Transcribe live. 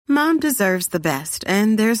Mom deserves the best,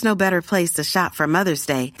 and there's no better place to shop for Mother's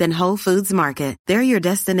Day than Whole Foods Market. They're your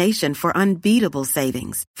destination for unbeatable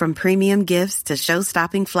savings, from premium gifts to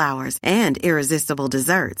show-stopping flowers and irresistible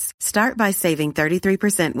desserts. Start by saving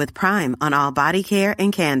 33% with Prime on all body care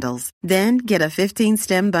and candles. Then get a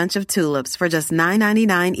 15-stem bunch of tulips for just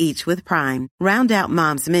 $9.99 each with Prime. Round out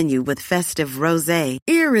Mom's menu with festive rosé,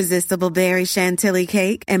 irresistible berry chantilly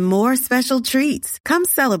cake, and more special treats. Come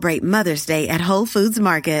celebrate Mother's Day at Whole Foods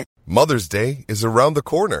Market. Mother's Day is around the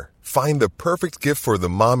corner. Find the perfect gift for the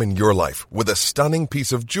mom in your life with a stunning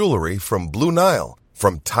piece of jewelry from Blue Nile.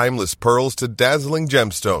 From timeless pearls to dazzling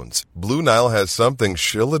gemstones, Blue Nile has something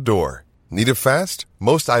she'll adore. Need it fast?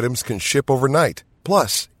 Most items can ship overnight.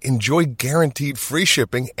 Plus, enjoy guaranteed free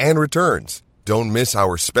shipping and returns. Don't miss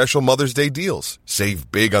our special Mother's Day deals.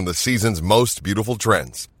 Save big on the season's most beautiful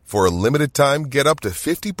trends. For a limited time, get up to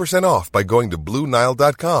 50% off by going to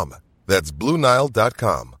BlueNile.com. That's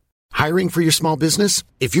BlueNile.com. Hiring for your small business?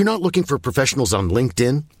 If you're not looking for professionals on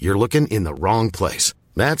LinkedIn, you're looking in the wrong place.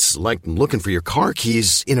 That's like looking for your car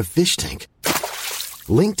keys in a fish tank.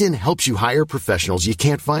 LinkedIn helps you hire professionals you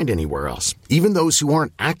can't find anywhere else, even those who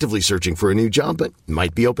aren't actively searching for a new job but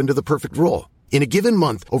might be open to the perfect role. In a given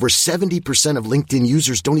month, over 70% of LinkedIn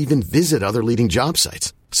users don't even visit other leading job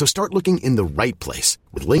sites. So start looking in the right place.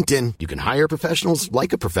 With LinkedIn, you can hire professionals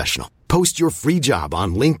like a professional. Post your free job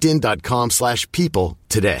on linkedin.com/people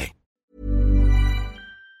today.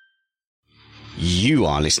 You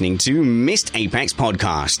are listening to Missed Apex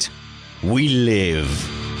Podcast. We live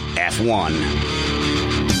F1.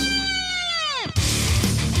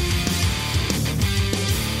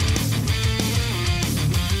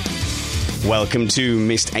 Welcome to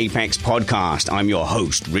Missed Apex Podcast. I'm your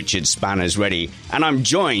host, Richard Spanners Ready, and I'm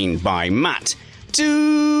joined by Matt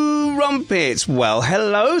Two Rumpets. Well,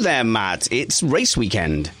 hello there, Matt. It's race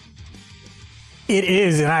weekend. It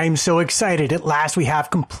is, and I'm so excited. At last, we have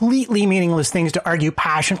completely meaningless things to argue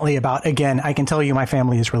passionately about. Again, I can tell you my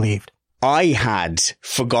family is relieved. I had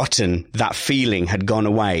forgotten that feeling had gone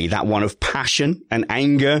away, that one of passion and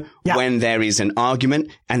anger when there is an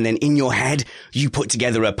argument, and then in your head, you put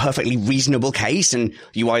together a perfectly reasonable case, and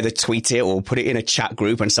you either tweet it or put it in a chat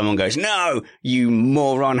group, and someone goes, "No, you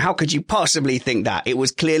moron, how could you possibly think that? It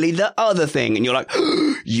was clearly the other thing." And you're like,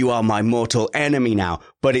 "You are my mortal enemy now."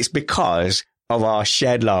 But it's because of our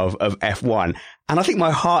shared love of F1. And I think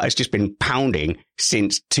my heart has just been pounding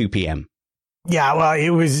since 2 p.m. Yeah,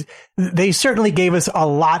 well, they certainly gave us a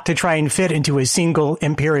lot to try and fit into a single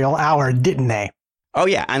Imperial hour, didn't they? Oh,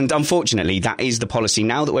 yeah. And unfortunately, that is the policy.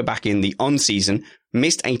 Now that we're back in the on-season,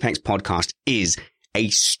 Missed Apex Podcast is a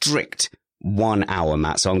strict 1 hour,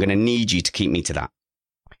 Matt. So I'm going to need you to keep me to that.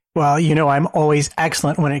 Well, you know, I'm always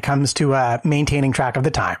excellent when it comes to maintaining track of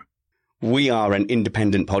the time. We are an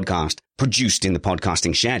independent podcast produced in the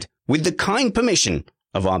podcasting shed with the kind permission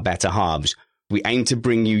of our better halves. We aim to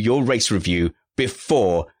bring you your race review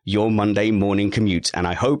before your Monday morning commute, and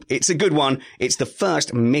I hope it's a good one. It's the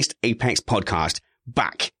first Missed Apex podcast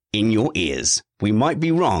back in your ears. We might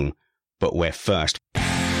be wrong, but we're first.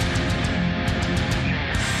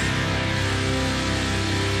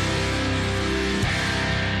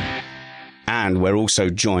 And we're also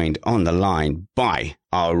joined on the line by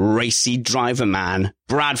our racy driver man,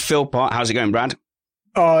 Brad Philpott. How's it going, Brad?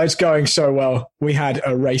 Oh, it's going so well. We had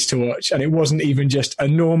a race to watch, and it wasn't even just a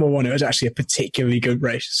normal one. It was actually a particularly good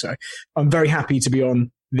race. So I'm very happy to be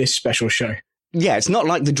on this special show. Yeah, it's not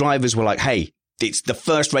like the drivers were like, "Hey, it's the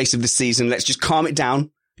first race of the season. Let's just calm it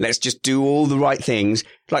down. Let's just do all the right things."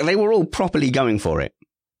 Like, they were all properly going for it.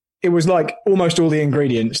 It was like almost all the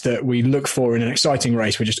ingredients that we look for in an exciting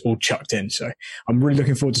race were just all chucked in. So I'm really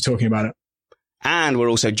looking forward to talking about it. And we're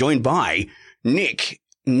also joined by Nick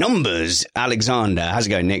Numbers Alexander. How's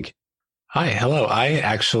it going, Nick? Hi, hello. I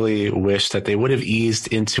actually wish that they would have eased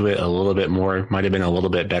into it a little bit more. Might have been a little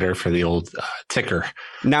bit better for the old ticker.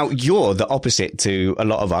 Now, you're the opposite to a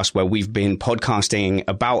lot of us, where we've been podcasting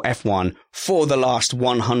about F1 for the last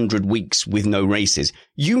 100 weeks with no races.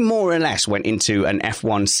 You more or less went into an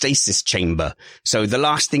F1 stasis chamber. So the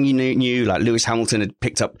last thing you knew, like Lewis Hamilton had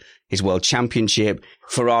picked up his world championship,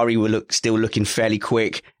 Ferrari were still looking fairly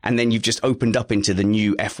quick, and then you've just opened up into the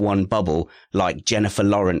new F1 bubble, like Jennifer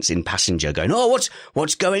Lawrence in Passenger going, "Oh,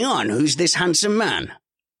 what's going on? Who's this handsome man?"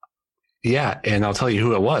 Yeah, and I'll tell you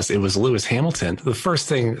who it was. It was Lewis Hamilton. The first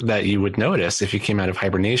thing that you would notice if you came out of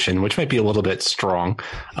hibernation, which might be a little bit strong,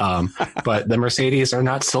 but the Mercedes are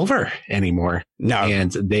not silver anymore. No.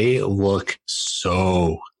 And they look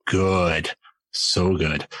so good. So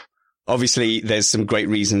good. Obviously, there's some great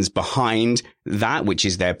reasons behind that, which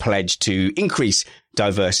is their pledge to increase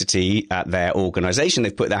diversity at their organization.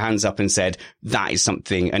 They've put their hands up and said that is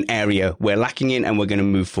something, an area we're lacking in, and we're going to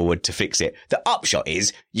move forward to fix it. The upshot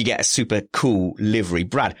is you get a super cool livery.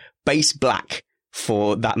 Brad, base black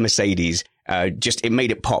for that Mercedes. It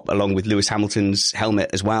made it pop along with Lewis Hamilton's helmet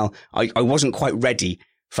as well. I wasn't quite ready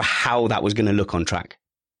for how that was going to look on track.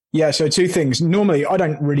 Yeah, so two things. Normally, I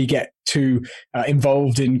don't really get too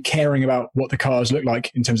involved in caring about what the cars look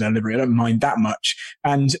like in terms of their livery. I don't mind that much.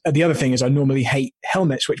 And the other thing is I normally hate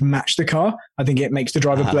helmets which match the car. I think it makes the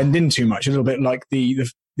driver blend in too much, a little bit like the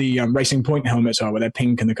Racing Point helmets are, where they're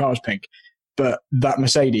pink and the car's pink. But that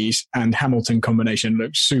Mercedes and Hamilton combination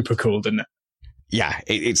looks super cool, didn't it? Yeah,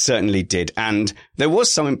 it certainly did. And there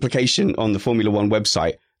was some implication on the Formula One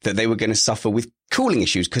website that they were going to suffer with cooling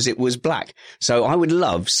issues because it was black. So I would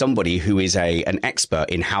love somebody who is an expert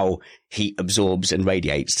in how heat absorbs and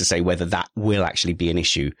radiates to say whether that will actually be an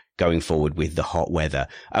issue going forward with the hot weather.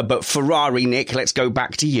 But Ferrari, Nick, let's go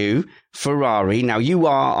back to you. Ferrari. Now, you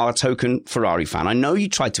are our token Ferrari fan. I know you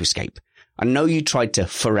tried to escape. I know you tried to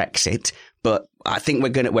Forexit, but I think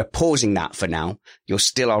we're pausing that for now. You're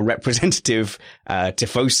still our representative,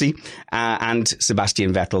 Tifosi, and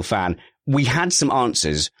Sebastian Vettel fan. We had some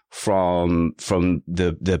answers from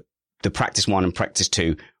the practice 1 and practice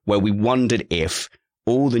 2 where we wondered if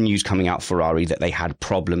all the news coming out Ferrari that they had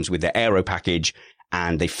problems with their aero package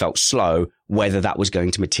and they felt slow, whether that was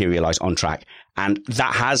going to materialize on track. And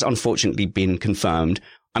that has unfortunately been confirmed.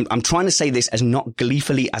 I'm trying to say this as not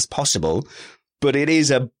gleefully as possible, but it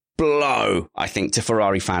is a blow, I think, to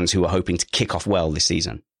Ferrari fans who are hoping to kick off well this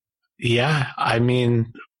season. Yeah, I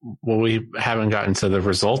mean, well, we haven't gotten to the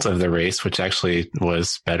result of the race, which actually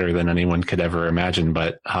was better than anyone could ever imagine.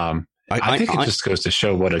 But I think it just goes to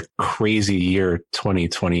show what a crazy year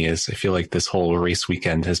 2020 is. I feel like this whole race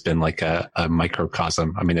weekend has been like a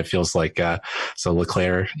microcosm. I mean, it feels like so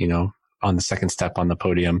Leclerc, on the second step on the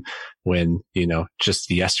podium when,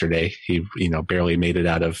 just yesterday, he, barely made it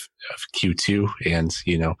out of Q2. And,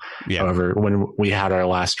 however, when we had our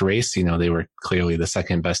last race, they were clearly the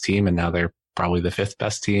second best team and now they're probably the fifth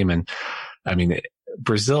best team. And I mean,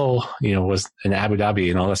 Brazil, was in Abu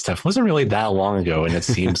Dhabi and all that stuff wasn't really that long ago. And it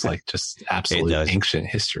seems like just absolutely ancient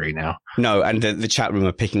history now. No. And the chat room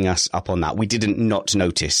are picking us up on that. We didn't not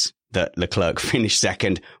notice that Leclerc finished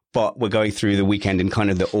second, but we're going through the weekend in kind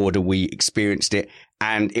of the order we experienced it.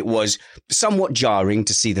 And it was somewhat jarring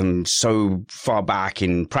to see them so far back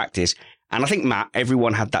in practice. And I think, Matt,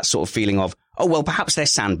 everyone had that sort of feeling of, oh, well, perhaps they're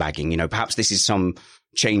sandbagging, perhaps this is some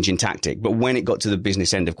change in tactic. But when it got to the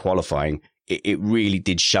business end of qualifying, it really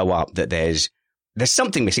did show up that there's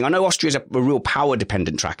something missing. I know Austria's a real power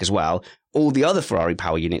dependent track as well. All the other Ferrari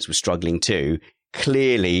power units were struggling too.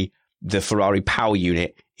 Clearly, the Ferrari power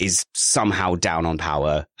unit is somehow down on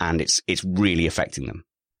power and it's really affecting them.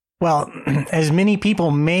 Well, as many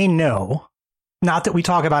people may know, not that we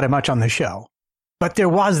talk about it much on the show, but there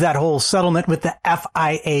was that whole settlement with the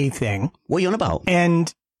FIA thing. What are you on about?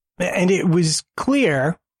 And it was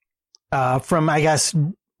clear from, I guess,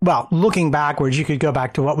 well, looking backwards, you could go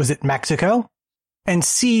back to, what was it, Mexico, and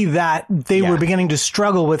see that they were beginning to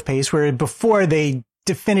struggle with pace where before they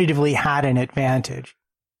definitively had an advantage.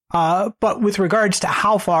 But with regards to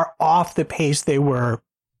how far off the pace they were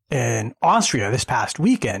in Austria this past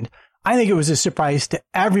weekend, I think it was a surprise to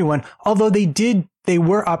everyone, although they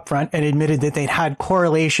were upfront and admitted that they'd had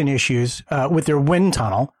correlation issues with their wind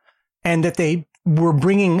tunnel and that they were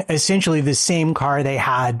bringing essentially the same car they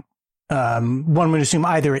had, one would assume,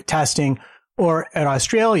 either at testing or at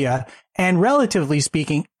Australia. And relatively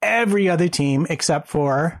speaking, every other team except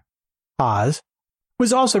for Haas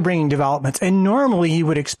was also bringing developments. And normally you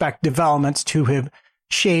would expect developments to have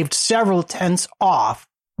shaved several tenths off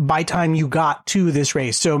by time you got to this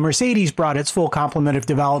race. So Mercedes brought its full complement of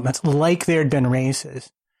developments like there'd been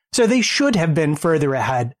races. So they should have been further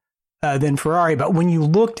ahead than Ferrari. But when you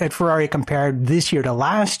looked at Ferrari compared this year to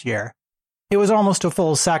last year, it was almost a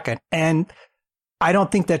full second. And I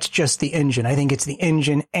don't think that's just the engine. I think it's the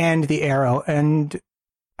engine and the aero. And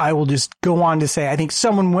I will just go on to say, I think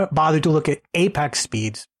someone bothered to look at apex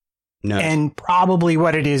speeds. No. And probably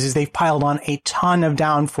what it is they've piled on a ton of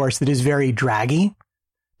downforce that is very draggy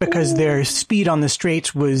because their speed on the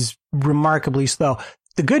straights was remarkably slow.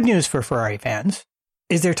 The good news for Ferrari fans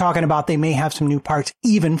is they're talking about they may have some new parts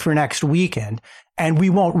even for next weekend. And we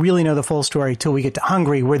won't really know the full story till we get to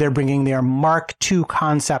Hungary, where they're bringing their Mark II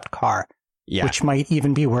concept car. Yeah. Which might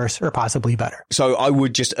even be worse or possibly better. So I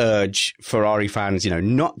would just urge Ferrari fans,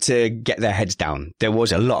 not to get their heads down. There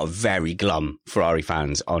was a lot of very glum Ferrari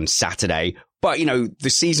fans on Saturday. But, the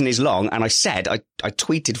season is long. And I said, I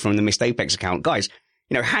tweeted from the Missed Apex account, guys,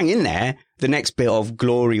 hang in there. The next bit of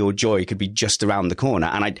glory or joy could be just around the corner.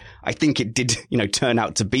 And I think it did, turn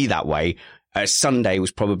out to be that way. Sunday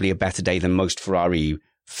was probably a better day than most Ferrari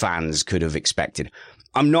fans could have expected.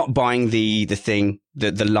 I'm not buying the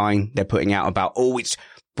line they're putting out about,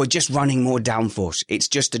 we're just running more downforce. It's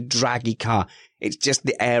just a draggy car. It's just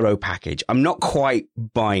the aero package. I'm not quite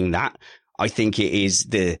buying that. I think it is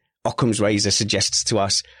the Occam's razor suggests to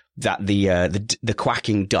us that the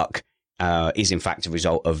quacking duck is in fact a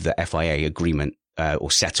result of the FIA agreement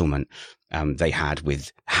or settlement they had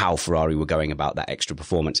with how Ferrari were going about that extra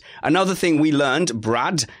performance. Another thing we learned,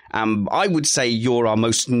 Brad, I would say you're our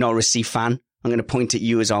most Norrisy fan. I'm going to point at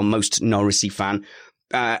you as our most Norrisy fan,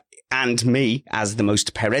 and me as the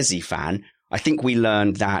most Perez-y fan. I think we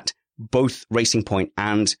learned that both Racing Point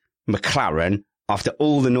and McLaren, after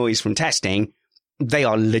all the noise from testing, they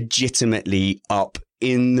are legitimately up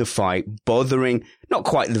in the fight, bothering not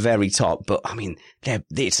quite the very top, but I mean,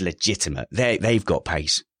 it's legitimate. They've got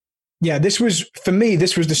pace. Yeah, this was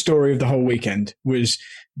the story of the whole weekend, was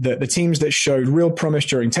that the teams that showed real promise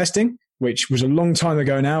during testing, which was a long time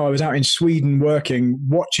ago now. I was out in Sweden working,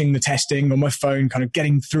 watching the testing on my phone, kind of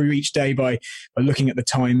getting through each day by looking at the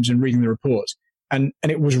times and reading the reports. And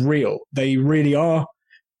it was real. They really are,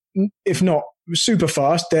 if not super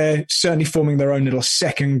fast, they're certainly forming their own little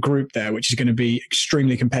second group there, which is going to be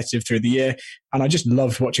extremely competitive through the year. And I just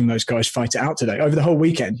loved watching those guys fight it out today over the whole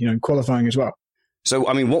weekend, qualifying as well. So,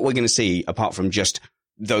 I mean, what we're going to see, apart from just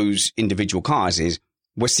those individual cars, is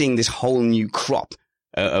we're seeing this whole new crop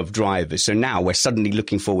of drivers. So now we're suddenly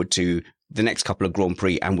looking forward to the next couple of Grand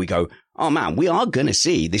Prix, and we go, oh man, we are going to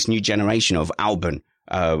see this new generation of Albon,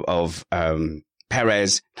 of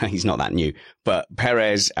Perez. He's not that new, but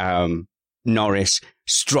Perez, Norris,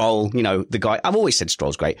 Stroll, the guy. I've always said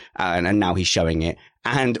Stroll's great, and now he's showing it.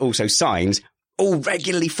 And also Sainz, all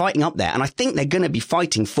regularly fighting up there. And I think they're going to be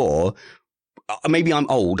fighting for, maybe I'm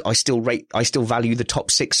old, I still value the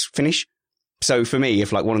top 6 finish. So for me,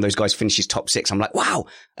 if like one of those guys finishes top 6, I'm like, wow,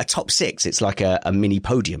 a top 6. It's like a mini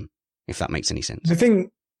podium, if that makes any sense. The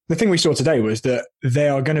thing we saw today was that they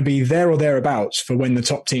are going to be there or thereabouts for when the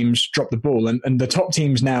top teams drop the ball. And the top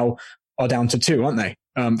teams now are down to 2, aren't they?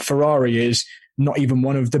 Ferrari is not even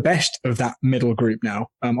one of the best of that middle group now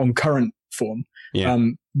on current form. Yeah.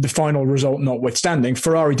 The final result notwithstanding,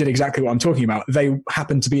 Ferrari did exactly what I'm talking about. They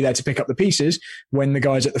happened to be there to pick up the pieces when the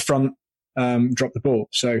guys at the front dropped the ball.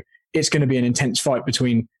 So it's going to be an intense fight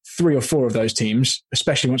between 3 or 4 of those teams,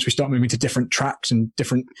 especially once we start moving to different tracks and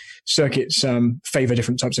different circuits favor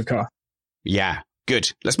different types of car. Yeah,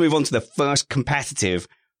 good. Let's move on to the first competitive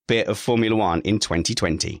bit of Formula One in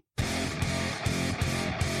 2020.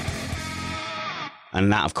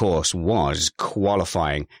 And that, of course, was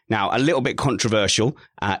qualifying. Now, a little bit controversial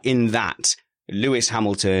in that Lewis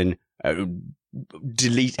Hamilton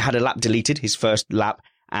had a lap deleted, his first lap.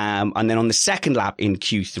 And then on the second lap in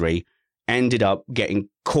Q3, ended up getting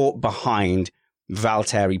caught behind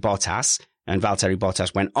Valtteri Bottas. And Valtteri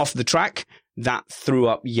Bottas went off the track. That threw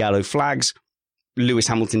up yellow flags. Lewis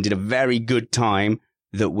Hamilton did a very good time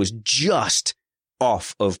that was just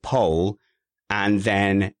off of pole and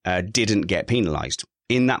then didn't get penalised.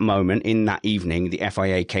 In that moment, in that evening, the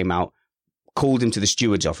FIA came out, called him to the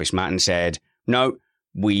steward's office, Matt, and said, no,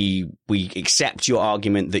 we accept your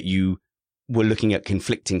argument that you were looking at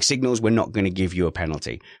conflicting signals. We're not going to give you a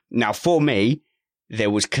penalty. Now, for me, there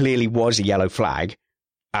clearly was a yellow flag,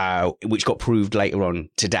 which got proved later on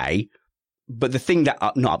today. But the thing that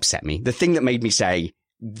not upset me, the thing that made me say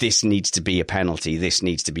this needs to be a penalty, this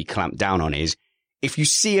needs to be clamped down on, is if you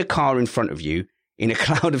see a car in front of you in a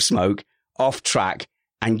cloud of smoke, off track,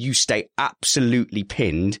 and you stay absolutely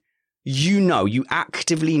pinned, you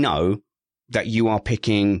actively know that you are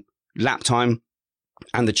picking lap time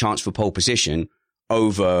and the chance for pole position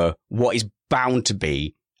over what is bound to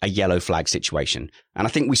be a yellow flag situation. And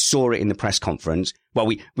I think we saw it in the press conference. Well,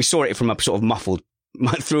 we saw it from a sort of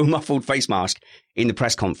through a muffled face mask in the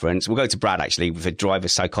press conference. We'll go to Brad, actually, with the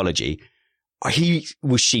driver's psychology. He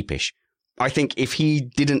was sheepish. I think if he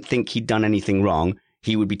didn't think he'd done anything wrong,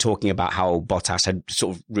 he would be talking about how Bottas had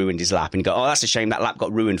sort of ruined his lap and go, oh, that's a shame that lap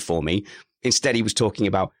got ruined for me. Instead, he was talking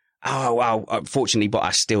about, oh, wow, fortunately,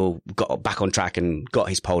 Bottas still got back on track and got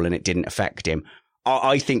his pole and it didn't affect him.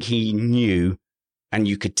 I think he knew, and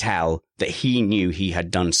you could tell that he knew he had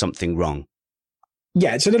done something wrong.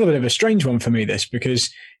 Yeah, it's a little bit of a strange one for me, this,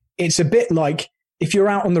 because it's a bit like if you're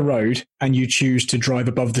out on the road and you choose to drive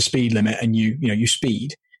above the speed limit and you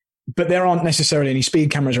speed, but there aren't necessarily any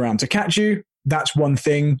speed cameras around to catch you. That's one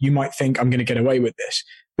thing. You might think, I'm going to get away with this.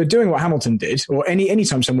 But doing what Hamilton did, or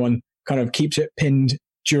anytime someone kind of keeps it pinned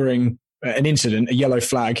during an incident, a yellow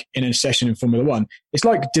flag in a session in Formula One, it's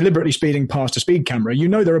like deliberately speeding past a speed camera. You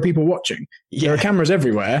know there are people watching. Yeah. There are cameras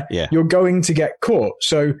everywhere. Yeah. You're going to get caught.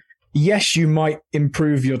 So yes, you might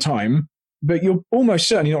improve your time, but you're almost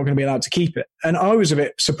certainly not going to be allowed to keep it. And I was a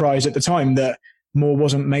bit surprised at the time that more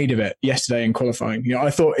wasn't made of it yesterday in qualifying. You know,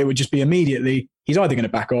 I thought it would just be immediately, he's either going to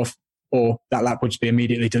back off or that lap would just be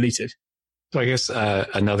immediately deleted. So I guess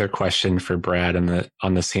another question for Brad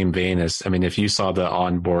on the same vein is, I mean, if you saw the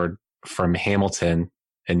onboard from Hamilton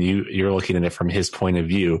and you're looking at it from his point of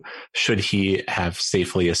view, should he have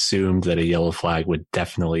safely assumed that a yellow flag would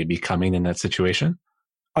definitely be coming in that situation?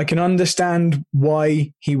 I can understand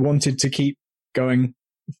why he wanted to keep going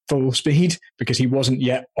full speed because he wasn't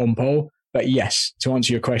yet on pole. But yes, to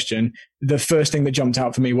answer your question, the first thing that jumped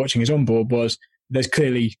out for me watching his onboard was there's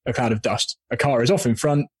clearly a cloud of dust. A car is off in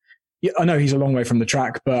front. I know he's a long way from the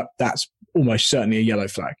track, but that's almost certainly a yellow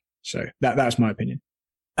flag. So that's my opinion.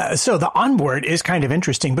 So the onboard is kind of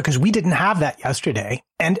interesting because we didn't have that yesterday.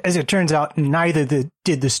 And as it turns out, neither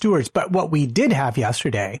did the stewards. But what we did have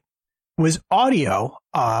yesterday was audio,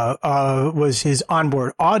 was his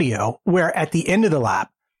onboard audio, where at the end of the lap,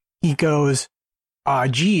 he goes,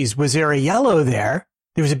 geez, was there a yellow there?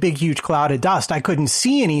 There was a big, huge cloud of dust. I couldn't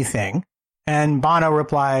see anything. And Bono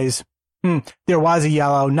replies, there was a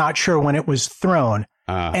yellow, not sure when it was thrown.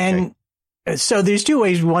 Okay. And so there's two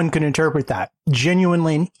ways one can interpret that.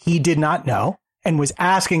 Genuinely, he did not know and was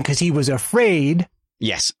asking because he was afraid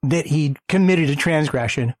that he committed a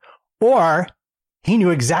transgression, or he knew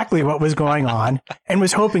exactly what was going on and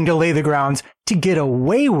was hoping to lay the grounds to get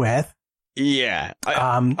away with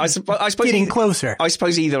I suppose getting closer. I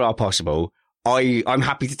suppose either are possible. I'm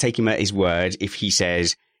happy to take him at his word if he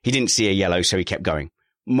says he didn't see a yellow, so he kept going.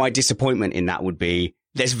 My disappointment in that would be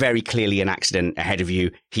there's very clearly an accident ahead of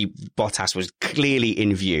you. Bottas was clearly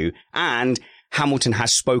in view, and Hamilton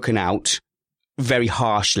has spoken out very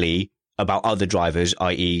harshly about other drivers,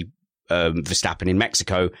 i.e. Verstappen in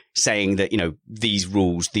Mexico, saying that, you know, these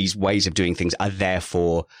rules, these ways of doing things are there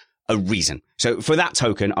for a reason. So for that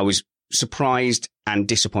token, I was surprised and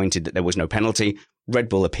disappointed that there was no penalty. Red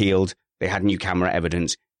Bull appealed. They had new camera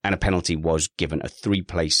evidence and a penalty was given, a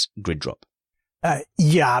 3-place grid drop.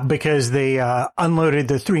 Because they unloaded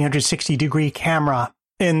the 360-degree camera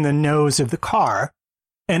in the nose of the car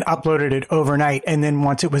and uploaded it overnight. And then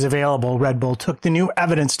once it was available, Red Bull took the new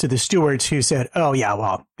evidence to the stewards who said, hard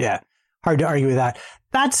to argue with that.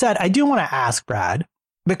 That said, I do want to ask Brad,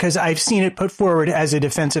 because I've seen it put forward as a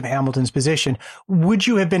defense of Hamilton's position. Would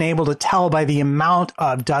you have been able to tell by the amount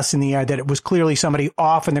of dust in the air that it was clearly somebody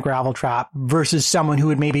off in the gravel trap versus someone who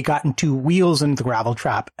had maybe gotten 2 wheels into the gravel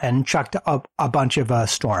trap and chucked up a bunch of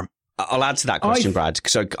storm? I'll add to that question, Brad.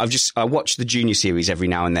 So I watch the junior series every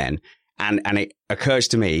now and then, and it occurs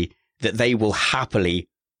to me that they will happily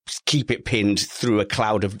keep it pinned through a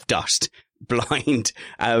cloud of dust, blind.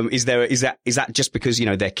 Is that just because, you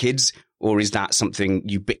know, they're kids? Or is that something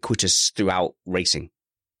ubiquitous throughout racing?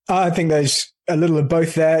 I think there's a little of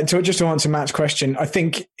both there. Just to answer Matt's question, I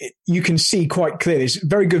think you can see quite clearly, there's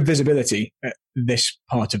very good visibility at this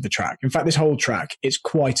part of the track. In fact, this whole track, it's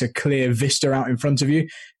quite a clear vista out in front of you.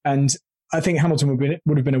 And I think Hamilton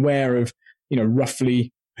would have been aware of, you know,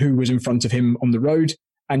 roughly who was in front of him on the road.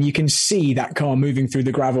 And you can see that car moving through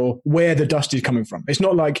the gravel where the dust is coming from. It's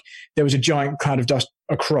not like there was a giant cloud of dust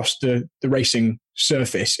across the racing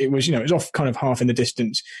surface. It was, you know, it was off kind of half in the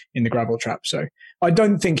distance in the gravel trap. So I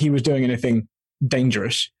don't think he was doing anything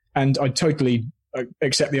dangerous. And I totally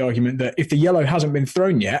accept the argument that if the yellow hasn't been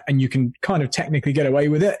thrown yet and you can kind of technically get away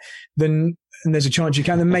with it, then and there's a chance you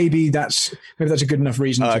can, then maybe that's a good enough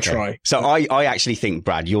reason to try. So I actually think,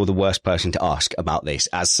 Brad, you're the worst person to ask about this.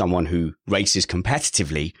 As someone who races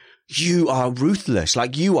competitively, you are ruthless.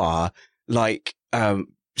 Like, you are like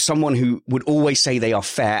someone who would always say they are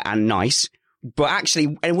fair and nice. But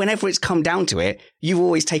actually, whenever it's come down to it, you've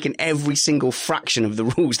always taken every single fraction of the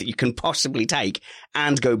rules that you can possibly take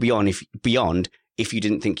and go beyond if you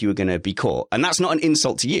didn't think you were going to be caught. And that's not an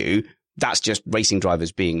insult to you. That's just racing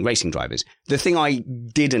drivers being racing drivers. The thing I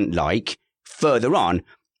didn't like further on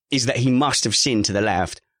is that he must have seen to the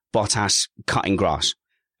left Bottas cutting grass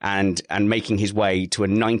and making his way to a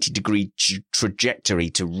 90-degree trajectory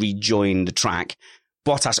to rejoin the track.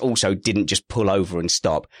 Bottas also didn't just pull over and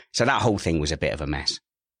stop. So that whole thing was a bit of a mess.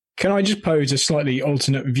 Can I just pose a slightly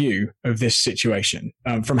alternate view of this situation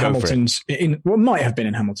from Hamilton's, in what might have been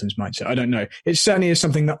in Hamilton's mindset? I don't know. It certainly is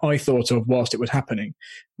something that I thought of whilst it was happening,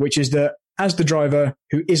 which is that as the driver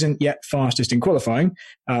who isn't yet fastest in qualifying,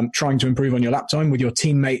 trying to improve on your lap time with your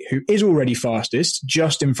teammate who is already fastest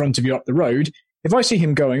just in front of you up the road, if I see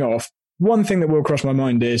him going off, one thing that will cross my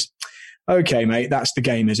mind is, okay, mate, that's the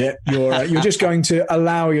game, is it? You're just going to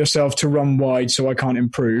allow yourself to run wide so I can't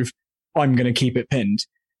improve. I'm going to keep it pinned.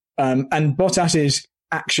 And Bottas's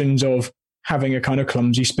actions of having a kind of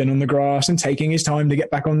clumsy spin on the grass and taking his time to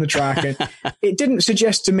get back on the track, and it didn't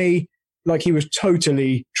suggest to me like he was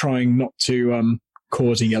totally trying not to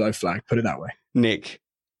cause a yellow flag, put it that way. Nick.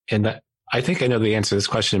 And I think I know the answer to this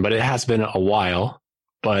question, but it has been a while.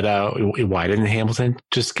 But why didn't Hamilton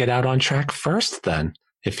just get out on track first then?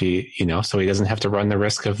 If he, so he doesn't have to run the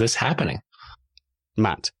risk of this happening.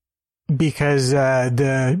 Matt. Because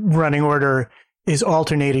the running order is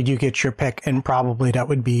alternated, you get your pick, and probably that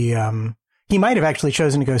would be, he might have actually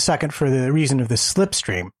chosen to go second for the reason of the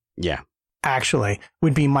slipstream. Yeah. Actually,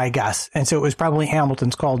 would be my guess. And so it was probably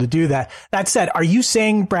Hamilton's call to do that. That said, are you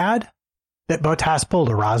saying, Brad, that Bottas pulled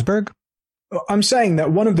a Rosberg? I'm saying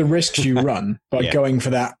that one of the risks you run by going for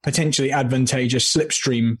that potentially advantageous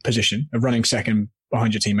slipstream position of running second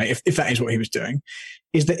behind your teammate, if that is what he was doing,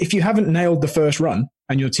 is that if you haven't nailed the first run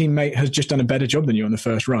and your teammate has just done a better job than you on the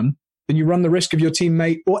first run, then you run the risk of your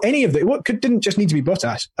teammate or any of didn't just need to be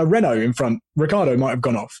Bottas, a Renault in front, Ricciardo might have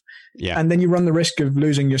gone off. Yeah. And then you run the risk of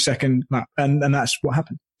losing your second lap. And that's what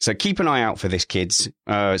happened. So keep an eye out for this, kids.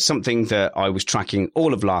 Something that I was tracking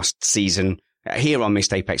all of last season here on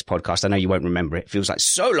Missed Apex podcast. I know you won't remember it. Feels like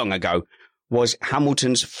so long ago, was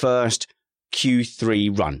Hamilton's first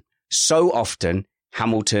Q3 run. So often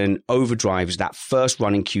Hamilton overdrives that first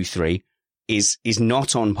run in Q3, is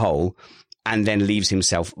not on pole, and then leaves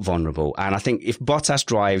himself vulnerable. And I think if Bottas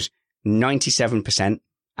drives 97%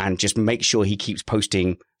 and just makes sure he keeps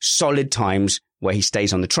posting solid times where he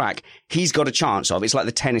stays on the track, he's got a chance of, it's like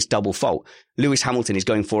the tennis double fault. Lewis Hamilton is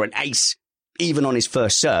going for an ace, even on his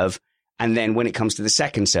first serve. And then when it comes to the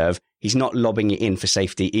second serve, he's not lobbing it in for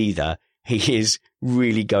safety either. He is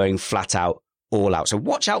really going flat out, all out. So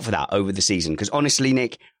watch out for that over the season. Because honestly,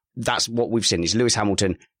 Nick, that's what we've seen is Lewis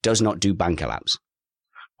Hamilton does not do banker laps.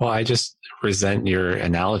 Well, I just resent your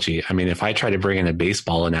analogy. I mean, if I try to bring in a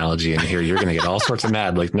baseball analogy in here, you're going to get all sorts of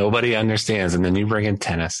mad, like nobody understands. And then you bring in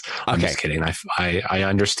tennis. I'm just kidding. I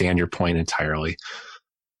understand your point entirely.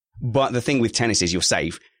 But the thing with tennis is you're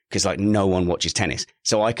safe because like no one watches tennis.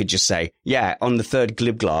 So I could just say, yeah, on the third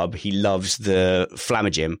glib glob, he loves the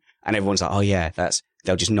Flamagym. And everyone's like, oh yeah,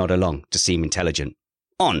 they'll just nod along to seem intelligent.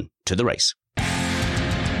 On to the race.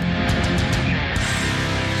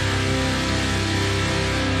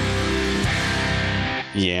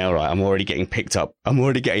 Yeah, all right. I'm already getting picked up.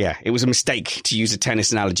 It was a mistake to use a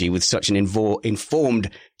tennis analogy with such an informed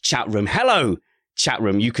chat room. Hello, chat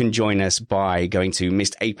room. You can join us by going to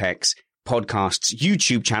Missed Apex Podcast's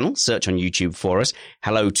YouTube channel. Search on YouTube for us.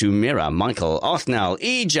 Hello to Mira, Michael, Arthnell,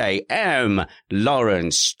 EJ, M,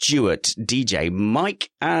 Lauren, Stuart, DJ, Mike,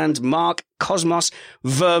 and Mark, Cosmos,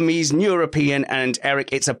 Vermes, European, and Eric.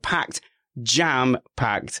 It's a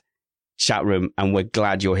jam-packed chat room, and we're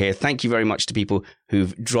glad you're here. Thank you very much to people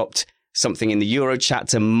who've dropped something in the Euro chat.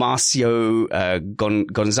 To Marcio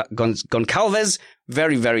Goncalves,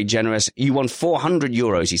 very, very generous. You won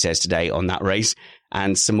 €400, he says today on that race,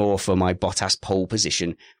 and some more for my Bottas pole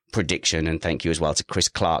position prediction. And thank you as well to Chris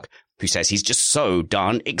Clark, who says he's just so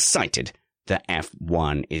darn excited that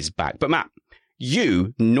F1 is back. But Matt,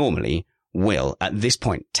 you normally will at this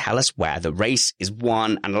point tell us where the race is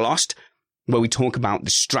won and lost, where we talk about the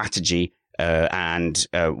strategy and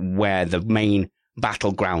where the main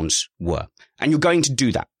battlegrounds were. And you're going to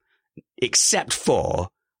do that, except for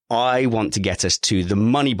I want to get us to the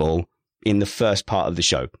money ball in the first part of the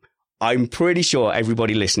show. I'm pretty sure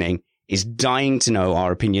everybody listening is dying to know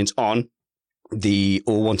our opinions on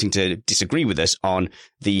or wanting to disagree with us on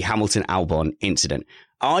the Hamilton Albon incident.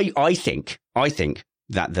 I think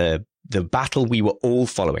that the battle we were all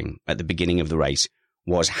following at the beginning of the race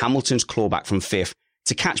was Hamilton's clawback from fifth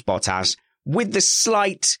to catch Bottas, with the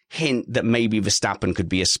slight hint that maybe Verstappen could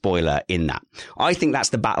be a spoiler in that. I think that's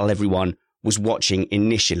the battle everyone was watching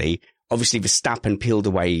initially. Obviously, Verstappen peeled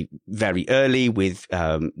away very early with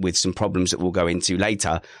some problems that we'll go into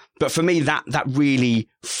later. But for me, that really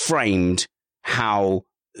framed how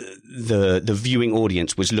the viewing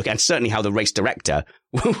audience was looking, and certainly how the race director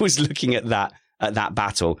was looking at that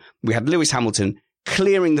battle. We had Lewis Hamilton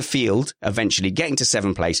clearing the field, eventually getting to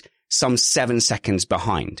seventh place, some 7 seconds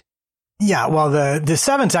behind. Yeah, well, the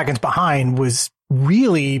 7 seconds behind was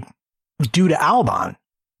really due to Albon,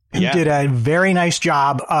 who did a very nice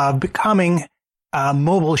job of becoming a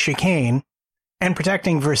mobile chicane and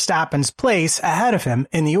protecting Verstappen's place ahead of him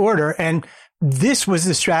in the order. And this was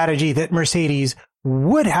the strategy that Mercedes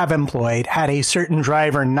would have employed had a certain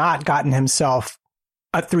driver not gotten himself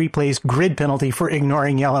a 3-place grid penalty for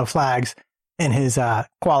ignoring yellow flags in his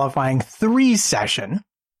qualifying 3 session.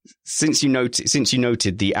 Since you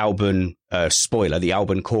noted the Albon spoiler, the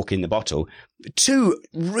Albon cork in the bottle, 2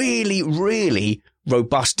 really, really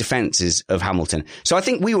robust defenses of Hamilton. So I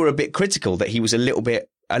think we were a bit critical that he was a little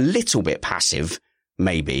bit passive,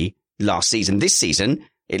 maybe last season. This season,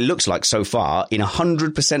 it looks like so far in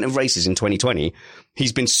 100% of races in 2020,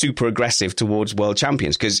 he's been super aggressive towards world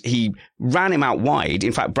champions because he ran him out wide.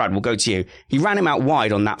 In fact, Brad, we'll go to you. He ran him out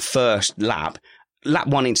wide on that first lap. Lap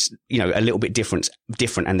 1, it's, a little bit different,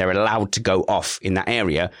 and they're allowed to go off in that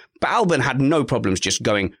area. But Albon had no problems just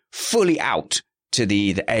going fully out to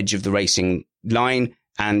the edge of the racing line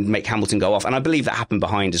and make Hamilton go off. And I believe that happened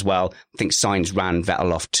behind as well. I think Sainz ran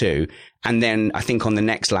Vettel off too. And then I think on the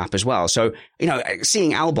next lap as well. So,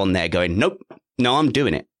 seeing Albon there going, nope, no, I'm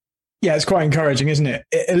doing it. Yeah, it's quite encouraging, isn't it?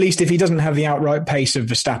 At least if he doesn't have the outright pace of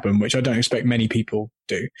Verstappen, which I don't expect many people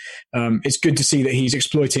do, it's good to see that he's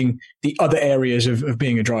exploiting the other areas of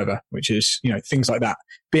being a driver, which is, things like that.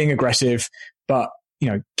 Being aggressive, but,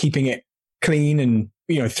 keeping it clean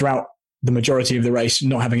and, throughout the majority of the race,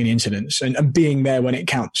 not having any incidents and being there when it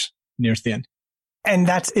counts nearest the end. And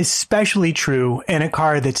that's especially true in a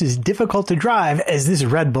car that's as difficult to drive as this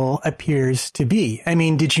Red Bull appears to be. I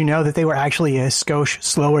mean, did you know that they were actually a skosh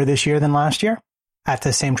slower this year than last year at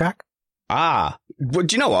the same track? Well,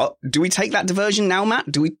 do you know what? Do we take that diversion now,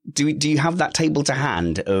 Matt? Do you have that table to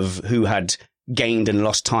hand of who had gained and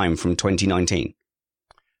lost time from 2019?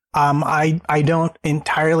 I don't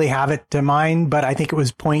entirely have it to mind, but I think it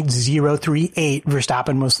was 0.038.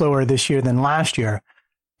 Verstappen was slower this year than last year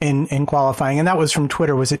in qualifying. And that was from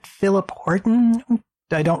Twitter. Was it Philip Horton?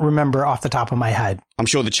 I don't remember off the top of my head. I'm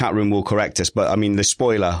sure the chat room will correct us, but I mean, the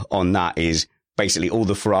spoiler on that is basically all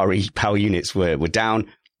the Ferrari power units were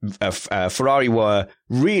down. Ferrari were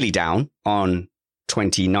really down on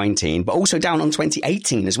 2019, but also down on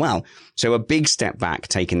 2018 as well. So a big step back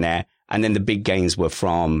taken there. And then the big gains were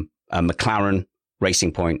from McLaren,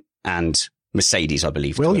 Racing Point, and Mercedes, I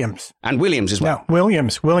believe. Williams. And Williams as well. No,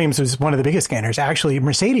 Williams was one of the biggest gainers. Actually,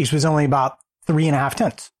 Mercedes was only about 3.5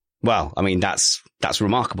 tenths. Well, I mean, that's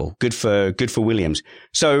remarkable. Good for Williams.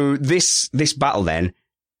 So this battle then,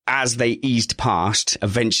 as they eased past,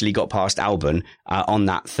 eventually got past Albon on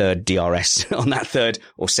that third DRS, on that third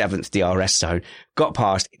or seventh DRS zone, got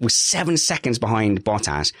past, was 7 seconds behind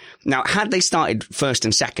Bottas. Now, had they started first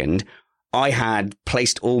and second, I had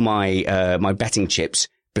placed all my my betting chips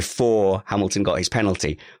before Hamilton got his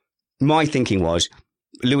penalty. My thinking was,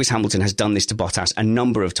 Lewis Hamilton has done this to Bottas a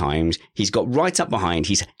number of times. He's got right up behind.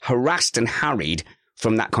 He's harassed and harried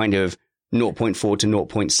from that kind of 0.4 to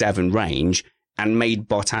 0.7 range and made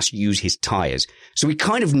Bottas use his tyres. So we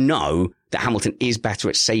kind of know that Hamilton is better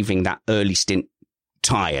at saving that early stint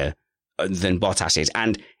tyre than Bottas is,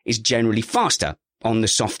 and is generally faster on the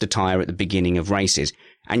softer tyre at the beginning of races.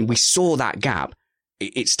 And we saw that gap.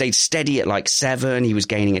 It stayed steady at like 7. He was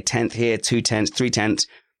gaining a tenth here, 2 tenths, 3 tenths.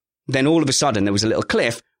 Then all of a sudden there was a little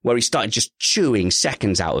cliff where he started just chewing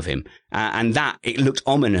seconds out of him. And that, it looked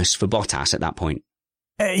ominous for Bottas at that point.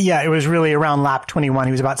 Yeah, it was really around lap 21.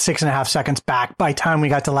 He was about 6.5 seconds back. By the time we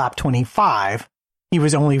got to lap 25, he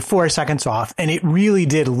was only 4 seconds off. And it really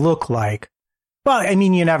did look like, well, I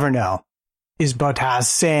mean, you never know. Is Bottas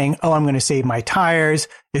saying, oh, I'm going to save my tires?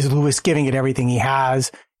 Is Lewis giving it everything he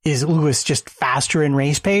has? Is Lewis just faster in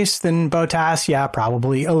race pace than Bottas? Yeah,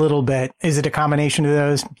 probably a little bit. Is it a combination of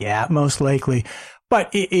those? Yeah, most likely. But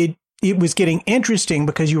it was getting interesting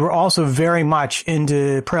because you were also very much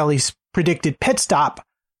into Pirelli's predicted pit stop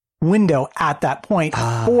window at that point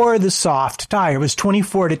for the soft tire. It was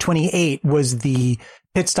 24 to 28 was the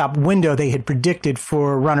pit stop window they had predicted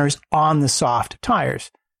for runners on the soft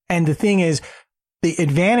tires. And the thing is, the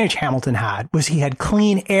advantage Hamilton had was he had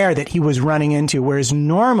clean air that he was running into, whereas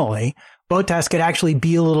normally Bottas could actually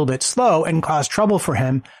be a little bit slow and cause trouble for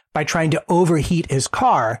him by trying to overheat his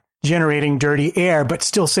car, generating dirty air, but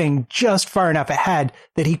still staying just far enough ahead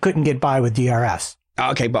that he couldn't get by with DRS.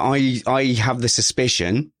 Okay, but I have the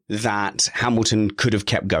suspicion that Hamilton could have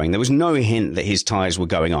kept going. There was no hint that his tyres were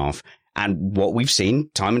going off. And what we've seen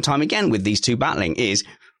time and time again with these two battling is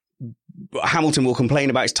Hamilton will complain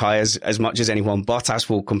about his tyres as much as anyone. Bottas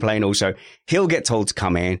will complain also. He'll get told to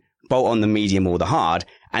come in, bolt on the medium or the hard,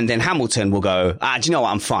 and then Hamilton will go, do you know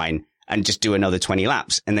what, I'm fine, and just do another 20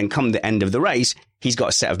 laps. And then come the end of the race, he's got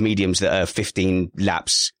a set of mediums that are 15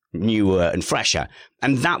 laps newer and fresher.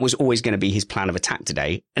 And that was always going to be his plan of attack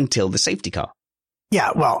today until the safety car.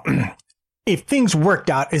 Yeah, well, if things worked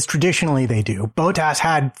out as traditionally they do, Bottas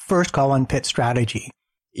had first call on pit strategy.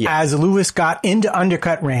 Yeah. As Lewis got into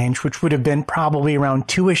undercut range, which would have been probably around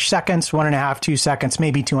 2-ish seconds, 1.5, 2 seconds,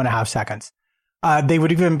 maybe 2.5 seconds. they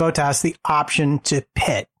would have given Bottas the option to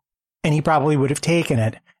pit, and he probably would have taken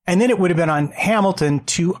it. And then it would have been on Hamilton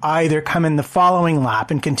to either come in the following lap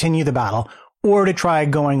and continue the battle or to try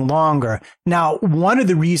going longer. Now, one of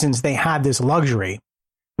the reasons they had this luxury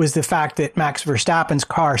was the fact that Max Verstappen's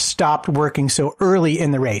car stopped working so early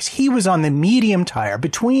in the race. He was on the medium tire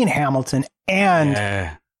between Hamilton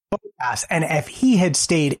and Bottas. And if he had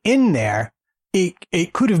stayed in there,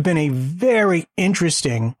 it could have been a very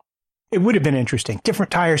interesting, it would have been interesting.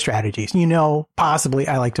 Different tire strategies. Possibly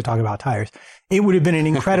I like to talk about tires. It would have been an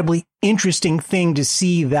incredibly interesting thing to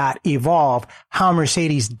see that evolve, how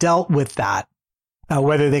Mercedes dealt with that,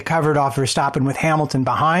 whether they covered off Verstappen with Hamilton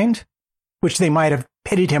behind, which they might have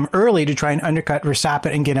pitted him early to try and undercut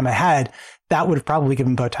Verstappen and get him ahead. That would have probably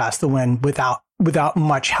given Bottas the win without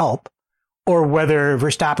much help, or whether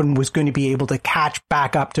Verstappen was going to be able to catch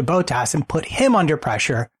back up to Bottas and put him under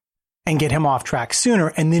pressure and get him off track sooner,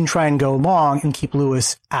 and then try and go long and keep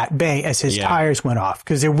Lewis at bay as his tires went off.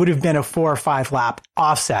 Because there would have been a 4 or 5 lap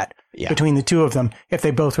offset between the two of them if they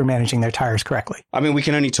both were managing their tires correctly. I mean, we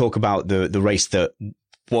can only talk about the race that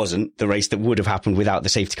wasn't the race that would have happened without the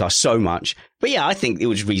safety car so much. But yeah, I think it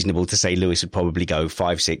was reasonable to say Lewis would probably go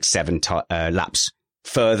 5, 6, 7 laps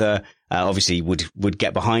further. Obviously would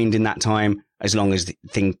get behind in that time, as long as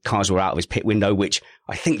the cars were out of his pit window, which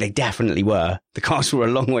I think they definitely were. The cars were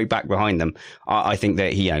a long way back behind them. I think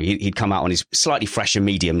that he'd come out on his slightly fresher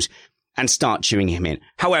mediums and start chewing him in.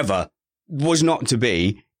 However, was not to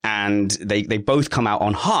be, and they both come out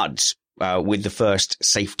on hards with the first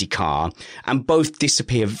safety car, and both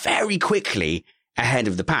disappear very quickly ahead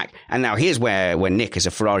of the pack. And now here's where Nick, as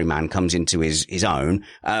a Ferrari man, comes into his own.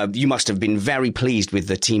 You must have been very pleased with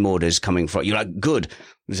the team orders coming from. You're like, good.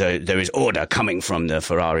 There is order coming from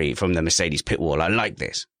the Mercedes pit wall. I like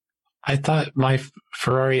this. I thought my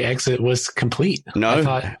Ferrari exit was complete. No,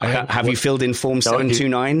 have you filled in Form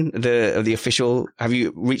 729, the official? Have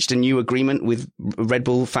you reached a new agreement with Red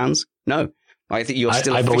Bull fans? No. I think you're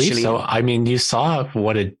still officially... I believe so. I mean, you saw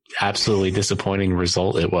what an absolutely disappointing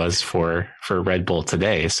result it was for Red Bull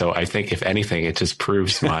today. So I think, if anything, it just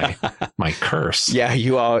proves my curse. Yeah,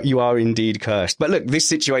 you are indeed cursed. But look, this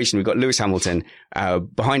situation, we've got Lewis Hamilton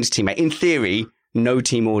behind his teammate. In theory, no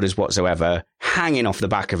team orders whatsoever, hanging off the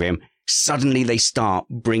back of him. Suddenly they start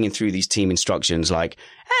bringing through these team instructions like,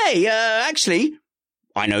 hey, actually,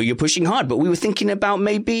 I know you're pushing hard, but we were thinking about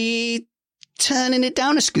maybe turning it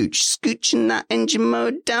down a scooching that engine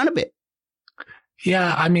mode down a bit.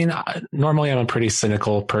 Yeah, I mean, normally I'm a pretty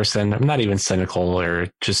cynical person. I'm not even cynical, or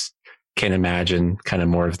just can't imagine kind of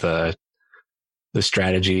more of the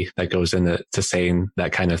strategy that goes into saying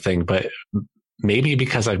that kind of thing. But maybe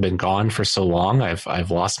because I've been gone for so long,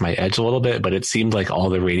 I've lost my edge a little bit. But it seemed like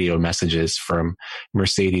all the radio messages from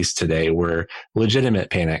Mercedes today were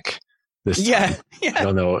legitimate panic. This time. Yeah. I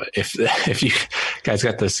don't know if you guys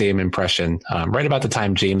got the same impression. Right about the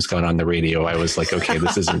time James got on the radio, I was like, okay,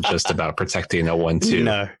 this isn't just about protecting a 1-2.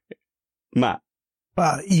 No. Matt.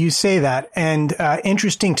 Well, you say that. And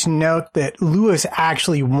interesting to note that Lewis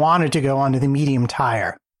actually wanted to go onto the medium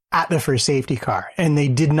tire at the first safety car, and they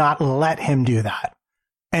did not let him do that.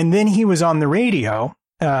 And then he was on the radio,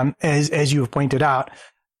 as you have pointed out,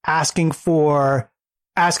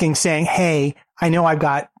 saying, hey, I know I've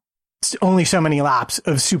got only so many laps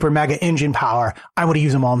of super mega engine power. I want to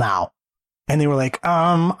use them all now. And they were like,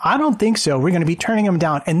 I don't think so. We're going to be turning them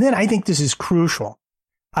down. And then I think this is crucial.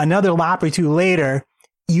 Another lap or two later,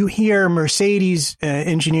 you hear Mercedes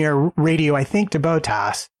engineer radio, I think, to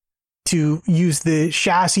Bottas to use the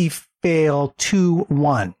chassis fail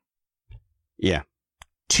 2-1. Yeah.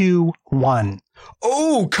 2-1.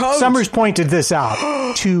 Oh, code. Summers pointed this out.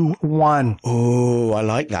 2-1. Oh, I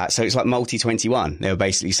like that. So it's like multi-21. They were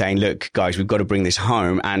basically saying, look, guys, we've got to bring this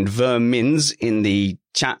home. And Vermins in the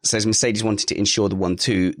chat says Mercedes wanted to ensure the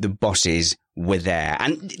 1-2, the bosses were there.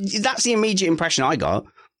 And that's the immediate impression I got.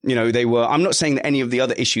 They were, I'm not saying that any of the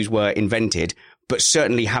other issues were invented, but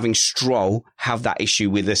certainly having Stroll have that issue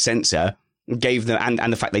with the sensor gave them,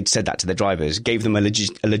 and the fact they'd said that to the drivers, gave them a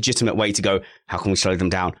legitimate way to go, how can we slow them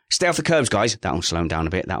down? Stay off the curbs, guys. That'll slow them down a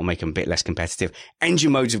bit. That'll make them a bit less competitive.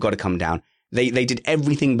 Engine modes have got to come down. They did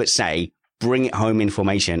everything but say, bring it home in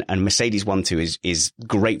formation, and Mercedes 1-2 is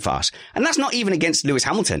great for us. And that's not even against Lewis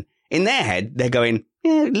Hamilton. In their head, they're going,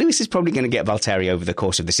 yeah, Lewis is probably going to get Valtteri over the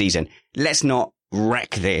course of the season. Let's not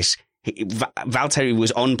wreck this. Valtteri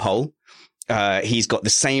was on pole. He's got the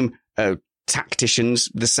same tacticians,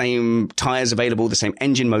 the same tyres available, the same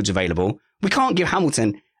engine modes available. We can't give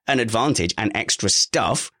Hamilton an advantage and extra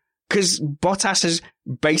stuff because Bottas has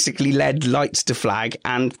basically led lights to flag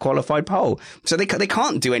and qualified pole. So they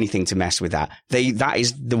can't do anything to mess with that. That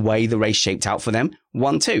is the way the race shaped out for them.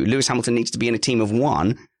 1-2. Lewis Hamilton needs to be in a team of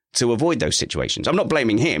one to avoid those situations. I'm not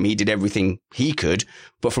blaming him. He did everything he could.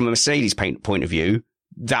 But from a Mercedes point of view,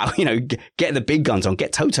 that, get the big guns on,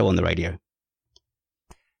 get Toto on the radio.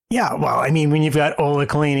 Yeah, well, I mean, when you've got Ola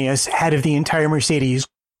Kalanius, head of the entire Mercedes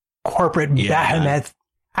corporate behemoth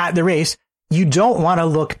at the race, you don't want to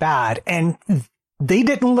look bad. And they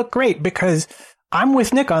didn't look great, because I'm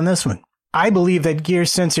with Nick on this one. I believe that gear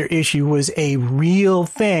sensor issue was a real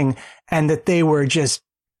thing, and that they were just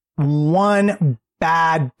one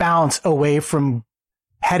bad bounce away from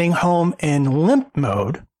heading home in limp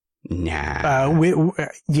mode. Nah. I don't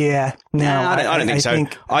think so.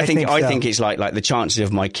 I think it's like the chances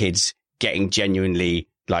of my kids getting genuinely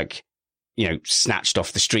snatched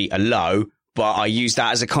off the street are low, but I use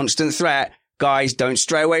that as a constant threat. Guys, don't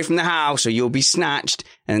stray away from the house or you'll be snatched,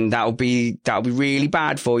 and that'll be really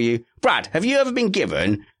bad for you. Brad, have you ever been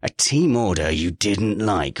given a team order you didn't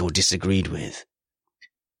like or disagreed with?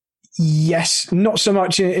 Yes, not so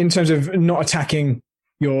much in terms of not attacking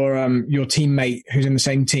your teammate who's in the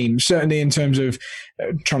same team. Certainly in terms of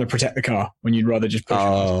trying to protect the car when you'd rather just push it.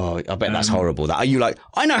 Oh, I bet that's horrible. That, are you like,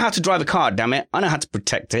 I know how to drive a car, damn it. I know how to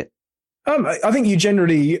protect it. I think you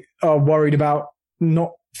generally are worried about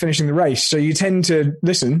not finishing the race, so you tend to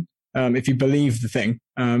listen if you believe the thing.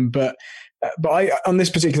 But I, on this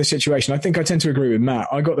particular situation, I think I tend to agree with Matt.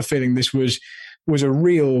 I got the feeling this was a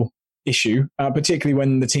real issue, particularly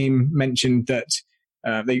when the team mentioned that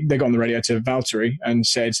they got on the radio to Valtteri and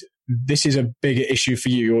said, this is a bigger issue for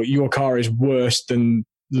you, or your car is worse than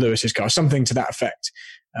Lewis's car, something to that effect.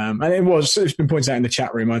 And it's been pointed out in the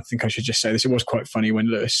chat room, I think I should just say this, it was quite funny when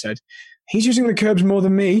Lewis said, he's using the curbs more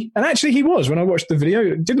than me. And actually he was. When I watched the video,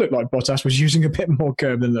 it did look like Bottas was using a bit more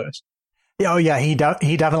curb than Lewis. Oh, yeah, he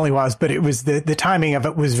definitely was. But it was the timing of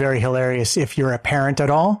it was very hilarious if you're a parent at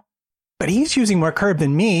all. But he's using more curb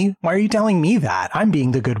than me. Why are you telling me that? I'm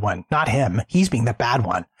being the good one, not him. He's being the bad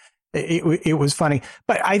one. It was funny.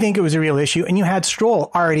 But I think it was a real issue. And you had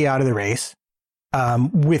Stroll already out of the race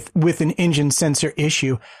with an engine sensor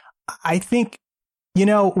issue. I think,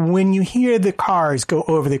 when you hear the cars go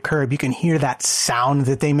over the curb, you can hear that sound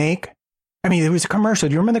that they make. I mean, there was a commercial.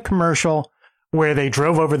 Do you remember the commercial where they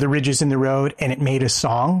drove over the ridges in the road and it made a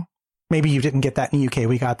song? Maybe you didn't get that in the UK.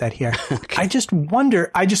 We got that here. Okay. I just wonder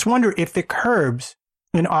if the curbs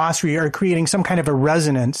in Austria are creating some kind of a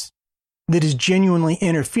resonance that is genuinely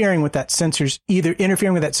interfering with that sensor's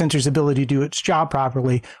ability to do its job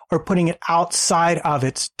properly, or putting it outside of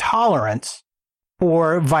its tolerance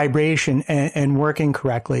for vibration and working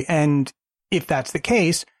correctly. And if that's the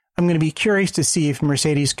case, I'm going to be curious to see if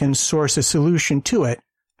Mercedes can source a solution to it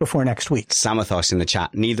before next week. Samathos in the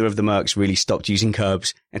chat. Neither of the Mercs really stopped using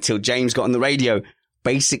curbs until James got on the radio,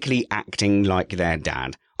 basically acting like their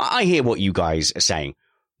dad. I hear what you guys are saying,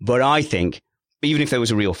 but I think even if there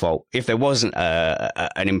was a real fault, if there wasn't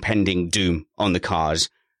an impending doom on the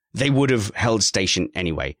cars, they would have held station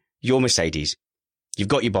anyway. You're Mercedes. You've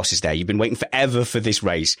got your bosses there. You've been waiting forever for this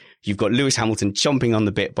race. You've got Lewis Hamilton chomping on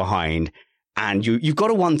the bit behind, and you've got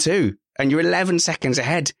a 1-2, and you're 11 seconds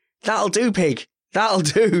ahead. That'll do, pig. That'll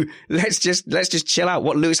do. Let's just chill out.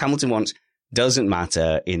 What Lewis Hamilton wants doesn't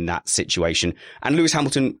matter in that situation. And Lewis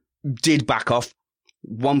Hamilton did back off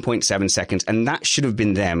 1.7 seconds, and that should have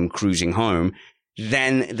been them cruising home.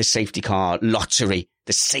 Then the safety car lottery,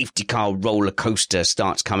 the safety car roller coaster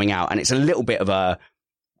starts coming out, and it's a little bit of a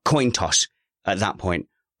coin toss at that point.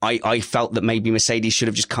 I felt that maybe Mercedes should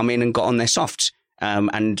have just come in and got on their softs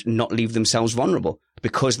and not leave themselves vulnerable,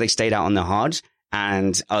 because they stayed out on their hards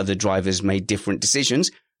and other drivers made different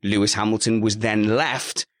decisions. Lewis Hamilton was then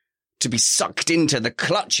left to be sucked into the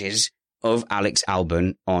clutches of Alex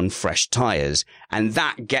Albon on fresh tyres. And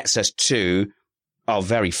that gets us to our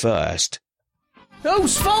very first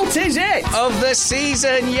whose fault is it? Of the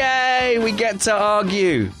season. Yay! We get to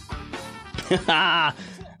argue.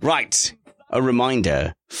 Right. A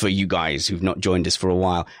reminder for you guys who've not joined us for a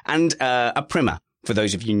while, and a primer for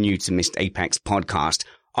those of you new to Missed Apex podcast.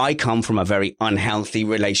 I come from a very unhealthy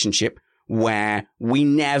relationship where we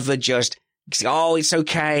never just say, oh, it's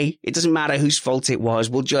okay. It doesn't matter whose fault it was.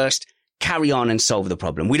 We'll just carry on and solve the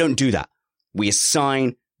problem. We don't do that. We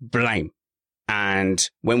assign blame. And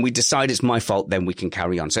when we decide it's my fault, then we can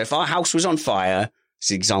carry on. So if our house was on fire, it's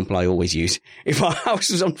the example I always use. If our house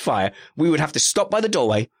was on fire, we would have to stop by the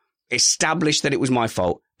doorway, establish that it was my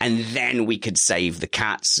fault, and then we could save the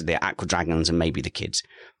cats, the aqua dragons, and maybe the kids.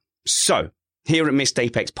 So here at Missed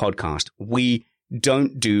Apex podcast, we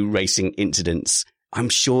don't do racing incidents I'm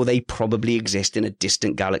sure they probably exist in a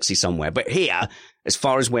distant galaxy somewhere. But here, as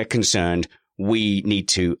far as we're concerned, we need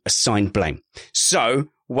to assign blame. So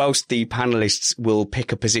whilst the panelists will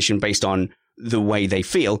pick a position based on the way they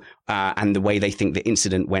feel and the way they think the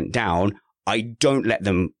incident went down, I don't let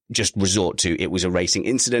them just resort to it was a racing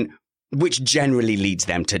incident, which generally leads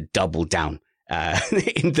them to double down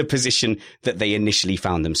in the position that they initially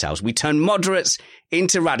found themselves. We turn moderates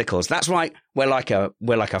into radicals. That's right. We're like a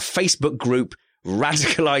Facebook group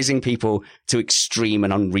radicalizing people to extreme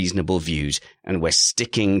and unreasonable views, and we're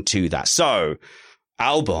sticking to that. So,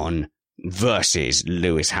 Albon versus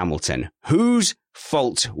Lewis Hamilton. Whose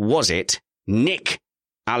fault was it? Nick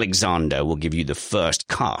Alexander will give you the first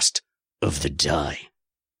cast of the die.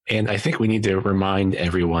 And I think we need to remind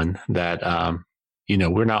everyone that,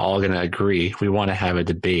 we're not all going to agree. We want to have a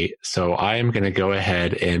debate. So I am going to go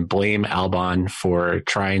ahead and blame Albon for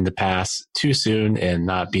trying to pass too soon and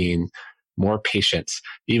not being more patient,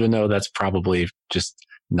 even though that's probably just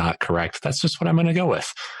not correct. That's just what I'm going to go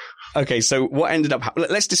with. Okay, so what ended up...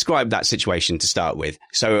 Let's describe that situation to start with.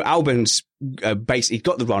 So Albon's basically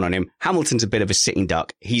got the run on him. Hamilton's a bit of a sitting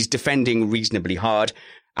duck. He's defending reasonably hard.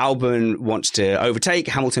 Albon wants to overtake.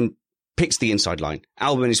 Hamilton picks the inside line.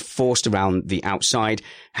 Albon is forced around the outside.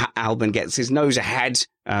 Albon gets his nose ahead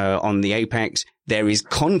on the apex. There is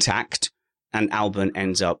contact, and Albon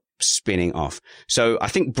ends up spinning off. So I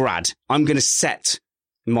think, Brad, I'm going to set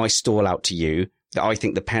my stall out to you that I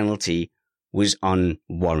think the penalty was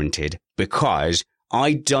unwarranted because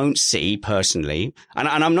I don't see personally, and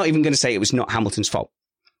I'm not even going to say it was not Hamilton's fault,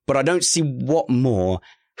 but I don't see what more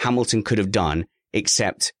Hamilton could have done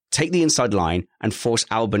except take the inside line and force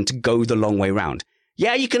Albon to go the long way round.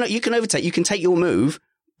 Yeah, you can overtake, you can take your move,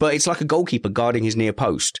 but it's like a goalkeeper guarding his near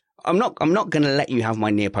post. I'm not going to let you have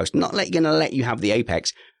my near post. I'm not going to let you have the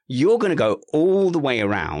apex. You're going to go all the way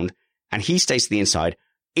around, and he stays to the inside.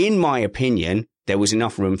 In my opinion, there was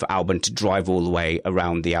enough room for Albon to drive all the way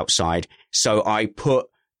around the outside. So I put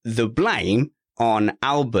the blame on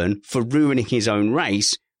Albon for ruining his own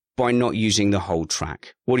race by not using the whole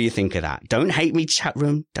track. What do you think of that? Don't hate me, chat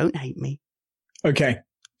room. Don't hate me. Okay.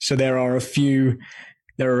 So there are a few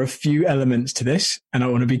elements to this, and I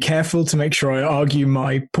want to be careful to make sure I argue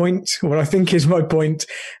my point, what I think is my point,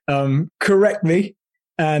 correctly.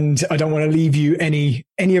 And I don't want to leave you any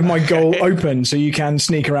of my goal open so you can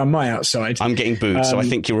sneak around my outside. I'm getting booed, so I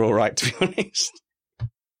think you're all right, to be honest.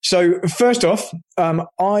 So first off,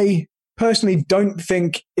 I personally don't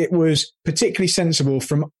think it was particularly sensible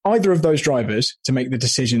from either of those drivers to make the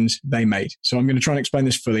decisions they made. So I'm going to try and explain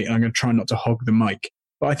this fully, and I'm going to try not to hog the mic.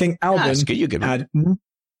 But I think Albon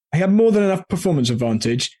had more than enough performance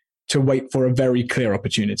advantage to wait for a very clear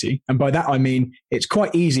opportunity. And by that, I mean, it's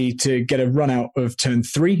quite easy to get a run out of turn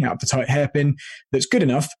 3, out of the tight hairpin, that's good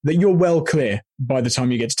enough that you're well clear by the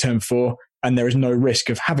time you get to turn 4, and there is no risk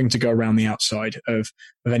of having to go around the outside of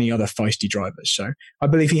any other feisty drivers. So I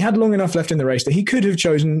believe he had long enough left in the race that he could have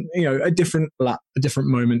chosen, a different lap, a different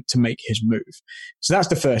moment to make his move. So that's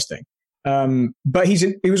the first thing. But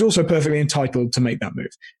he was also perfectly entitled to make that move.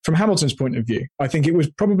 From Hamilton's point of view, I think it was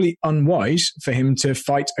probably unwise for him to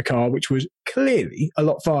fight a car which was clearly a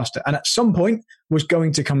lot faster and at some point was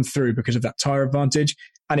going to come through because of that tyre advantage.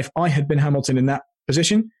 And if I had been Hamilton in that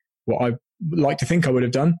position, what I like to think I would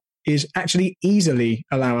have done is actually easily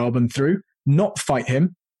allow Albon through, not fight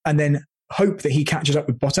him, and then hope that he catches up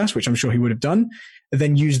with Bottas, which I'm sure he would have done, and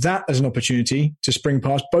then use that as an opportunity to spring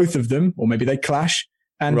past both of them, or maybe they clash,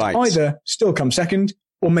 and either still come second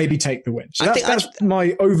or maybe take the win. So that's my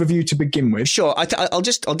overview to begin with. Sure.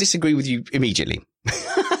 I'll disagree with you immediately.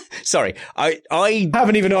 Sorry. I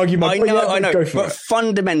haven't even argued my point. I know. But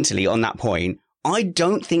fundamentally on that point, I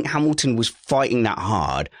don't think Hamilton was fighting that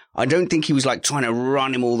hard. I don't think he was like trying to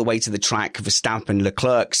run him all the way to the track, Verstappen,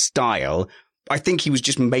 Leclerc style. I think he was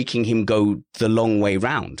just making him go the long way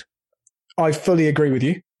round. I fully agree with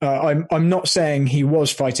you. I'm not saying he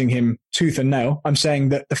was fighting him tooth and nail. I'm saying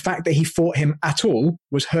that the fact that he fought him at all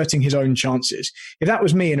was hurting his own chances. If that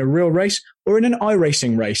was me in a real race or in an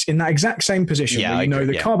iRacing race in that exact same position where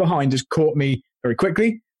the car behind has caught me very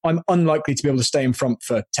quickly, I'm unlikely to be able to stay in front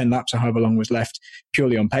for 10 laps or however long was left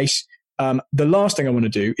purely on pace. The last thing I want to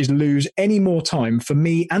do is lose any more time for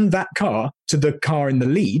me and that car to the car in the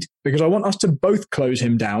lead, because I want us to both close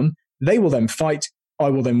him down. They will then fight. I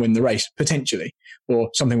will then win the race, potentially, or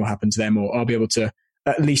something will happen to them, or I'll be able to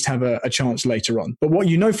at least have a chance later on. But what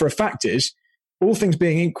you know for a fact is, all things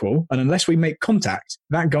being equal, and unless we make contact,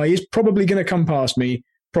 that guy is probably going to come past me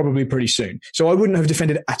probably pretty soon. So I wouldn't have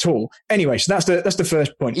defended it at all. Anyway, so that's the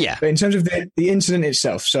first point. Yeah. But in terms of the incident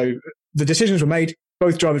itself, so the decisions were made.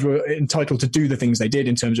 both drivers were entitled to do the things they did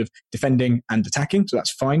in terms of defending and attacking, so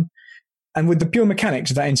that's fine. And with the pure mechanics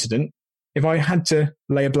of that incident, if I had to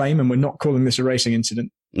lay a blame, and we're not calling this a racing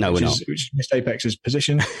incident, no, we're not, which is Mr. Apex's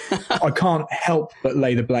position, I can't help but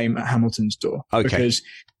lay the blame at Hamilton's door. Okay. Because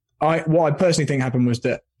what I personally think happened was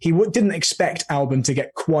that he didn't expect Albon to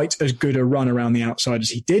get quite as good a run around the outside as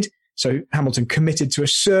he did. So Hamilton committed to a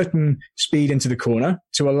certain speed into the corner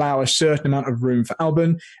to allow a certain amount of room for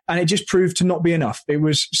Albon, and it just proved to not be enough. It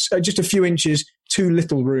was just a few inches too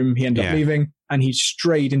little room he ended up leaving, and he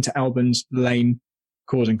strayed into Albon's lane,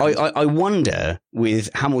 causing contact. I wonder, with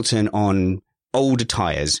Hamilton on older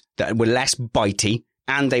tyres that were less bitey,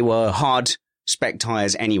 and they were hard spec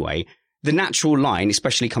tyres anyway, the natural line,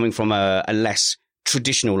 especially coming from a less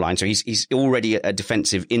traditional line, so he's already a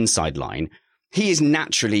defensive inside line, he is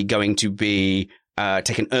naturally going to be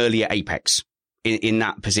take an earlier apex in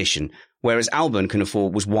that position. Whereas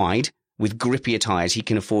Albon was wide with grippier tyres. He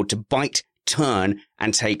can afford to bite, turn,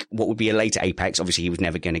 and take what would be a later apex. Obviously, he was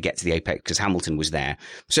never going to get to the apex because Hamilton was there.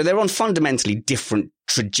 So they're on fundamentally different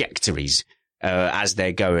trajectories as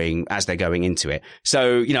they're going into it.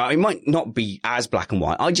 So, it might not be as black and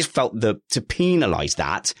white. I just felt that to penalise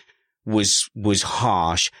that was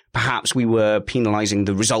harsh. Perhaps we were penalising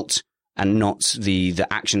the result and not the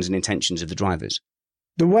actions and intentions of the drivers.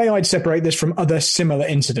 The way I'd separate this from other similar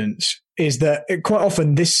incidents is that quite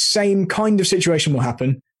often this same kind of situation will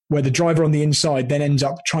happen where the driver on the inside then ends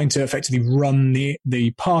up trying to effectively run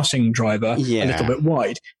the passing driver a little bit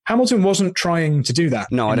wide. Hamilton wasn't trying to do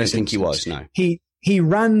that. No, I don't think he was, no. He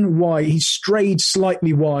ran wide, he strayed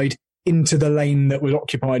slightly wide into the lane that was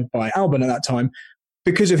occupied by Albon at that time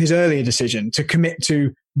because of his earlier decision to commit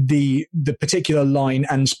to the particular line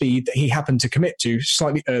and speed that he happened to commit to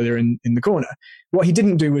slightly earlier in the corner. What he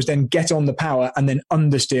didn't do was then get on the power and then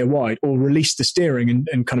understeer wide or release the steering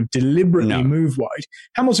and kind of deliberately move wide.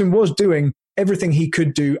 Hamilton was doing everything he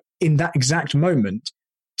could do in that exact moment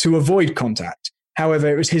to avoid contact. However,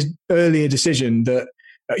 it was his earlier decision that,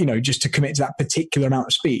 just to commit to that particular amount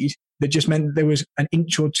of speed that just meant there was an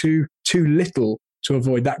inch or two too little to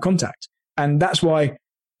avoid that contact. And that's why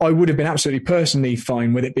I would have been absolutely personally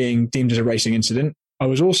fine with it being deemed as a racing incident. I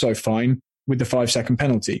was also fine with the 5-second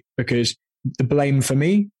penalty because the blame for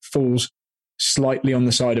me falls slightly on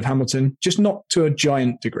the side of Hamilton, just not to a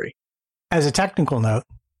giant degree. As a technical note,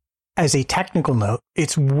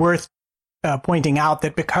 it's worth pointing out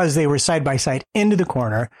that because they were side by side into the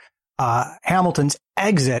corner, Hamilton's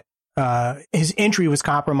exit, his entry was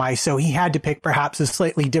compromised, so he had to pick perhaps a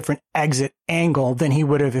slightly different exit angle than he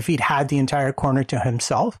would have if he'd had the entire corner to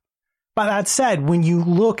himself. But that said, when you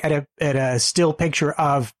look at a still picture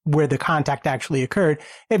of where the contact actually occurred,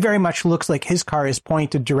 it very much looks like his car is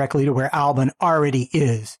pointed directly to where Albon already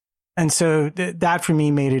is. And so that for me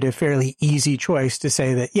made it a fairly easy choice to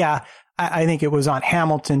say that, I think it was on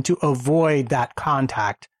Hamilton to avoid that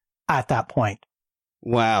contact at that point.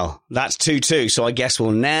 Well, that's 2-2, so I guess we'll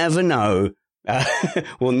never know.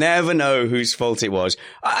 We'll never know whose fault it was.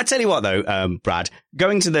 I tell you what, though, Brad,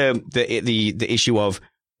 going to the issue of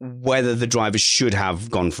whether the drivers should have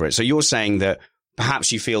gone for it. So you're saying that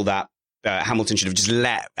perhaps you feel that Hamilton should have just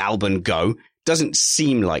let Albon go. Doesn't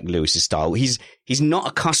seem like Lewis's style. He's not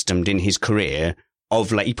accustomed in his career of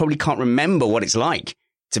he probably can't remember what it's like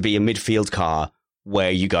to be a midfield car where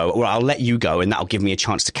you go, or I'll let you go and that'll give me a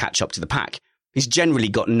chance to catch up to the pack. He's generally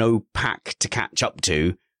got no pack to catch up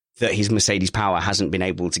to that his Mercedes power hasn't been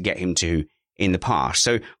able to get him to in the past.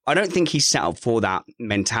 So I don't think he's set up for that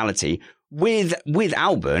mentality. With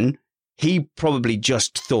Albon, he probably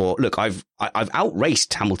just thought, look, I've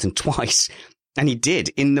outraced Hamilton twice, and he did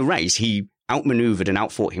in the race. He outmaneuvered and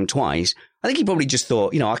outfought him twice. I think he probably just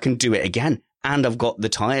thought, I can do it again, and I've got the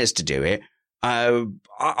tyres to do it. I'm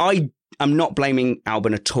not blaming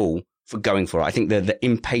Albon at all for going for it. I think the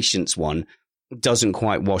impatience one doesn't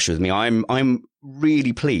quite wash with me. I'm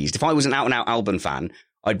really pleased. If I was an out-and-out Albon fan,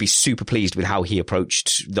 I'd be super pleased with how he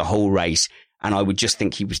approached the whole race, and I would just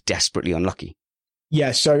think he was desperately unlucky.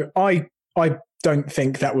 Yeah, so I don't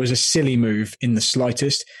think that was a silly move in the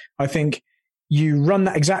slightest. I think you run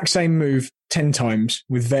that exact same move 10 times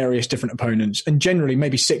with various different opponents, and generally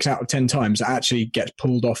maybe 6 out of 10 times it actually gets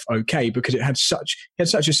pulled off okay because it had such a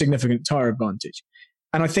significant tyre advantage.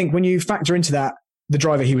 And I think when you factor into that the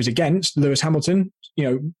driver he was against, Lewis Hamilton,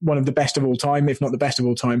 one of the best of all time, if not the best of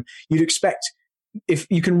all time, you'd expect if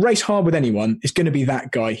you can race hard with anyone, it's going to be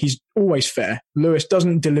that guy. He's always fair. Lewis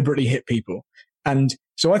doesn't deliberately hit people. And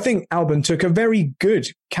so I think Albon took a very good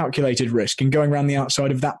calculated risk in going around the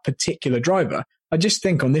outside of that particular driver. I just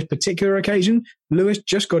think on this particular occasion, Lewis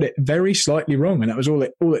just got it very slightly wrong. And that was all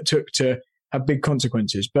it took to have big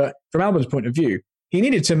consequences. But from Albon's point of view, he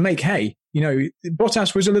needed to make hay.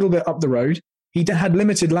 Bottas was a little bit up the road. He had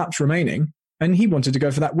limited laps remaining, and he wanted to go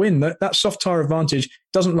for that win. That soft tyre advantage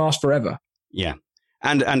doesn't last forever. Yeah.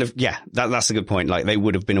 And that's a good point. Like, they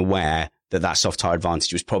would have been aware that soft tyre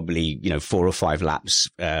advantage was probably, 4 or 5 laps,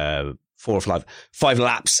 4 or 5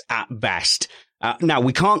 laps at best. Now,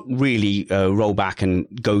 we can't really roll back and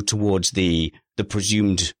go towards the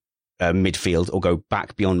presumed midfield or go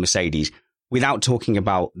back beyond Mercedes without talking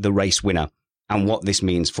about the race winner and what this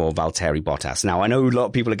means for Valtteri Bottas. Now, I know a lot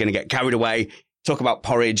of people are going to get carried away, talk about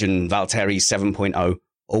porridge and Valtteri 7.0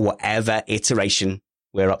 or whatever iteration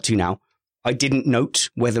we're up to now. I didn't note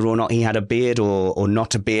whether or not he had a beard or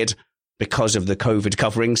not a beard because of the COVID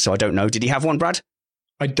covering, so I don't know. Did he have one, Brad?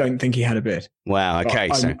 I don't think he had a beard. Well, okay.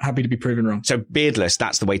 I'm happy to be proven wrong. So beardless,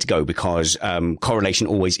 that's the way to go because correlation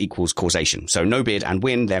always equals causation. So no beard and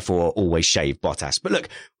win, therefore always shave Bottas. But look,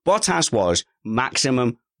 Bottas was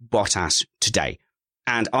maximum Bottas today.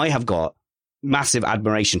 And I have got massive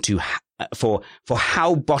admiration for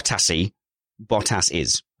how Bottas-y Bottas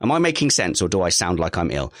is. Am I making sense or do I sound like I'm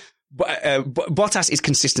ill? Bottas is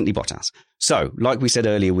consistently Bottas. So, like we said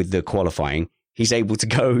earlier with the qualifying, he's able to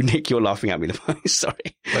go. Nick, you're laughing at me.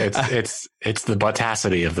 Sorry. It's the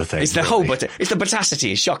Bottasity of the thing. It's the whole, it's the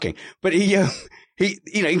Bottasity. It's shocking. But he,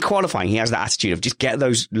 in qualifying, he has that attitude of just get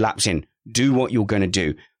those laps in, do what you're going to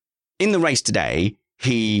do. In the race today,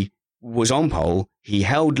 he was on pole. He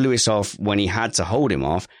held Lewis off when he had to hold him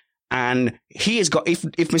off. And he has got,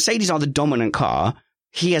 if Mercedes are the dominant car,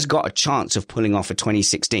 he has got a chance of pulling off a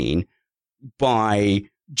 2016 by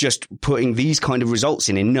just putting these kind of results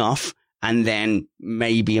in enough. And then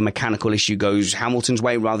maybe a mechanical issue goes Hamilton's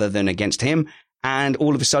way rather than against him. And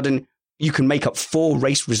all of a sudden, you can make up 4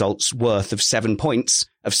 race results worth of 7 points,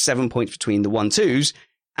 between the 1-2s,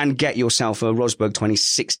 and get yourself a Rosberg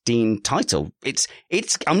 2016 title.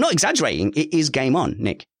 I'm not exaggerating. It is game on,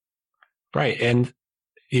 Nick. Right. And,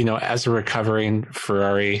 as a recovering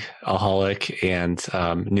Ferrari-aholic and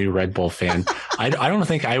new Red Bull fan, I don't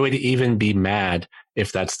think I would even be mad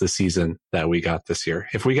if that's the season that we got this year.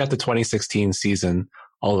 If we got the 2016 season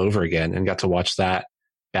all over again and got to watch that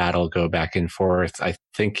battle go back and forth, I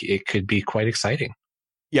think it could be quite exciting.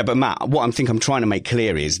 Yeah, but Matt, what I'm trying to make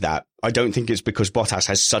clear is that I don't think it's because Bottas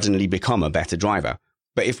has suddenly become a better driver.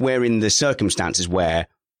 But if we're in the circumstances where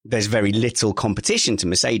there's very little competition to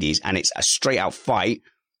Mercedes and it's a straight out fight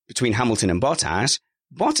between Hamilton and Bottas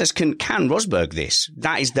can Rosberg this.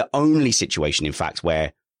 That is the only situation, in fact,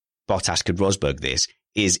 where Bottas could Rosberg this,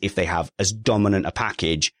 is if they have as dominant a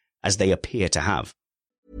package as they appear to have.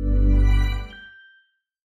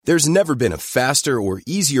 There's never been a faster or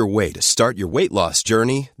easier way to start your weight loss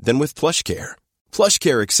journey than with PlushCare.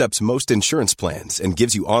 PlushCare accepts most insurance plans and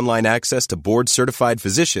gives you online access to board-certified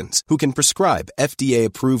physicians who can prescribe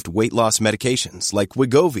FDA-approved weight loss medications like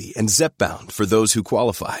Wegovy and Zepbound for those who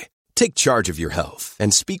qualify. Take charge of your health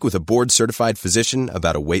and speak with a board-certified physician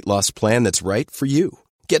about a weight loss plan that's right for you.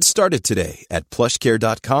 Get started today at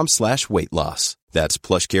plushcare.com/weight-loss. That's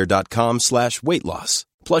plushcare.com/weight-loss.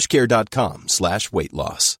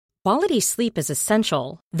 plushcare.com/weight-loss. Quality sleep is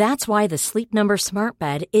essential. That's why the Sleep Number Smart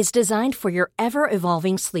Bed is designed for your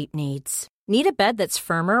ever-evolving sleep needs. Need a bed that's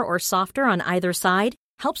firmer or softer on either side?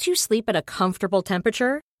 Helps you sleep at a comfortable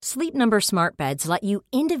temperature? Sleep Number Smart Beds let you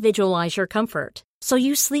individualize your comfort, so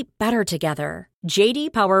you sleep better together.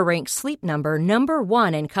 J.D. Power ranks Sleep Number number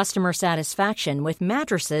 1 in customer satisfaction with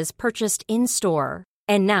mattresses purchased in-store.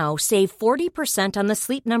 And now, save 40% on the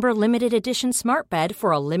Sleep Number Limited Edition Smart Bed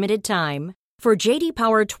for a limited time. For J.D.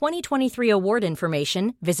 Power 2023 award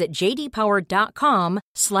information, visit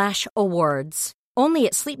jdpower.com/awards. Only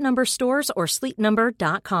at Sleep Number stores or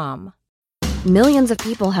sleepnumber.com. Millions of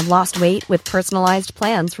people have lost weight with personalized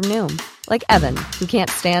plans from Noom. Like Evan, who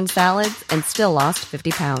can't stand salads and still lost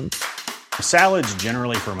 50 pounds. Salads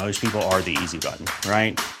generally for most people are the easy button,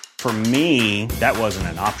 right? For me, that wasn't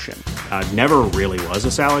an option. I never really was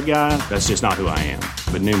a salad guy. That's just not who I am.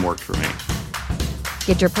 But Noom worked for me.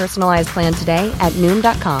 Get your personalized plan today at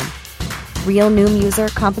Noom.com. Real Noom user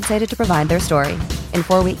compensated to provide their story. In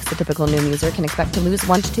 4 weeks, the typical Noom user can expect to lose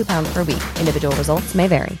 1 to 2 pounds per week. Individual results may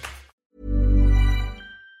vary.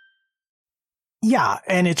 Yeah,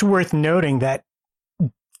 and it's worth noting that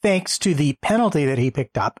thanks to the penalty that he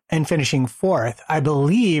picked up and finishing 4th, I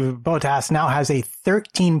believe Bottas now has a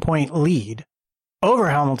 13-point lead over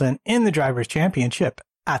Hamilton in the Drivers' Championship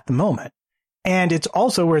at the moment. And it's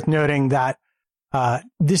also worth noting that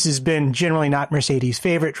this has been generally not Mercedes'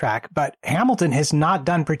 favorite track, but Hamilton has not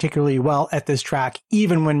done particularly well at this track,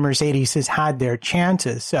 even when Mercedes has had their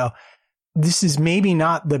chances. So this is maybe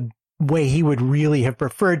not the way he would really have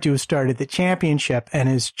preferred to have started the championship and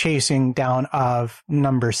is chasing down of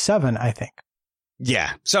number 7, I think.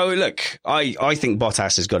 Yeah. So look, I think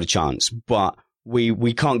Bottas has got a chance, but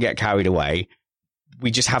we can't get carried away.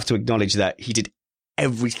 We just have to acknowledge that he did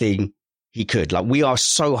everything he could. Like, we are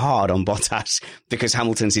so hard on Bottas because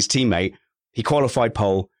Hamilton's his teammate. He qualified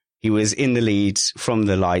pole. He was in the lead from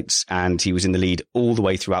the lights, and he was in the lead all the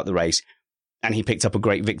way throughout the race. And he picked up a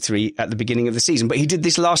great victory at the beginning of the season. But he did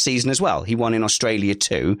this last season as well. He won in Australia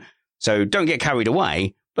too. So don't get carried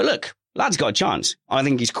away. But look, lad's got a chance. I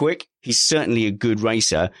think he's quick. He's certainly a good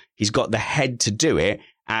racer. He's got the head to do it.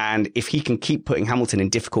 And if he can keep putting Hamilton in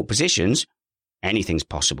difficult positions, anything's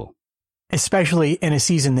possible. Especially in a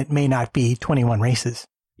season that may not be 21 races.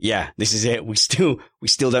 Yeah, this is it. We still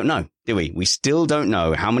don't know, do we? We still don't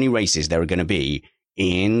know how many races there are going to be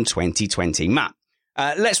in 2020. Matt,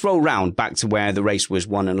 let's roll round back to where the race was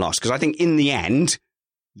won and lost. Because I think in the end,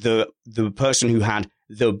 the person who had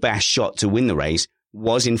the best shot to win the race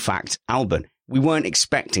was, in fact, Albon. We weren't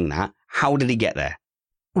expecting that. How did he get there?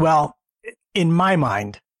 Well, in my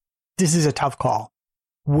mind, this is a tough call.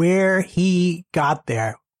 Where he got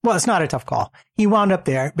there, well, it's not a tough call. He wound up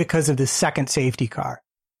there because of the second safety car.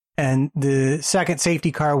 And the second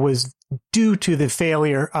safety car was due to the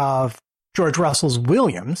failure of George Russell's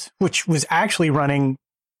Williams, which was actually running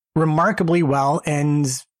remarkably well and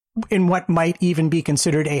in what might even be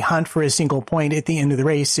considered a hunt for a single point at the end of the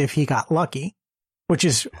race if he got lucky, which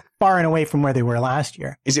is far and away from where they were last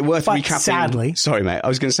year. Is it worth recapping? Sadly, sorry, mate. I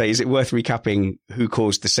was going to say, is it worth recapping who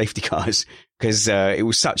caused the safety cars? Because it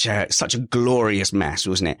was such a glorious mess,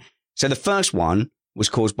 wasn't it? So the first one was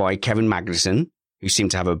caused by Kevin Magnussen, who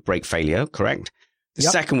seemed to have a brake failure, correct? The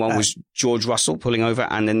second one was George Russell pulling over,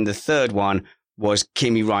 and then the third one was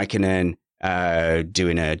Kimi Raikkonen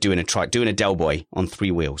doing a Del Boy on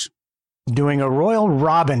 3 wheels, doing a Royal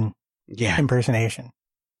Robin impersonation.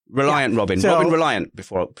 Reliant Robin. So, Robin Reliant,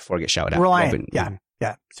 before I get shouted at. Reliant, Robin.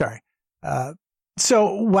 Yeah, sorry.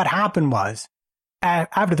 So what happened was,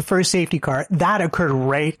 after the first safety car, that occurred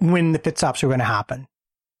right when the pit stops were going to happen.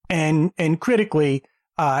 And critically,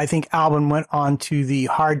 I think Albon went on to the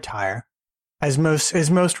hard tire, as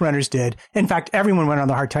most runners did. In fact, everyone went on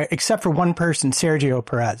the hard tire, except for one person, Sergio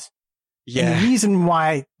Perez. Yeah. And the reason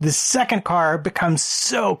why the second car becomes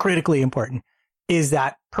so critically important is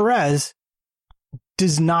that Perez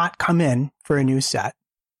does not come in for a new set,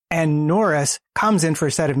 and Norris comes in for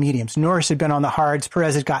a set of mediums. Norris had been on the hards.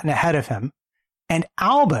 Perez had gotten ahead of him, and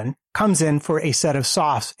Albon comes in for a set of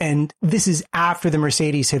softs. And this is after the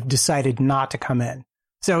Mercedes have decided not to come in.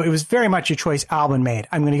 So it was very much a choice Albon made.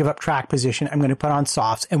 I'm going to give up track position. I'm going to put on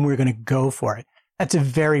softs, and we're going to go for it. That's a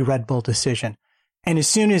very Red Bull decision. And as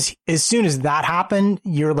soon as that happened,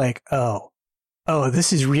 you're like, oh,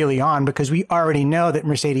 this is really on, because we already know that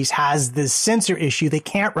Mercedes has this sensor issue. They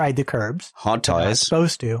can't ride the curbs. Hard tires. They're not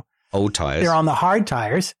supposed to. Old tires. They're on the hard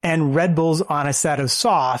tires, and Red Bull's on a set of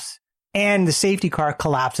softs, and the safety car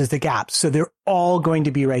collapses the gaps. So they're all going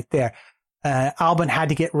to be right there. Albon had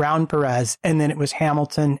to get round Perez, and then it was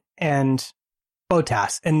Hamilton and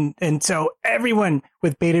Bottas. And so everyone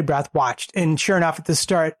with bated breath watched. And sure enough, at the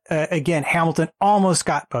start, again, Hamilton almost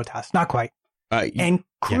got Bottas. Not quite. And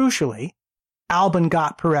crucially, Albon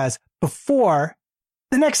got Perez before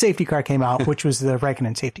the next safety car came out, which was the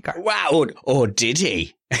Raikkonen safety car. Wow. Or did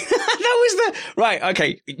he? That was right.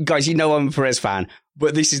 Okay, guys, you know I'm a Perez fan,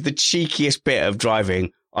 but this is the cheekiest bit of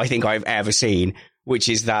driving I think I've ever seen, which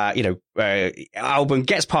is that, Albon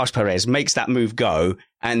gets past Perez, makes that move go,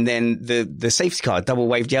 and then the safety car, double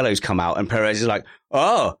waved yellows come out, and Perez is like,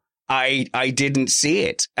 oh, I didn't see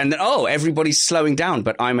it. And then, everybody's slowing down,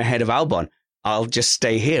 but I'm ahead of Albon. I'll just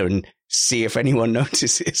stay here and see if anyone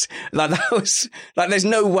notices. Like, that was like, there's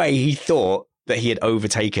no way he thought that he had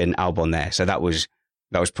overtaken Albon there. So that was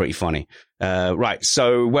pretty funny. Right.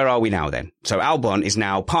 So where are we now then? So Albon is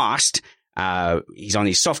now past. He's on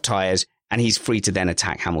his soft tires, and he's free to then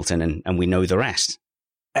attack Hamilton, and we know the rest.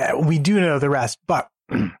 We do know the rest, but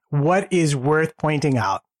what is worth pointing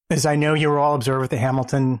out is, I know you were all observed with the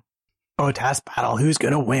Hamilton-Bottas battle, who's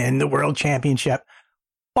going to win the world championship,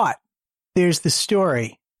 but there's the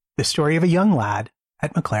story of a young lad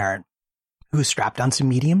at McLaren who strapped on some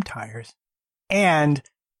medium tires and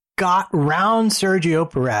got round Sergio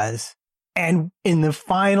Perez, and in the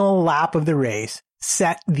final lap of the race,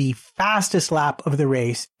 set the fastest lap of the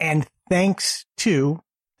race, and thanks to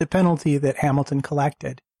the penalty that Hamilton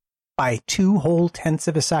collected by 2 whole tenths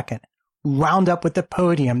of a second, wound up with the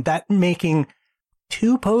podium, that making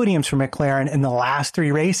 2 podiums for McLaren in the last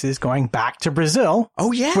 3 races, going back to Brazil.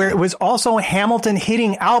 Oh, yeah. Where it was also Hamilton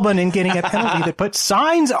hitting Albon and getting a penalty that put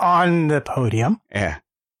Sainz on the podium. Yeah.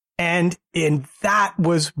 And that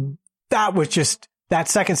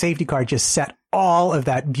second safety car just set all of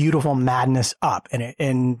that beautiful madness up.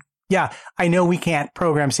 And yeah, I know we can't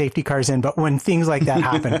program safety cars in, but when things like that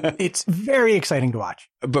happen, it's very exciting to watch.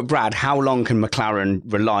 But Brad, how long can McLaren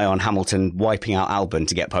rely on Hamilton wiping out Albon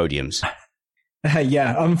to get podiums?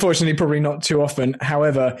 Yeah, unfortunately, probably not too often.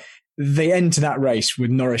 However, the end to that race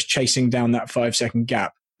with Norris chasing down that 5-second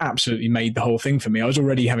gap absolutely made the whole thing for me. I was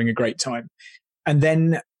already having a great time. And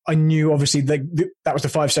then I knew, obviously, that was the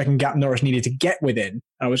 5-second gap Norris needed to get within.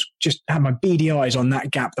 I was just had my beady eyes on that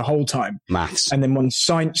gap the whole time. Maths. And then when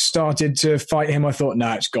Sainz started to fight him, I thought,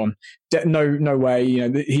 no, it's gone. No way.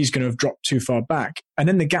 He's going to have dropped too far back. And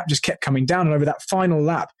then the gap just kept coming down. And over that final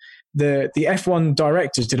lap, the F1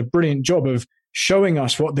 directors did a brilliant job of showing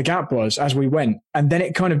us what the gap was as we went. And then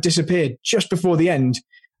it kind of disappeared just before the end,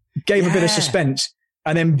 gave a bit of suspense.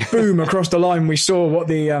 And then boom, across the line, we saw what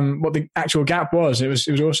the actual gap was. It was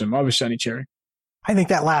awesome. I was certainly cheering. I think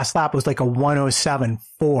that last lap was like a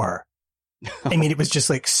 107.4. I mean, it was just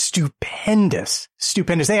like stupendous.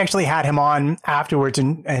 They actually had him on afterwards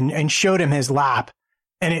and showed him his lap.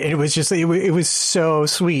 And it was just, it was so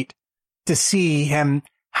sweet to see him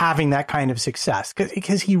having that kind of success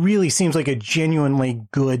because he really seems like a genuinely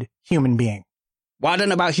good human being. Well, I don't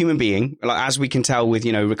know about human being. Like, as we can tell with,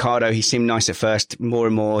 Ricciardo, he seemed nice at first. More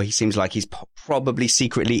and more, he seems like he's probably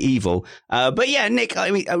secretly evil. But yeah, Nick,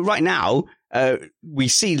 I mean, right now, we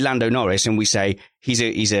see Lando Norris and we say he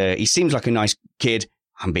seems like a nice kid.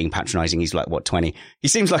 I'm being patronizing. He's like, 20? He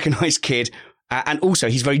seems like a nice kid. And also,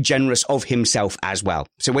 he's very generous of himself as well.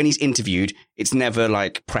 So when he's interviewed, it's never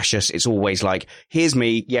like precious. It's always like, here's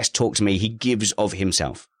me. Yes, talk to me. He gives of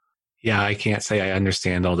himself. Yeah, I can't say I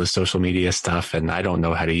understand all the social media stuff, and I don't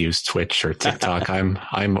know how to use Twitch or TikTok.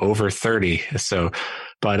 I'm over 30, so.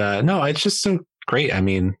 But no, it's just so great. I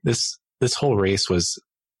mean, this whole race was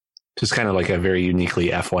just kind of like a very uniquely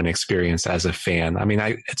F1 experience as a fan. I mean,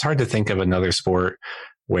 it's hard to think of another sport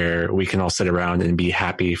where we can all sit around and be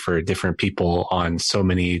happy for different people on so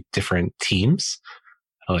many different teams.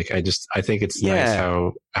 Like, I think it's nice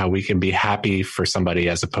how we can be happy for somebody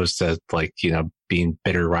as opposed to being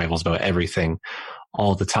bitter rivals about everything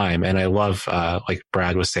all the time. And I love, like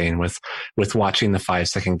Brad was saying, with watching the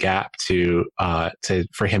 5-second gap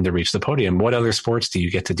for him to reach the podium. What other sports do you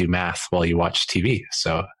get to do math while you watch TV?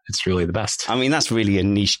 So it's really the best. I mean, that's really a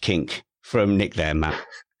niche kink from Nick there, Matt.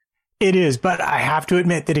 It is, but I have to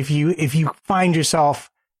admit that if you find yourself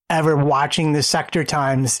ever watching the sector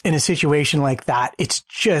times in a situation like that, it's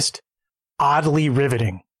just oddly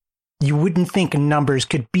riveting. You wouldn't think numbers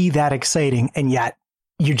could be that exciting, and yet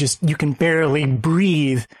you can barely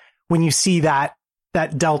breathe when you see that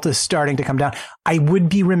delta starting to come down. I would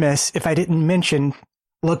be remiss if I didn't mention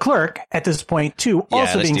Leclerc at this point too,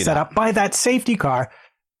 also being set up by that safety car,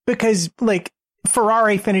 because like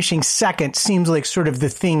Ferrari finishing second seems like sort of the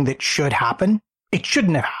thing that should happen. It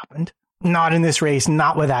shouldn't have happened. Not in this race,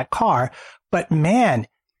 not with that car. But man,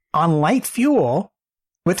 on light fuel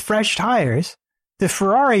with fresh tires, the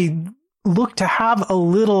Ferrari looked to have a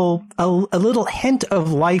little hint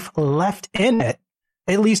of life left in it,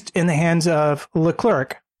 at least in the hands of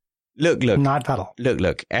Leclerc. Look, not Vettel.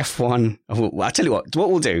 Look, F1. Well, I'll tell you what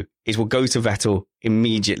we'll do is we'll go to Vettel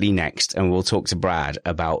immediately next and we'll talk to Brad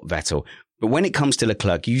about Vettel. But when it comes to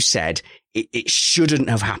Leclerc, you said it shouldn't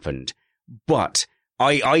have happened, but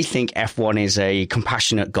I think F1 is a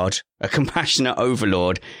compassionate God, a compassionate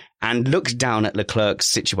overlord, and looks down at Leclerc's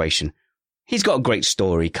situation. He's got a great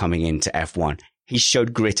story coming into F1. He's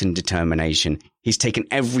showed grit and determination. He's taken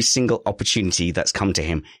every single opportunity that's come to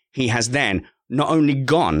him. He has then not only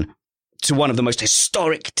gone to one of the most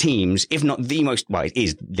historic teams, if not the most, well, it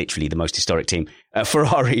is literally the most historic team,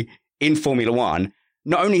 Ferrari in Formula One.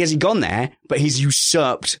 Not only has he gone there, but he's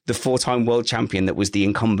usurped the 4-time world champion that was the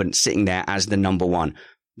incumbent sitting there as the number one.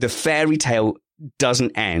 The fairy tale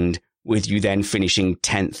doesn't end with you then finishing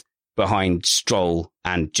 10th behind Stroll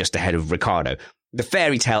and just ahead of Ricciardo. The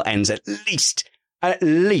fairy tale ends at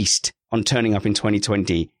least on turning up in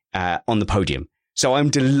 2020 on the podium. So I'm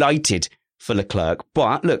delighted for Leclerc.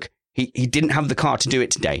 But look, he didn't have the car to do it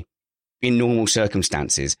today in normal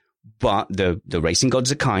circumstances. But the racing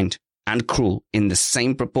gods are kind and cruel in the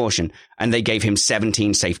same proportion, and they gave him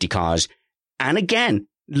 17 safety cars. And again,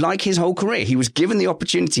 like his whole career, he was given the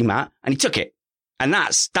opportunity, Matt, and he took it. And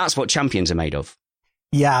that's what champions are made of.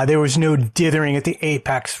 Yeah, there was no dithering at the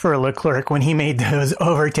apex for Leclerc when he made those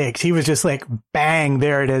overtakes. He was just like, bang,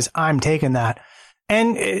 there it is. I'm taking that.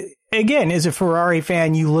 And again, as a Ferrari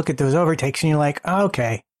fan, you look at those overtakes and you're like,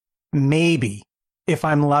 okay, maybe if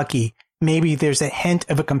I'm lucky, maybe there's a hint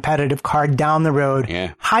of a competitive car down the road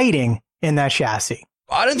hiding in that chassis.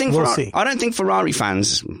 I don't think we'll see. I don't think Ferrari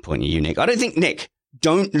fans, pointing at you, Nick, I don't think, Nick,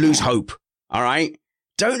 don't lose hope. All right?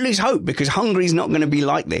 Don't lose hope, because Hungary's not going to be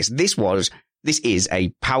like this. This is a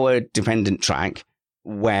power-dependent track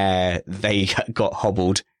where they got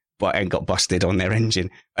hobbled and got busted on their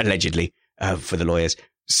engine, allegedly, for the lawyers.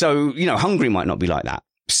 So, Hungary might not be like that.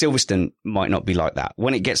 Silverstone might not be like that.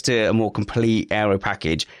 When it gets to a more complete aero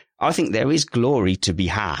package, I think there is glory to be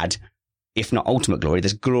had, if not ultimate glory.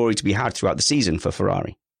 There's glory to be had throughout the season for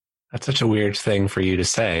Ferrari. That's such a weird thing for you to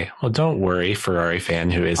say. Well, don't worry, Ferrari fan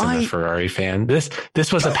who isn't a Ferrari fan.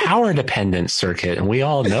 This was a power-dependent circuit, and we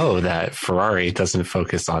all know that Ferrari doesn't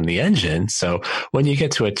focus on the engine. So when you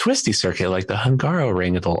get to a twisty circuit like the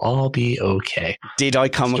Hungaroring, it'll all be okay. Did I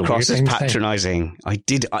come across as patronizing? I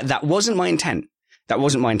did. That wasn't my intent.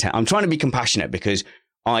 I'm trying to be compassionate, because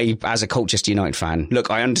I, as a Colchester United fan,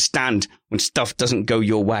 look, I understand when stuff doesn't go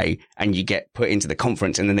your way and you get put into the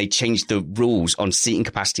conference and then they change the rules on seating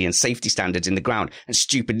capacity and safety standards in the ground, and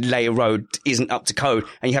stupid layer road isn't up to code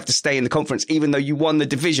and you have to stay in the conference even though you won the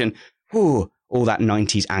division. Ooh, all that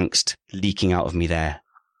 90s angst leaking out of me there.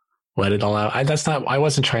 Let it all out. I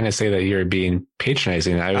wasn't trying to say that you're being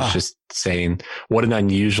patronizing. I was just saying what an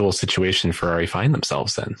unusual situation Ferrari find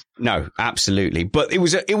themselves in. No, absolutely. But it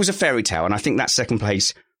was a fairy tale. And I think that second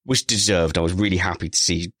place was deserved. I was really happy to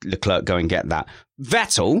see Leclerc go and get that.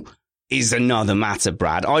 Vettel is another matter,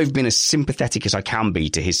 Brad. I've been as sympathetic as I can be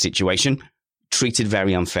to his situation. Treated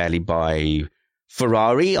very unfairly by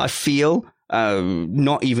Ferrari, I feel.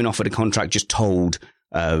 Not even offered a contract, just told,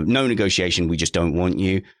 no negotiation, we just don't want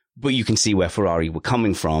you. But you can see where Ferrari were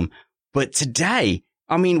coming from. But today,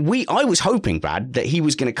 I mean, I was hoping, Brad, that he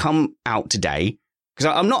was going to come out today,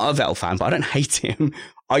 because I'm not a Vettel fan, but I don't hate him.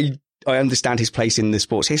 I understand his place in the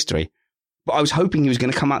sport's history. But I was hoping he was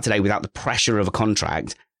going to come out today without the pressure of a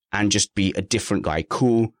contract and just be a different guy,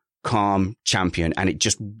 cool, calm champion. And it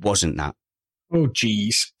just wasn't that. Oh,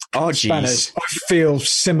 geez. Spanners, I feel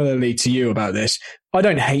similarly to you about this. I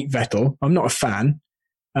don't hate Vettel. I'm not a fan.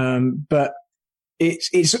 But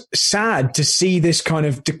it's sad to see this kind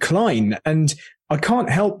of decline. And I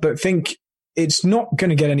can't help but think it's not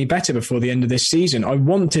going to get any better before the end of this season. I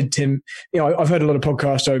wanted him, I've heard a lot of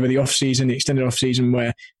podcasts over the off-season, the extended off-season,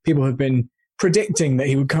 where people have been predicting that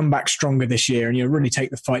he would come back stronger this year and really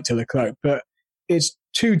take the fight to Leclerc. But it's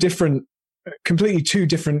completely two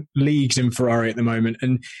different leagues in Ferrari at the moment.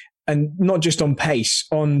 And not just on pace,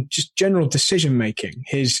 on just general decision making.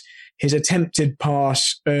 His attempted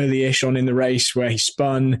pass early-ish on in the race where he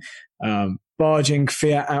spun, barging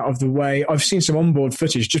Fiat out of the way. I've seen some onboard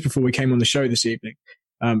footage just before we came on the show this evening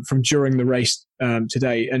from during the race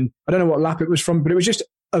today. And I don't know what lap it was from, but it was just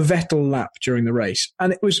a Vettel lap during the race.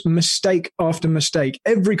 And it was mistake after mistake.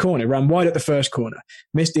 Every corner, ran wide at the first corner,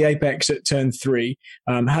 missed the apex at turn 3,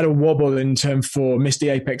 had a wobble in turn 4, missed the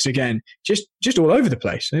apex again. Just all over the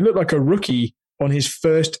place. And he looked like a rookie on his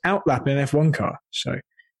first out lap in an F1 car. So,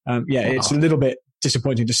 It's a little bit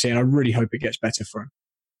disappointing to see, and I really hope it gets better for him.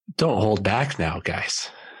 Don't hold back now, guys.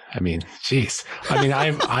 I mean, geez. I mean,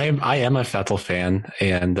 I am a Vettel fan,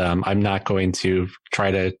 and I'm not going to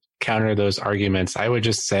try to counter those arguments. I would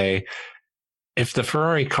just say, if the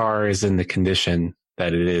Ferrari car is in the condition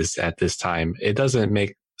that it is at this time, it doesn't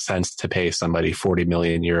make sense to pay somebody 40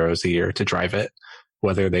 million euros a year to drive it,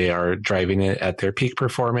 whether they are driving it at their peak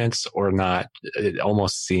performance or not. It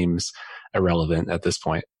almost seems irrelevant at this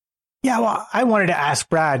point. Yeah, well, I wanted to ask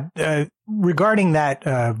Brad regarding that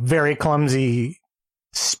very clumsy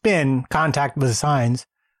spin contact with Sainz.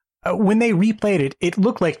 When they replayed it, it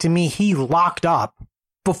looked like to me he locked up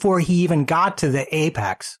before he even got to the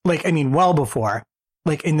apex. Well before,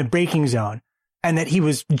 in the braking zone, and that he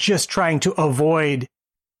was just trying to avoid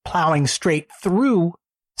plowing straight through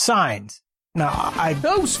Sainz. Now,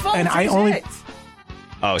 whose fault is it?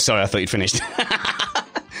 Oh, sorry, I thought you'd finished.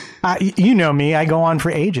 You know me, I go on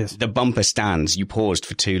for ages. The bumper stands. You paused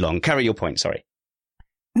for too long. Carry your point, sorry.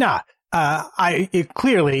 Clearly,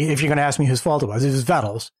 if you're going to ask me whose fault it was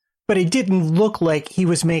Vettel's. But it didn't look like he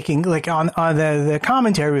was making, on the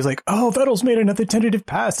commentary, was like, oh, Vettel's made another tentative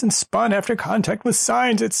pass and spun after contact with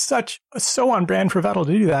Sainz. It's so on brand for Vettel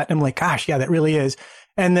to do that. And I'm like, gosh, yeah, that really is.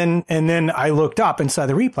 And then I looked up and saw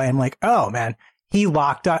the replay. I'm like, oh, man, he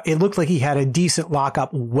locked up. It looked like he had a decent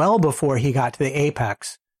lockup well before he got to the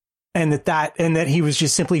apex. And that he was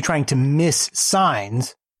just simply trying to miss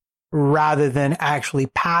Sainz rather than actually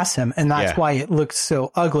pass him. And that's why it looks so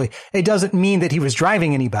ugly. It doesn't mean that he was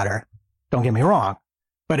driving any better. Don't get me wrong.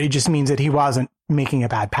 But it just means that he wasn't making a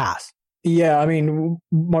bad pass. Yeah, I mean,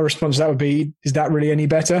 my response to that would be, is that really any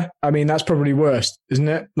better? I mean, that's probably worse, isn't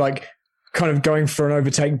it? Kind of going for an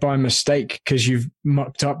overtake by mistake because you've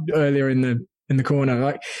mucked up earlier in in the corner.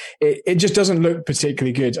 Like it just doesn't look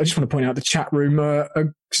particularly good. I just want to point out the chat room are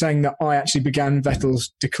saying that I actually began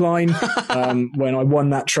Vettel's decline when I won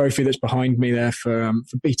that trophy that's behind me there for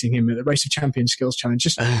beating him at the Race of Champions Skills Challenge.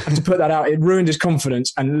 Just have to put that out. It ruined his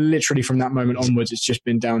confidence, and literally from that moment onwards, it's just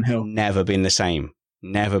been downhill. Never been the same.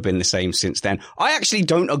 Never been the same since then. I actually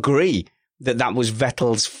don't agree that was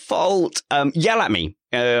Vettel's fault. Yell at me.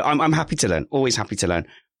 I'm happy to learn. Always happy to learn.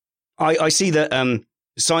 I see that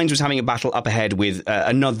Sainz was having a battle up ahead with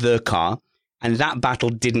another car, and that battle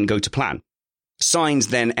didn't go to plan. Sainz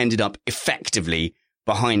then ended up effectively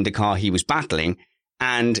behind the car he was battling,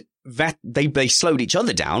 and they slowed each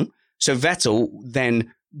other down. So Vettel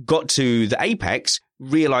then got to the apex,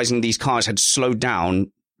 realizing these cars had slowed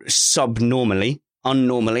down unnormally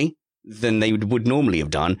than they would normally have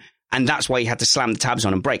done. And that's why he had to slam the tabs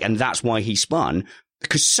on and brake. And that's why he spun,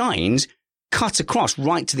 because Sainz cut across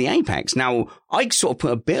right to the apex. Now, I sort of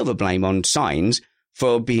put a bit of a blame on Sainz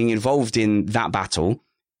for being involved in that battle,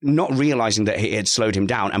 not realizing that it had slowed him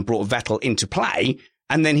down and brought Vettel into play.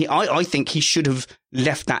 And then I think he should have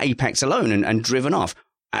left that apex alone and driven off.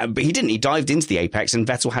 But he didn't. He dived into the apex and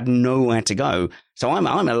Vettel had nowhere to go. So I'm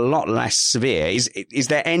a lot less severe. Is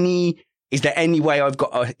there any way I've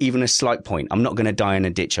got even a slight point? I'm not going to die in a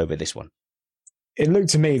ditch over this one. It looked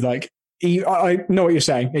to me like I know what you're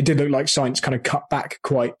saying. It did look like Sainz kind of cut back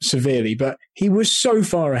quite severely, but he was so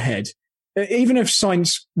far ahead. Even if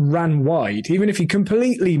Sainz ran wide, even if he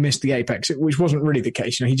completely missed the apex, which wasn't really the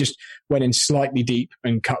case, he just went in slightly deep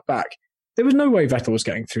and cut back. There was no way Vettel was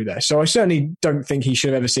getting through there. So I certainly don't think he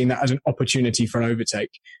should have ever seen that as an opportunity for an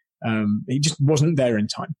overtake. He just wasn't there in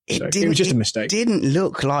time. So it was just a mistake. It didn't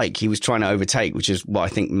look like he was trying to overtake, which is what I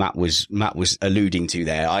think Matt was alluding to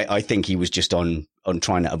there. I think he was just on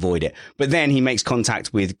trying to avoid it. But then he makes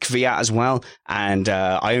contact with Kvyat as well. And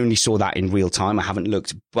I only saw that in real time. I haven't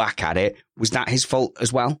looked back at it. Was that his fault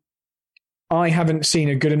as well? I haven't seen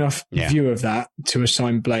a good enough view of that to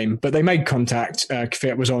assign blame, but they made contact.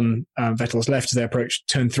 Kvyat was on Vettel's left as they approached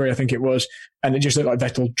turn 3, I think it was. And it just looked like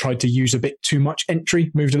Vettel tried to use a bit too much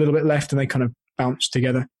entry, moved a little bit left, and they kind of bounced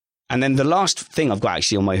together. And then the last thing I've got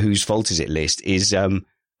actually on my whose fault is it list is,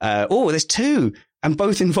 there's 2, and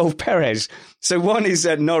both involve Perez. So one is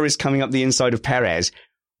Norris coming up the inside of Perez,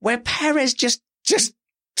 where Perez just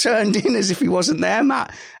turned in as if he wasn't there,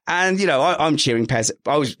 Matt. And, I'm cheering Perez.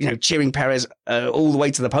 I was, cheering Perez all the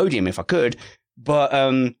way to the podium if I could. But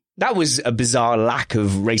that was a bizarre lack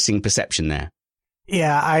of racing perception there.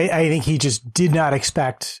 Yeah, I think he just did not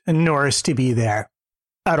expect Norris to be there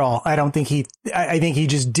at all. I think he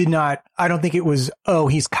just did not. I don't think it was,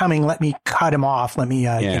 he's coming, let me cut him off. Let me,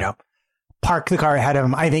 park the car ahead of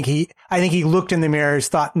him. I think he looked in the mirrors,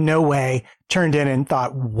 thought, no way, turned in and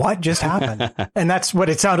thought, what just happened? And that's what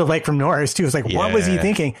it sounded like from Norris too. It was like, what was he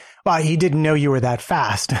thinking? Well, he didn't know you were that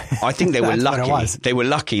fast. I think they were lucky. They were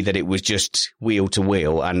lucky that it was just wheel to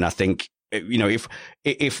wheel. And I think,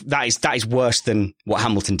 if that is worse than what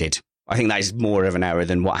Hamilton did, I think that is more of an error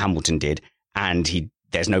than what Hamilton did. And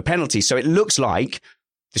there's no penalty. So it looks like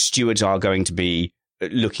the stewards are going to be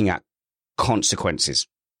looking at consequences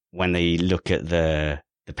when they look at the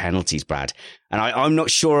penalties, Brad. And I'm not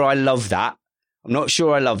sure I love that.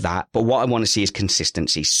 But what I want to see is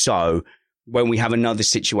consistency. So when we have another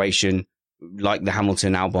situation like the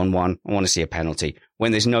Hamilton-Albon one, I want to see a penalty.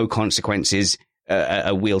 When there's no consequences,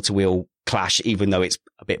 a wheel-to-wheel clash, even though it's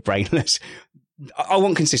a bit brainless, I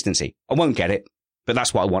want consistency. I won't get it, but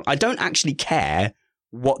that's what I want. I don't actually care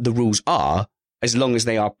what the rules are as long as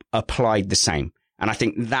they are applied the same. And I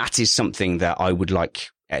think that is something that I would like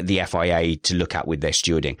the FIA to look at with their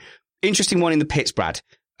stewarding. Interesting one in the pits, Brad.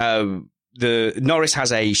 The Norris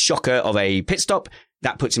has a shocker of a pit stop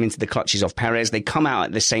that puts him into the clutches of Perez. They come out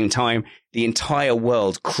at the same time. The entire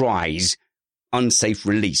world cries unsafe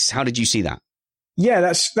release. How did you see that? Yeah,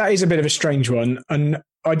 that is a bit of a strange one. And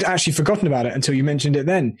I'd actually forgotten about it until you mentioned it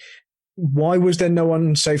then. Why was there no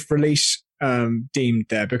unsafe release deemed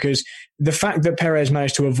there? Because the fact that Perez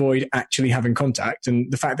managed to avoid actually having contact and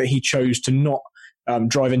the fact that he chose to not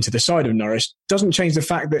drive into the side of Norris doesn't change the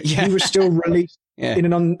fact that he was still released in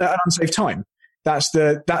an unsafe time. That's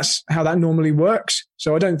how that normally works.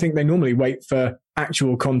 So I don't think they normally wait for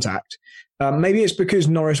actual contact. Maybe it's because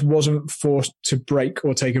Norris wasn't forced to brake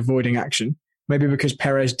or take avoiding action. Maybe because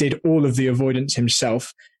Perez did all of the avoidance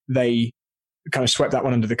himself, they kind of swept that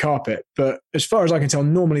one under the carpet. But as far as I can tell,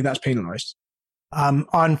 normally that's penalised.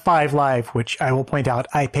 On 5 Live, which I will point out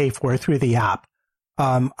I pay for through the app,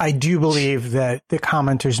 I do believe that the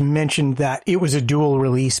commenters mentioned that it was a dual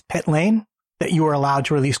release pit lane, that you were allowed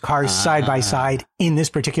to release cars side by side in this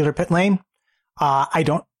particular pit lane. I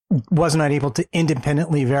don't was not able to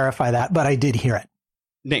independently verify that, but I did hear it.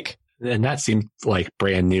 Nick. And that seemed like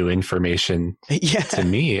brand new information to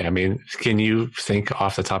me. I mean, can you think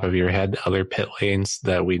off the top of your head other pit lanes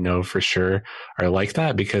that we know for sure are like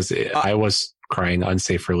that? Because I was crying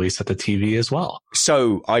unsafe release at the TV as well.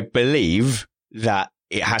 So I believe that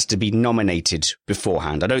it has to be nominated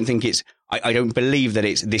beforehand. I don't think I don't believe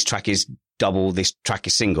that this track is double, this track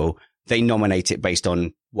is single. They nominate it based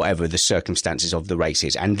on whatever the circumstances of the race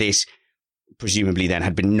is. And this presumably then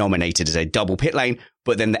had been nominated as a double pit lane,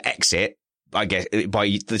 but then the exit, I guess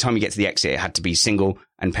by the time you get to the exit, it had to be single,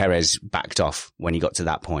 and Perez backed off when he got to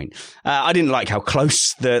that point. I didn't like how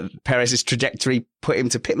close Perez's trajectory put him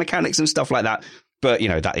to pit mechanics and stuff like that. But,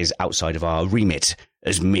 that is outside of our remit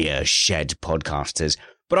as mere shed podcasters.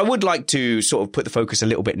 But I would like to sort of put the focus a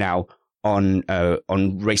little bit now on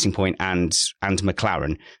Racing Point and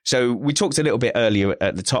McLaren. So we talked a little bit earlier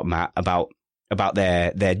at the top, Matt, about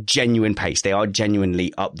their genuine pace. They are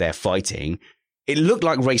genuinely up there fighting. It looked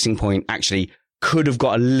like Racing Point actually could have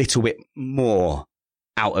got a little bit more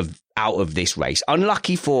out of this race.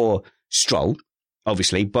 Unlucky for Stroll,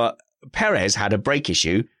 obviously, but Perez had a brake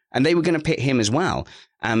issue and they were going to pit him as well.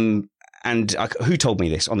 And who told me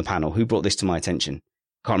this on the panel? Who brought this to my attention?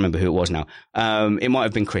 Can't remember who it was now. It might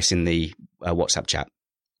have been Chris in the WhatsApp chat.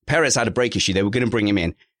 Perez had a brake issue. They were going to bring him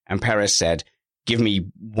in, and Perez said, "Give me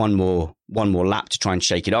one more lap to try and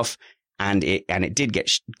shake it off," and it did get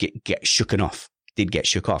shooken off. Did get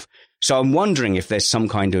shook off. So I'm wondering if there's some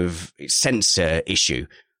kind of sensor issue.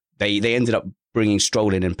 They ended up bringing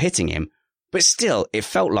Stroll in and pitting him, but still, it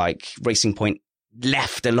felt like Racing Point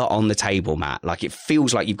left a lot on the table, Matt. Like, it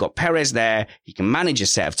feels like you've got Perez there. He can manage a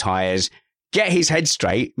set of tyres, get his head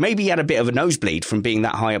straight. Maybe he had a bit of a nosebleed from being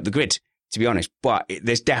that high up the grid, to be honest. But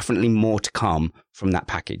there's definitely more to come from that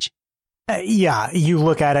package. Yeah, you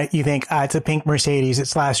look at it, you think, it's a pink Mercedes.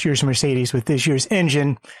 It's last year's Mercedes with this year's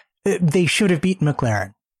engine. They should have beaten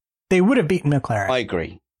McLaren. They would have beaten McLaren. I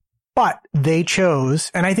agree. But they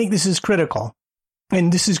chose, and I think this is critical,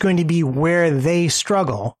 and this is going to be where they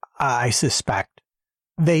struggle, I suspect.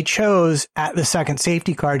 They chose at the second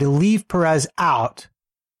safety car to leave Perez out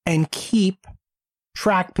and keep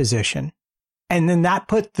track position. And then that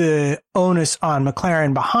put the onus on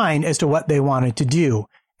McLaren behind as to what they wanted to do.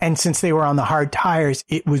 And since they were on the hard tires,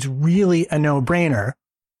 it was really a no-brainer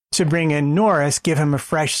to bring in Norris, give him a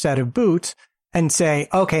fresh set of boots, and say,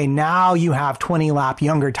 okay, now you have 20 lap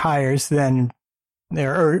younger tires than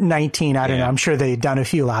or 19. I don't know. I'm sure they'd done a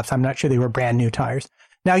few laps. I'm not sure they were brand new tires.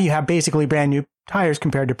 Now you have basically brand new tires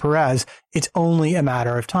compared to Perez. It's only a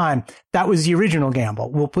matter of time. That was the original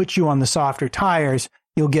gamble. We'll put you on the softer tires.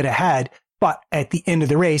 You'll get ahead. But at the end of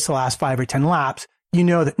the race, the last 5 or 10 laps, you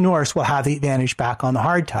know that Norris will have the advantage back on the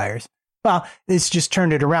hard tires. Well, this just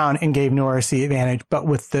turned it around and gave Norris the advantage, but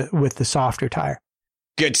with the softer tire.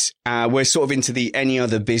 Good. We're sort of into the any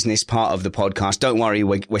other business part of the podcast. Don't worry,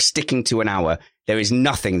 we're sticking to an hour. There is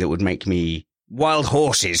nothing that would make me... Wild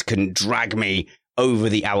horses couldn't drag me over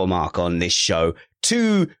the hour mark on this show.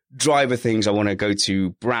 2 driver things I want to go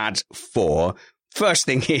to Brad for. First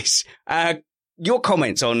thing is your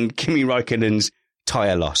comments on Kimi Räikkönen's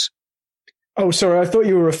tyre loss. Oh, sorry. I thought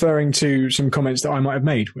you were referring to some comments that I might have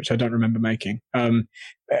made, which I don't remember making.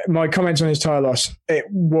 My comments on his tyre loss, it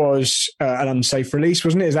was an unsafe release,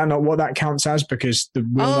 wasn't it? Is that not what that counts as? Because the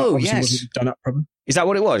wheel wasn't done up properly. Is that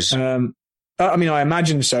what it was? I mean, I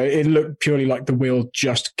imagine so. It looked purely like the wheel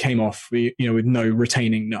just came off, with no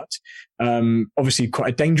retaining nut. Obviously,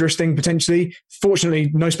 quite a dangerous thing potentially.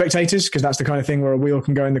 Fortunately, no spectators, because that's the kind of thing where a wheel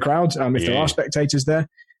can go in the crowd if there are spectators there.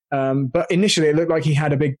 But initially, it looked like he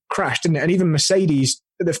had a big crash, didn't it? And even Mercedes,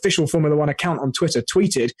 the official Formula One account on Twitter,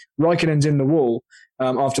 tweeted Räikkönen's in the wall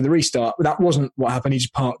after the restart. That wasn't what happened. He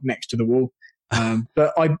just parked next to the wall.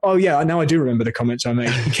 But now I do remember the comments I made.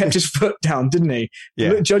 He kept his foot down, didn't he?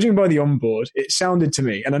 Yeah. Judging by the onboard, it sounded to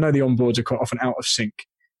me, and I know the onboards are quite often out of sync,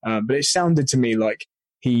 but it sounded to me like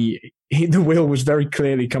the wheel was very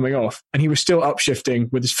clearly coming off, and he was still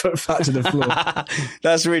upshifting with his foot flat to the floor.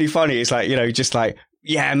 That's really funny. It's like, just like,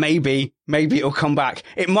 yeah, maybe it'll come back.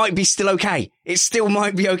 It might be still okay. It still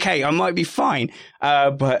might be okay. I might be fine.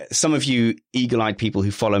 But some of you eagle-eyed people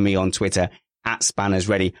who follow me on Twitter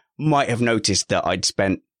 @SpannersReady might have noticed that I'd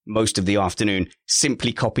spent most of the afternoon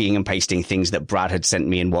simply copying and pasting things that Brad had sent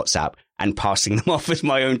me in WhatsApp and passing them off as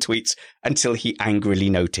my own tweets until he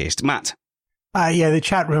angrily noticed. Matt? The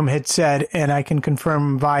chat room had said, and I can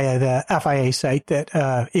confirm via the FIA site,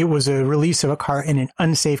 that it was a release of a car in an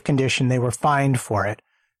unsafe condition. They were fined for it.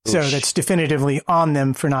 Oosh. So that's definitively on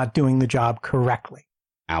them for not doing the job correctly.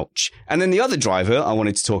 Ouch. And then the other driver I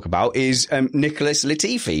wanted to talk about is Nicholas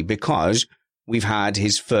Latifi, because we've had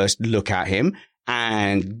his first look at him.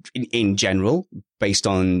 And in general, based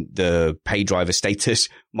on the pay driver status,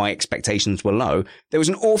 my expectations were low. There was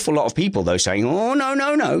an awful lot of people, though, saying, oh,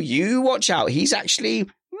 no, you watch out. He's actually,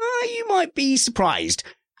 you might be surprised.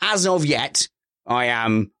 As of yet, I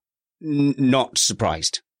am not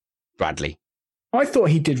surprised, Bradley. I thought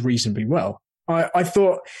he did reasonably well. I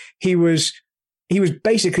thought he was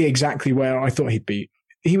basically exactly where I thought he'd be.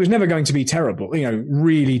 He was never going to be terrible,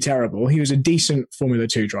 really terrible. He was a decent Formula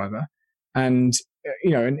 2 driver. And,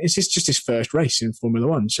 and it's just his first race in Formula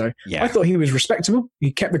 1. So I thought he was respectable. He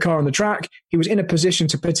kept the car on the track. He was in a position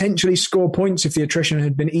to potentially score points if the attrition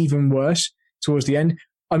had been even worse towards the end.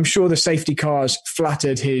 I'm sure the safety cars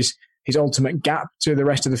flattered his ultimate gap to the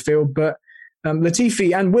rest of the field, but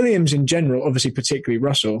Latifi and Williams in general, obviously particularly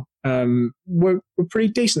Russell, were pretty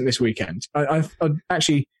decent this weekend. I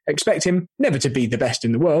actually expect him never to be the best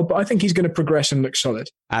in the world, but I think he's going to progress and look solid.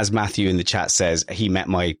 As Matthew in the chat says, he met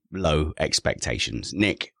my low expectations.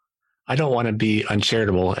 Nick? I don't want to be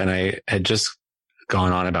uncharitable, and I had just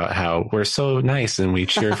gone on about how we're so nice and we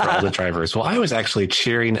cheer for all the drivers. Well, I was actually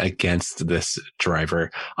cheering against this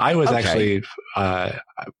driver. I was actually, I'd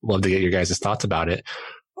love to get your guys' thoughts about it.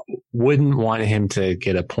 Wouldn't want him to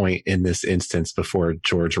get a point in this instance before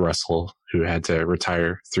George Russell, who had to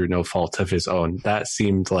retire through no fault of his own. That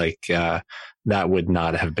seemed like that would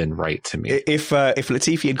not have been right to me. If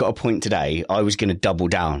Latifi had got a point today, I was going to double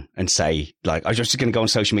down and say, I was just going to go on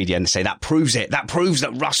social media and say, that proves it. That proves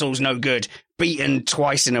that Russell's no good. Beaten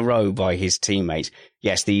twice in a row by his teammates.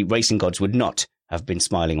 Yes, the racing gods would not have been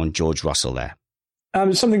smiling on George Russell there.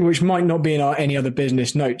 Something which might not be in our any other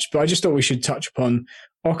business notes, but I just thought we should touch upon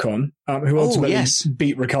Ocon, who ultimately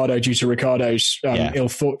beat Ricciardo due to Ricciardo's ill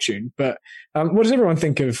fortune. But what does everyone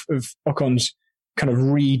think of Ocon's kind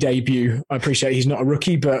of re-debut? I appreciate he's not a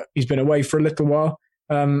rookie, but he's been away for a little while.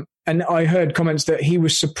 And I heard comments that he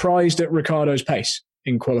was surprised at Ricciardo's pace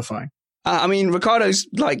in qualifying. Ricciardo's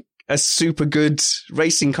like a super good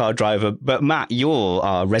racing car driver, but Matt, you're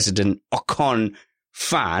our resident Ocon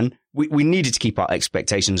fan. We needed to keep our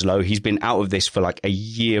expectations low. He's been out of this for like a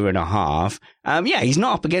year and a half. He's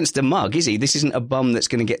not up against a mug, is he? This isn't a bum that's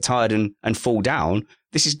going to get tired and fall down.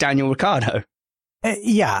 This is Daniel Ricciardo.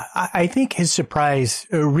 I think his surprise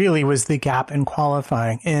really was the gap in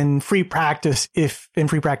qualifying. In free practice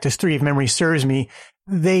 3, if memory serves me,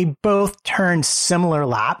 they both turned similar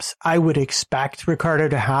laps. I would expect Ricciardo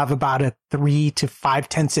to have about a 3 to 5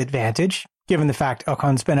 tenths advantage, given the fact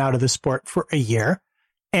Ocon's been out of the sport for a year.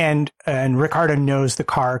 And Ricciardo knows the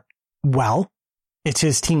car well. It's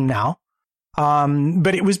his team now.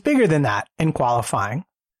 But it was bigger than that in qualifying.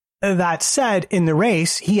 That said, in the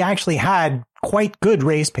race, he actually had quite good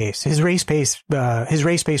race pace. His race pace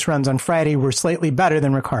runs on Friday were slightly better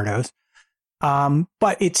than Ricciardo's.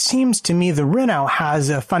 But it seems to me the Renault has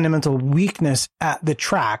a fundamental weakness at the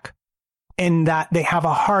track in that they have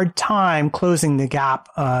a hard time closing the gap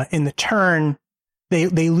in the turn.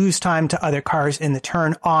 They lose time to other cars in the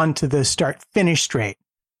turn onto the start-finish straight.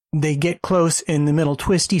 They get close in the middle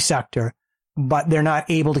twisty sector, but they're not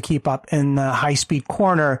able to keep up in the high-speed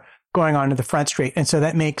corner going on to the front straight. And so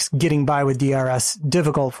that makes getting by with DRS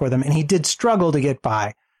difficult for them. And he did struggle to get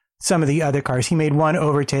by some of the other cars. He made one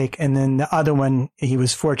overtake, and then the other one, he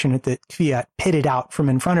was fortunate that Fiat pitted out from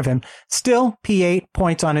in front of him. Still, P8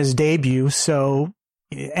 points on his debut,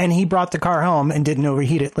 and he brought the car home and didn't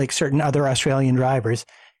overheat it like certain other Australian drivers.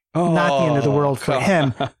 Not the end of the world for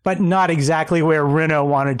him, but not exactly where Renault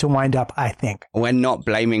wanted to wind up, I think. We're not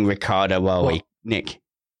blaming Ricciardo, are we, Nick?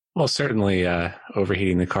 Well, certainly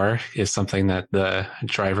overheating the car is something that the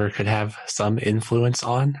driver could have some influence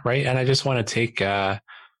on, right? And I just want to take...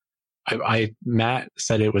 Matt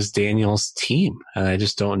said it was Daniel's team, and I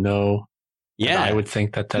just don't know. Yeah, I would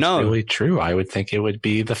think that's really true. I would think it would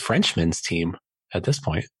be the Frenchman's team at this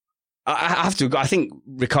point. I think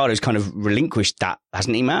Ricciardo's kind of relinquished that,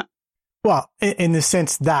 hasn't he, Matt? Well, in the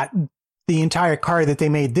sense that the entire car that they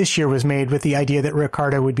made this year was made with the idea that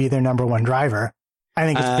Ricciardo would be their number one driver. I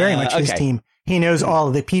think it's very much his team. He knows all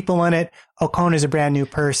of the people in it. Ocon is a brand new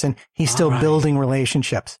person. He's still building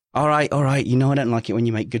relationships. All right. You know, I don't like it when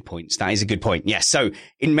you make good points. That is a good point. Yes. So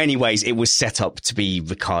in many ways, it was set up to be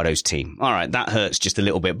Ricciardo's team. All right. That hurts just a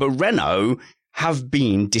little bit. But Renault have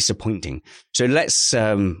been disappointing. So let's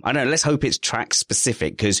hope it's track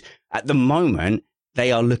specific, because at the moment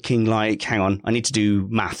they are looking like, hang on, I need to do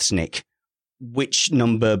maths, Nick. Which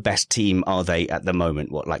number best team are they at the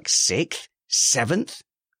moment? What, like 6th, 7th?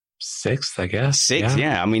 6th, I guess. 6th,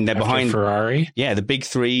 yeah. I mean, they're behind Ferrari. Yeah, the big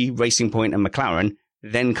three, Racing Point and McLaren.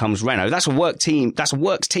 Then comes Renault. That's a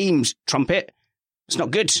works team's trumpet. It's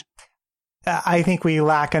not good. I think we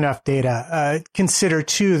lack enough data. Consider,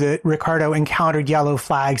 too, that Ricciardo encountered yellow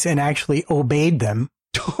flags and actually obeyed them.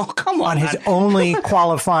 Oh, come on, his only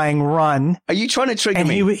qualifying run. Are you trying to trigger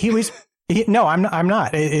me? No, I'm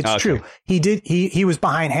not. It's okay. True. He was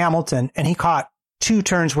behind Hamilton and he caught 2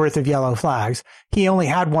 turns worth of yellow flags. He only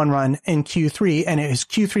had 1 run in Q3, and his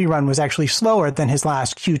Q3 run was actually slower than his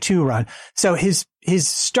last Q2 run. So his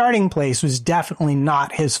starting place was definitely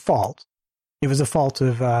not his fault. It was a fault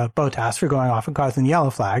of Bottas for going off and causing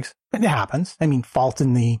yellow flags. It happens. I mean, fault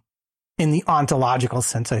in the ontological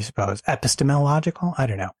sense, I suppose. Epistemological? I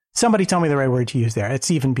don't know. Somebody tell me the right word to use there.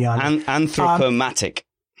 It's even beyond anthropomatic.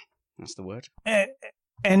 That's the word.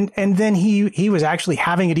 And then he was actually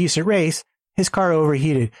having a decent race. His car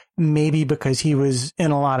overheated, maybe because he was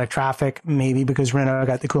in a lot of traffic, maybe because Renault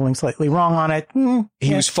got the cooling slightly wrong on it.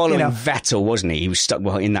 He was following Vettel, wasn't he? He was stuck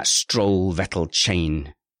in that Stroll-Vettel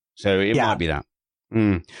chain. So it might be that.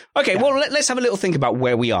 Okay, well, let's have a little think about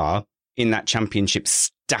where we are in that championship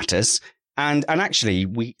status. And actually,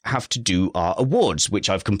 we have to do our awards, which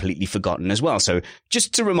I've completely forgotten as well. So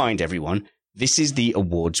just to remind everyone, this is the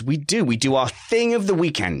awards we do. We do our thing of the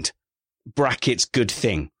weekend, brackets good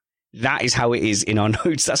thing. That is how it is in our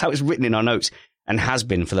notes. That's how it's written in our notes and has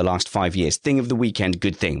been for the last 5 years. Thing of the weekend,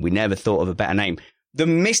 good thing. We never thought of a better name. The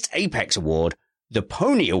Missed Apex Award, the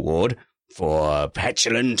Pony Award for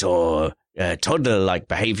petulant or toddler-like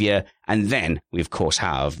behavior. And then we, of course,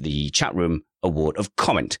 have the Chat Room Award of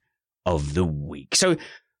Comment of the Week. So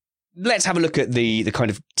let's have a look at the kind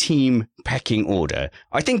of team pecking order.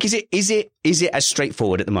 I think, is it as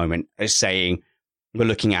straightforward at the moment as saying we're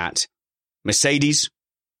looking at Mercedes,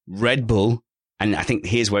 Red Bull, and I think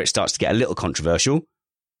here's where it starts to get a little controversial.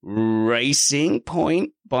 Racing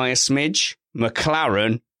Point by a smidge,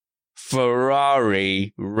 McLaren,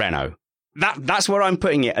 Ferrari, Renault. That's where I'm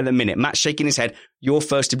putting it at the minute. Matt's shaking his head. Your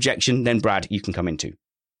first objection, then Brad, you can come into.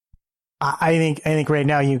 I think right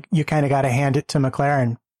now you kind of got to hand it to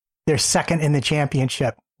McLaren. They're second in the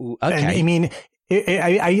championship. Ooh, okay. And, I mean,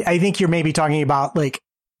 I think you're maybe talking about like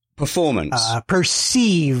performance,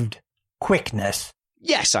 perceived quickness.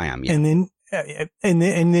 Yes, I am. Yeah. And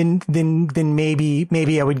then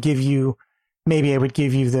maybe I would give you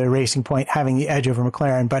the Racing Point having the edge over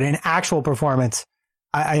McLaren, but in actual performance,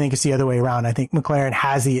 I think it's the other way around. I think McLaren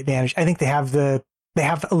has the advantage. I think they have a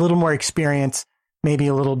little more experience, maybe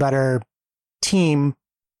a little better team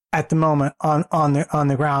at the moment on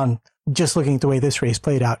the ground. Just looking at the way this race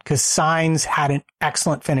played out, because Sainz had an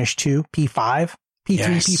excellent finish too, P5,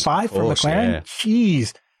 P5 for McLaren. Yeah.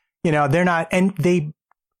 Jeez. You know, they're not, and they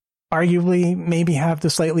arguably maybe have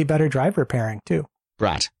the slightly better driver pairing too.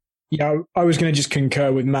 Brad. Yeah, I was going to just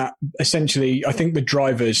concur with Matt. Essentially, I think the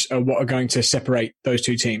drivers are what are going to separate those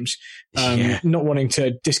two teams. Not wanting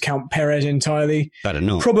to discount Perez entirely. Better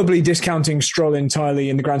not. Probably discounting Stroll entirely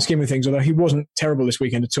in the grand scheme of things, although he wasn't terrible this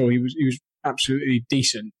weekend at all. He was absolutely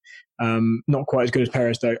decent. Not quite as good as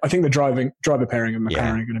Perez, though. I think the driver pairing of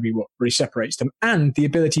McLaren are going to be what really separates them, and the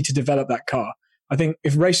ability to develop that car. I think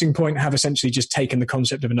if Racing Point have essentially just taken the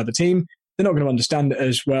concept of another team, they're not going to understand it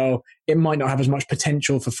as well. It might not have as much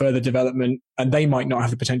potential for further development, and they might not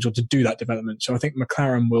have the potential to do that development. So I think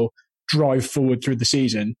McLaren will drive forward through the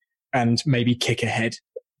season and maybe kick ahead,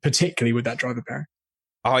 particularly with that driver pairing.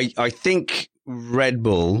 I think Red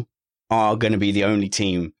Bull are going to be the only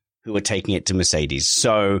team who are taking it to Mercedes.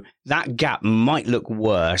 So that gap might look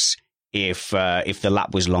worse if the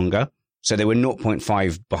lap was longer. So they were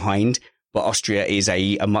 0.5 behind. But Austria is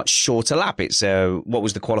a much shorter lap. It's what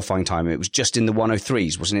was the qualifying time? It was just in the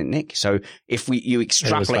 103s, wasn't it, Nick? So if you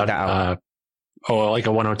extrapolate that out, like a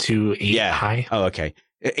 102.8 high. Oh, okay.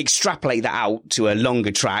 Extrapolate that out to a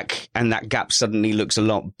longer track, and that gap suddenly looks a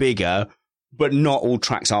lot bigger. But not all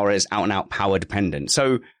tracks are as out and out power dependent.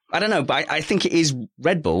 So I don't know, but I think it is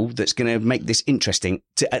Red Bull that's going to make this interesting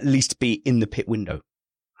to at least be in the pit window.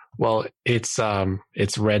 Well, it's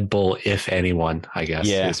Red Bull, if anyone, I guess,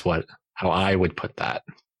 is how I would put that.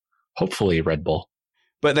 Hopefully Red Bull.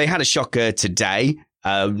 But they had a shocker today,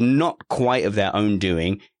 not quite of their own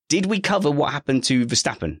doing. Did we cover what happened to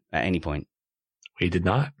Verstappen at any point? We did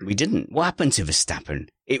not. We didn't. What happened to Verstappen?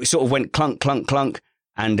 It sort of went clunk, clunk, clunk,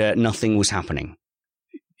 and nothing was happening.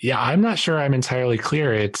 Yeah, I'm not sure I'm entirely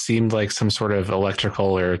clear. It seemed like some sort of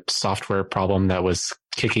electrical or software problem that was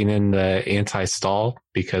kicking in the anti-stall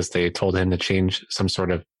because they told him to change some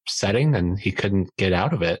sort of setting and he couldn't get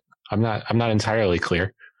out of it. I'm not entirely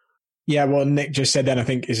clear. Yeah, well, Nick just said that, I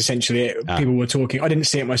think, is essentially it. People were talking. I didn't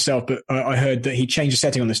see it myself, but I heard that he changed the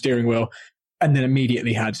setting on the steering wheel and then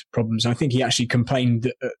immediately had problems. I think he actually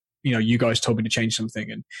complained you guys told me to change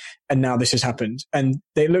something, and now this has happened. And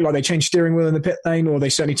they look like they changed steering wheel in the pit lane, or they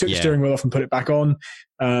certainly took the steering wheel off and put it back on.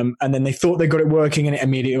 And then they thought they got it working, and it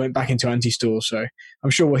immediately went back into anti-stall. So I'm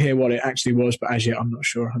sure we'll hear what it actually was, but as yet, I'm not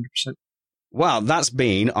sure 100%. Well, that's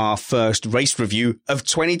been our first race review of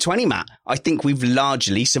 2020, Matt. I think we've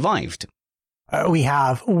largely survived. We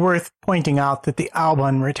have. Worth pointing out that the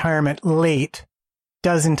Albon retirement late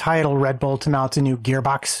does entitle Red Bull to mount a new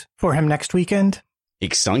gearbox for him next weekend.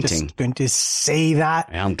 Exciting. Just going to say that.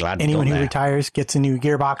 Yeah, I'm glad anyone who retires gets a new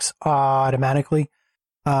gearbox automatically.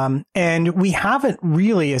 And we haven't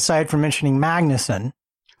really, aside from mentioning Magnussen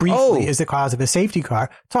briefly as the cause of a safety car,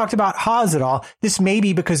 talked about Haas at all. This may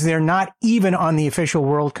be because they're not even on the official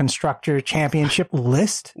World Constructor Championship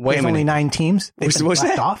list. There's only 9 teams. They've been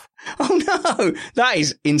left off. Oh, no. That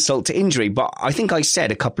is insult to injury. But I think I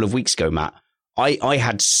said a couple of weeks ago, Matt, I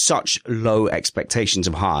had such low expectations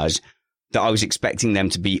of Haas that I was expecting them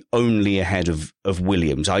to be only ahead of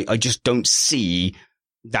Williams. I just don't see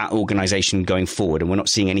that organization going forward, and we're not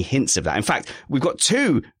seeing any hints of that. In fact, we've got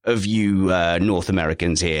 2 of you North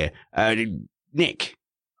Americans here. Nick.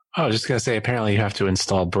 I was just going to say, apparently you have to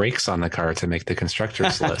install brakes on the car to make the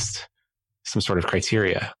constructors list. Some sort of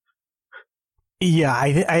criteria. Yeah,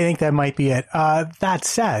 I think that might be it. That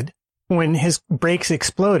said, when his brakes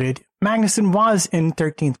exploded, Magnussen was in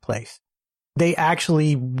 13th place. They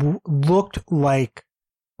actually looked like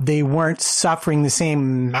they weren't suffering the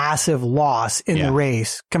same massive loss in the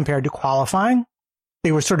race compared to qualifying.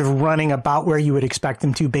 They were sort of running about where you would expect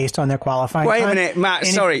them to based on their qualifying time. Wait a minute, Matt.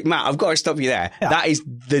 Matt, I've got to stop you there. Yeah. That is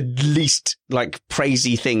the least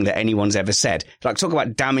praisey thing that anyone's ever said. Talk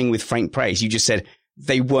about damning with faint praise. You just said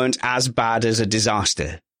they weren't as bad as a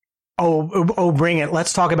disaster. Oh, bring it.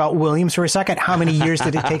 Let's talk about Williams for a second. How many years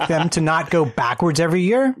did it take them to not go backwards every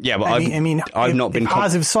year? Yeah, but I've not been...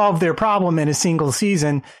 Haas have solved their problem in a single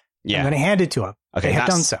season. Yeah. I'm going to hand it to them. Okay, they have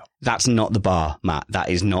done so. That's not the bar, Matt. That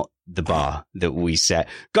is not the bar that we set.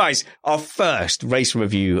 Guys, our first race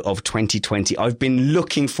review of 2020. I've been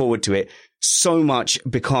looking forward to it so much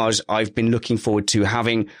because I've been looking forward to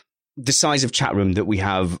having the size of chat room that we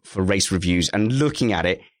have for race reviews, and looking at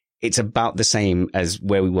it, it's about the same as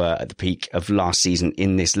where we were at the peak of last season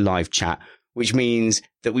in this live chat, which means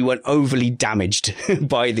that we weren't overly damaged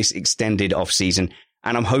by this extended off season.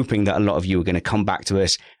 And I'm hoping that a lot of you are going to come back to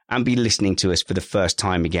us and be listening to us for the first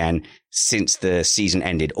time again since the season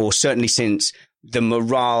ended, or certainly since the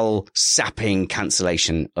morale sapping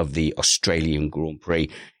cancellation of the Australian Grand Prix.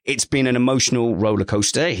 It's been an emotional roller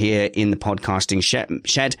coaster here in the podcasting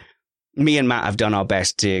shed. Me and Matt have done our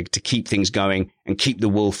best to keep things going and keep the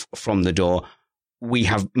wolf from the door. We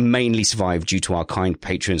have mainly survived due to our kind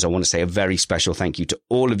patrons. I want to say a very special thank you to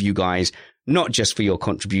all of you guys, not just for your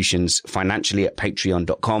contributions financially at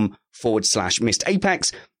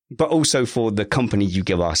patreon.com/MissedApex, but also for the company you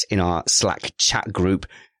give us in our Slack chat group.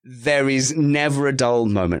 There is never a dull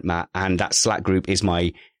moment, Matt, and that Slack group is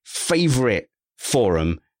my favorite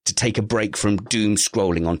forum to take a break from doom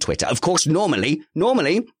scrolling on Twitter. Of course, normally,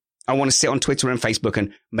 I want to sit on Twitter and Facebook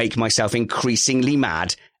and make myself increasingly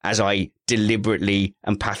mad as I deliberately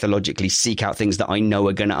and pathologically seek out things that I know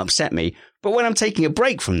are going to upset me. But when I'm taking a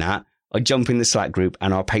break from that, I jump in the Slack group,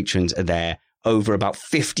 and our patrons are there over about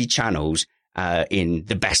 50 channels in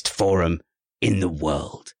the best forum in the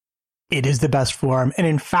world. It is the best forum. And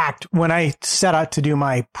in fact, when I set out to do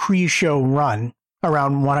my pre-show run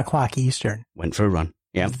around 1 o'clock Eastern, went for a run.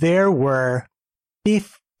 Yeah. There were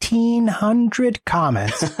 1,500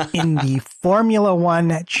 comments in the Formula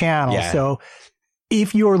One channel. Yeah. So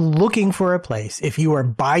if you're looking for a place, if you are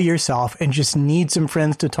by yourself and just need some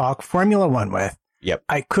friends to talk Formula One with,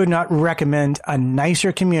 I could not recommend a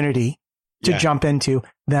nicer community to jump into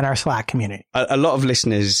than our Slack community. A lot of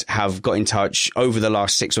listeners have got in touch over the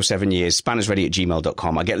last 6 or 7 years,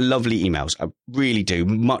 spannersready@gmail.com. I get lovely emails. I really do,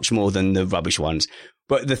 much more than the rubbish ones.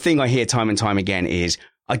 But the thing I hear time and time again is,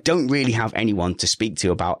 I don't really have anyone to speak to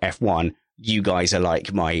about F1. You guys are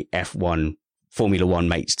like my F1 Formula One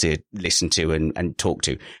mates to listen to and talk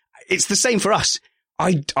to. It's the same for us.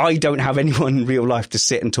 I don't have anyone in real life to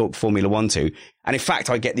sit and talk Formula One to. And in fact,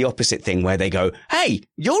 I get the opposite thing where they go, hey,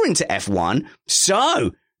 you're into F1.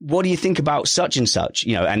 So what do you think about such and such?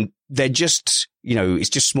 And they're just, it's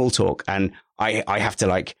just small talk. And I have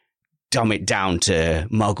to dumb it down to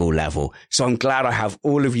muggle level. So I'm glad I have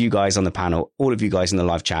all of you guys on the panel, all of you guys in the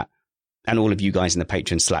live chat, and all of you guys in the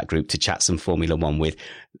Patreon Slack group to chat some Formula One with.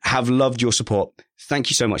 Have loved your support. Thank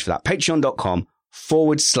you so much for that.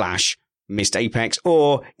 Patreon.com/MissedApex.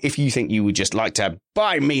 Or if you think you would just like to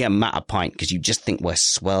buy me and Matt a pint because you just think we're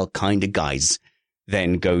swell kind of guys,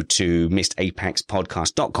 then go to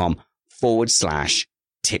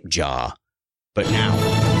MissedApexPodcast.com/tea. tip jar. But now,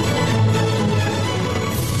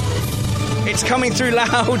 it's coming through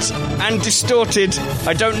loud and distorted.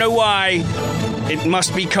 I don't know why. It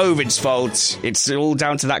must be COVID's fault. It's all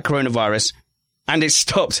down to that coronavirus. And it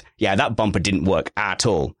stopped. Yeah, that bumper didn't work at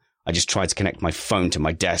all. I just tried to connect my phone to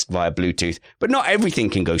my desk via Bluetooth. But not everything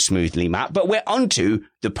can go smoothly, Matt. But we're onto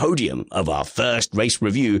the podium of our first race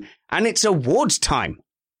review. And it's awards time.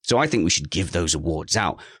 So I think we should give those awards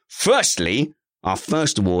out. Firstly, our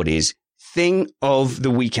first award is Thing of the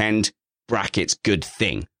Weekend, brackets good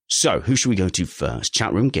thing. So who should we go to first?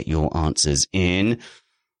 Chat room, get your answers in.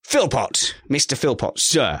 Philpott, Mr. Philpott,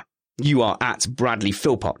 sir, you are at Bradley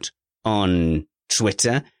Philpott on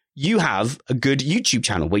Twitter. You have a good YouTube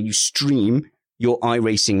channel where you stream your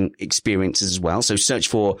iRacing experiences as well. So search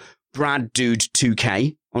for Brad Dude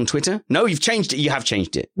 2K on Twitter. No, you've changed it. You have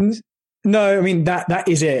changed it. No, I mean, that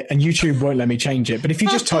is it. And YouTube won't let me change it. But if you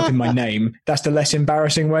just type in my name, that's the less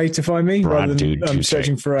embarrassing way to find me rather than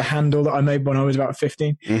searching for a handle that I made when I was about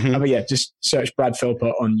 15. Mm-hmm. But yeah, just search Brad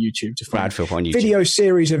Philpott on YouTube to find Brad Philpott on YouTube. Video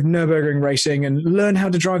series of Nürburgring racing and learn how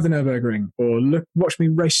to drive the Nürburgring or watch me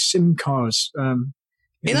race sim cars.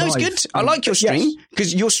 It's good. I like your stream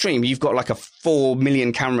because your stream, you've got like a 4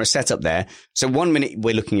 million camera setup there. So 1 minute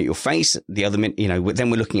we're looking at your face, the other minute,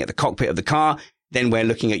 then we're looking at the cockpit of the car. Then we're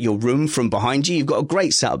looking at your room from behind you. You've got a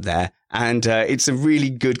great setup there. And it's a really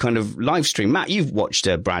good kind of live stream. Matt, you've watched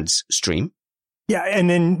Brad's stream. Yeah, and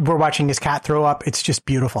then we're watching his cat throw up. It's just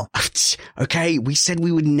beautiful. Okay, we said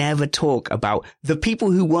we would never talk about the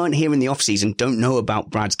people who weren't here in the off-season don't know about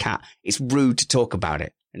Brad's cat. It's rude to talk about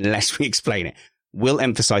it unless we explain it. We'll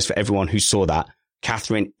emphasize for everyone who saw that,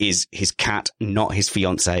 Catherine is his cat, not his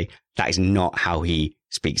fiance. That is not how he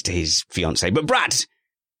speaks to his fiance. But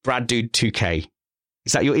Brad Dude 2K.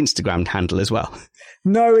 Is that your Instagram handle as well?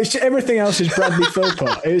 No, it's everything else is Bradley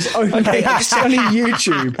Philpott. It was only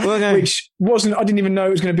YouTube, which wasn't. I didn't even know it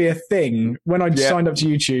was going to be a thing when I signed up to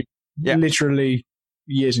YouTube. Literally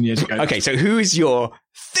years and years ago. Okay, so who is your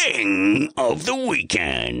thing of the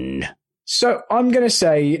weekend? So I'm going to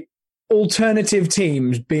say alternative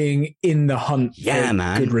teams being in the hunt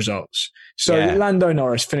for good results. So Lando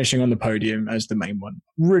Norris finishing on the podium as the main one.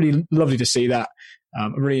 Really lovely to see that. I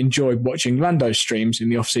really enjoyed watching Lando's streams in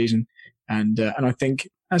the off season, and I think,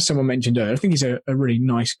 as someone mentioned earlier, I think he's a really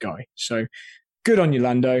nice guy. So good on you,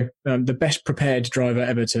 Lando. The best prepared driver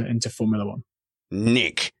ever to enter Formula One.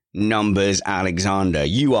 Nick Numbers Alexander,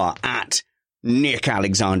 you are at Nick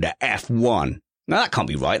Alexander F1. Now that can't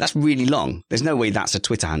be right. That's really long. There's no way that's a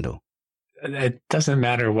Twitter handle. It doesn't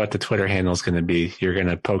matter what the Twitter handle is going to be. You're going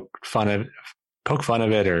to poke fun of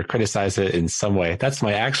it or criticize it in some way. That's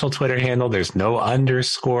my actual Twitter handle. There's no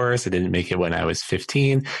underscores. I didn't make it when I was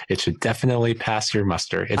 15. It should definitely pass your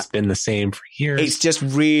muster. It's been the same for years. It's just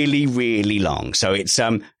really, really long. So it's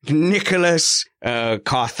Nicholas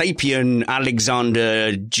Carthapian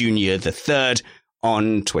Alexander Jr. III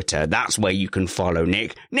on Twitter. That's where you can follow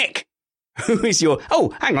Nick. Nick, who is your...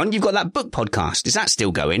 Oh, hang on. You've got that book podcast. Is that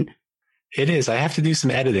still going? It is. I have to do some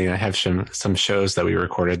editing. I have some shows that we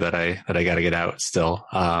recorded that I got to get out still.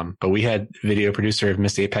 But we had video producer of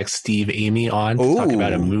Miss Apex, Steve Amy, on to talk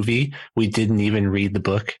about a movie. We didn't even read the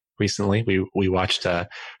book recently. We watched the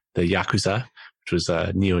Yakuza, which was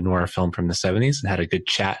a neo-noir film from the 70s, and had a good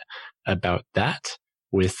chat about that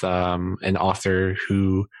with an author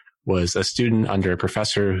who was a student under a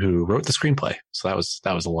professor who wrote the screenplay. So that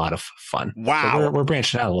was a lot of fun. Wow. So we're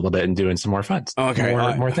branching out a little bit and doing some more fun. Okay.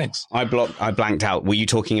 More things. I blanked out. Were you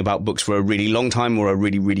talking about books for a really long time or a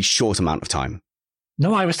really, really short amount of time?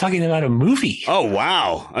 No, I was talking about a movie. Oh,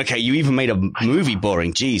 wow. Okay. You even made a movie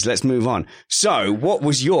boring. Jeez, let's move on. So what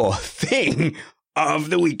was your thing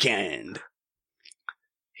of the weekend?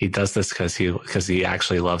 He does this because he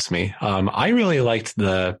actually loves me. I really liked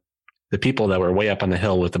the people that were way up on the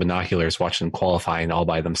hill with the binoculars watching qualifying all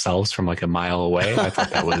by themselves from like a mile away. I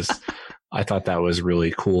thought that was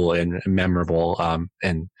really cool and memorable.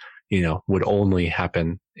 And would only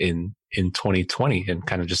happen in 2020 and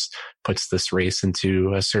kind of just puts this race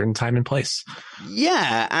into a certain time and place.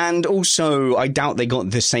 Yeah. And also I doubt they got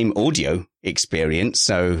the same audio experience.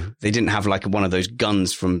 So they didn't have like one of those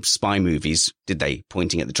guns from spy movies, did they,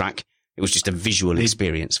 pointing at the track? It was just a visual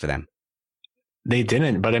experience for them. They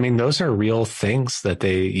didn't, but I mean, those are real things that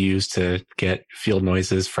they use to get field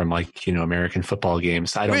noises from American football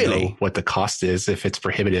games. I don't know what the cost is, if it's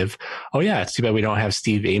prohibitive. Oh yeah, it's too bad we don't have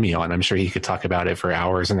Steve Amy on. I'm sure he could talk about it for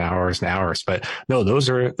hours and hours and hours, but no, those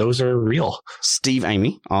are real. Steve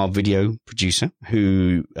Amy, our video producer,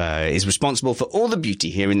 who is responsible for all the beauty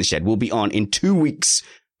here in the shed, will be on in 2 weeks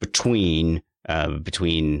between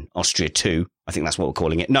Austria 2. I think that's what we're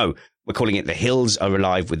calling it. No, We're calling it The Hills Are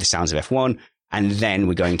Alive with the Sounds of F1. And then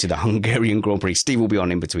we're going to the Hungarian Grand Prix. Steve will be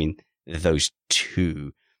on in between those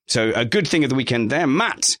two. So a good thing of the weekend there.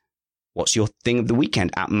 Matt, what's your thing of the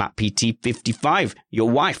weekend at MattPT55? Your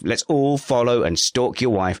wife. Let's all follow and stalk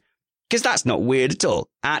your wife, because that's not weird at all.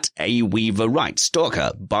 At A Weaver Writes. Stalk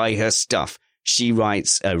her, buy her stuff. She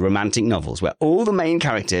writes romantic novels where all the main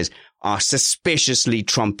characters are suspiciously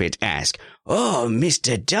Trumpet-esque. Oh,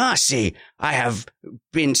 Mr. Darcy, I have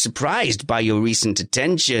been surprised by your recent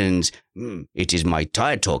attentions. It is my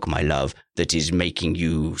tire talk, my love, that is making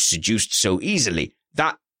you seduced so easily.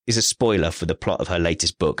 That is a spoiler for the plot of her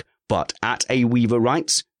latest book. But at A Weaver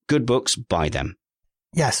Writes, good books, buy them.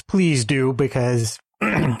 Yes, please do, because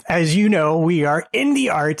as you know, we are in the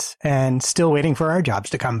arts and still waiting for our jobs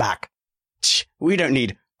to come back. We don't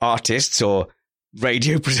need artists or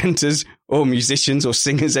radio presenters or musicians or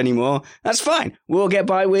singers anymore. That's fine. We'll get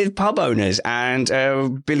by with pub owners and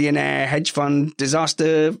billionaire hedge fund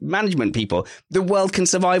disaster management people. The world can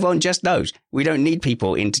survive on just those. We don't need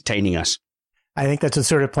people entertaining us. I think that's the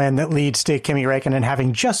sort of plan that leads to Kimi Räikkönen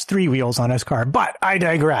having just 3 wheels on his car. But I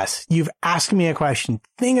digress. You've asked me a question,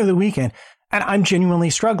 thing of the weekend, and I'm genuinely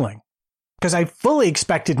struggling. Because I fully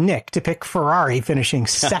expected Nick to pick Ferrari finishing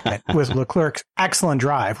second with Leclerc's excellent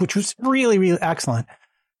drive, which was really, really excellent.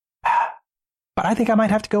 But I think I might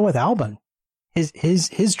have to go with Albon.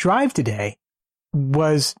 His drive today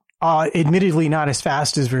was admittedly not as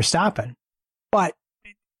fast as Verstappen, but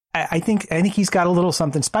I think he's got a little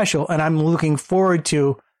something special, and I'm looking forward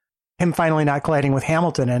to him finally not colliding with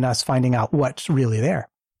Hamilton and us finding out what's really there.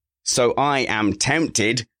 So I am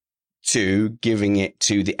tempted to giving it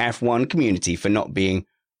to the F1 community for not being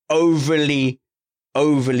overly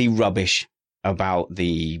rubbish about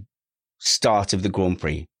the start of the Grand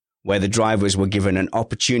Prix, where the drivers were given an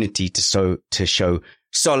opportunity to show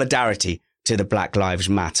solidarity to the Black Lives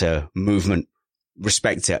Matter movement,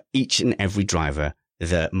 respect to each and every driver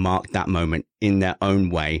that marked that moment in their own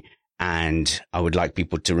way. And I would like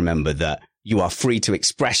people to remember that you are free to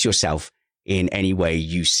express yourself in any way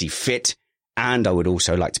you see fit. And I would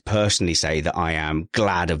also like to personally say that I am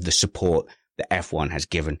glad of the support that F1 has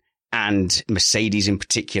given, and Mercedes in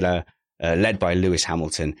particular, led by Lewis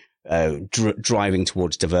Hamilton, driving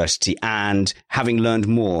towards diversity and having learned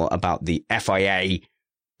more about the FIA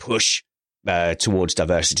push towards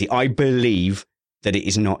diversity. I believe that it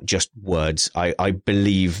is not just words. I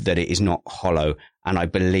believe that it is not hollow, and I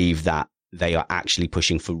believe that they are actually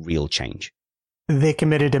pushing for real change. They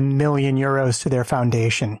committed €1 million to their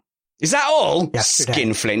foundation. Is that all? Yesterday.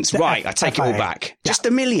 Skinflints. Right, I take it all back. Yeah. Just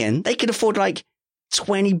 $1 million? They could afford like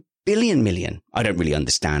 20 billion. I don't really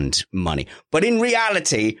understand money. But in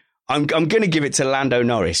reality, I'm going to give it to Lando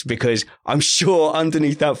Norris, because I'm sure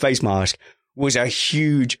underneath that face mask was a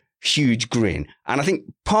huge grin. And I think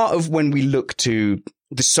part of when we look to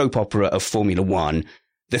the soap opera of Formula One,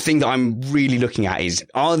 the thing that I'm really looking at is,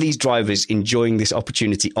 are these drivers enjoying this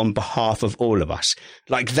opportunity on behalf of all of us?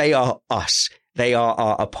 Like, they are us. They are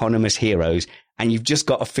our eponymous heroes. And you've just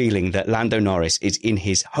got a feeling that Lando Norris is in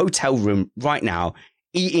his hotel room right now,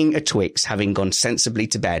 eating a Twix, having gone sensibly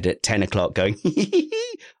to bed at 10 o'clock going,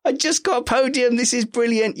 I just got a podium. This is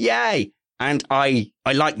brilliant. Yay. And I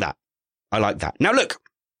like that. I like that. Now, look,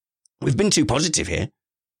 we've been too positive here.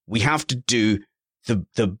 We have to do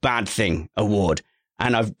the bad thing award.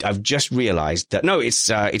 And I've just realized that, no, it's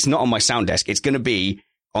not on my sound desk. It's going to be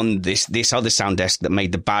on this other sound desk that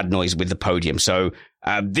made the bad noise with the podium. So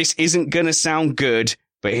this isn't going to sound good,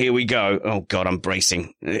 but here we go. Oh, God, I'm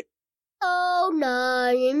bracing. Oh, no,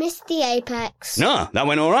 you missed the apex. No, that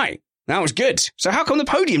went all right. That was good. So how come the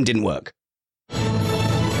podium didn't work?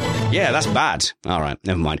 Yeah, that's bad. All right,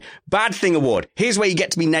 never mind. Bad thing award. Here's where you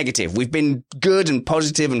get to be negative. We've been good and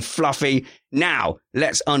positive and fluffy. Now,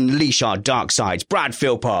 let's unleash our dark sides. Brad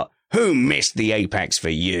Philpott, who missed the apex for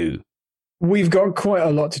you? We've got quite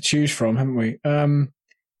a lot to choose from, haven't we?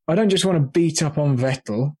 I don't just want to beat up on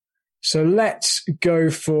Vettel. So let's go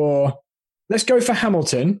for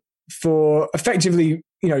Hamilton for effectively,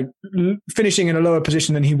 finishing in a lower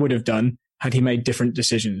position than he would have done had he made different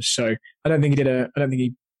decisions. So I don't think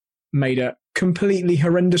he made a completely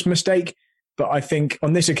horrendous mistake, but I think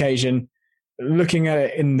on this occasion, looking at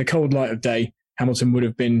it in the cold light of day, Hamilton would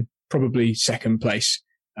have been probably second place.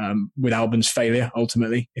 With Albon's failure,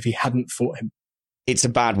 ultimately, if he hadn't fought him. It's a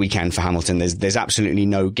bad weekend for Hamilton. There's absolutely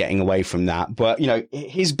no getting away from that. But,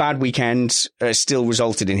 his bad weekend still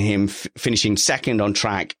resulted in him finishing second on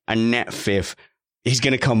track and net fifth. He's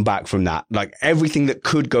going to come back from that. Like, everything that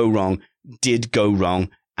could go wrong did go wrong.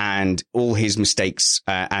 And all his mistakes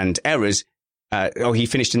and errors, he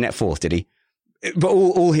finished in net fourth, did he? But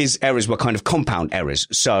all his errors were kind of compound errors.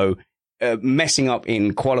 So messing up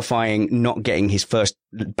in qualifying, not getting his first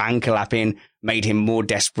banker lap in, made him more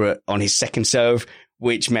desperate on his second serve,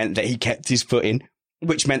 which meant that he kept his foot in,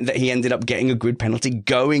 which meant that he ended up getting a grid penalty,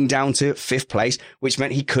 going down to 5th place, which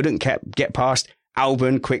meant he couldn't get past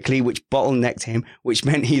Albon quickly, which bottlenecked him, which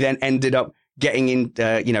meant he then ended up getting in,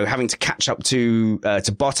 having to catch up to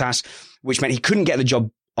Bottas, which meant he couldn't get the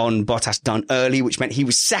job on Bottas done early, which meant he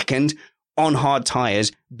was second on hard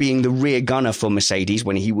tyres, being the rear gunner for Mercedes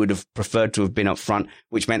when he would have preferred to have been up front,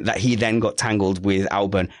 which meant that he then got tangled with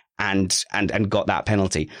Albon and got that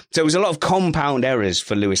penalty. So it was a lot of compound errors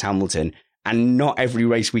for Lewis Hamilton, and not every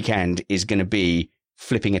race weekend is going to be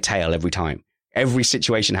flipping a tail every time. Every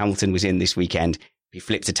situation Hamilton was in this weekend, he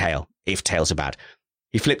flipped a tail, if tails are bad.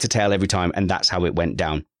 He flipped a tail every time, and that's how it went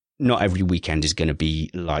down. Not every weekend is going to be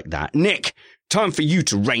like that. Nick, time for you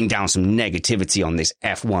to rain down some negativity on this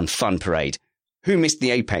F1 fun parade. Who missed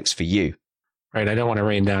the apex for you? Right. I don't want to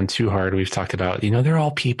rain down too hard. We've talked about, they're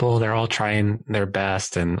all people. They're all trying their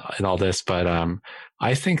best and all this. But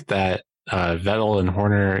I think that Vettel and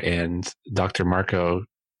Horner and Dr. Marco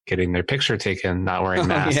getting their picture taken, not wearing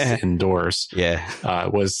masks indoors,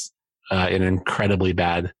 was an incredibly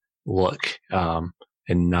bad look,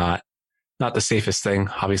 and not the safest thing,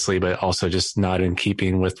 obviously, but also just not in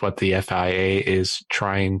keeping with what the FIA is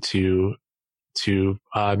trying to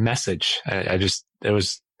message. It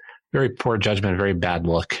was very poor judgment, very bad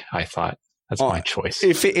look, I thought. That's my choice.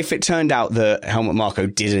 If it turned out that Helmut Marko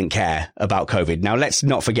didn't care about COVID, now let's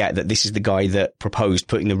not forget that this is the guy that proposed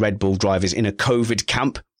putting the Red Bull drivers in a COVID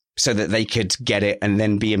camp so that they could get it and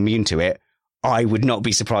then be immune to it. I would not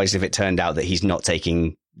be surprised if it turned out that he's not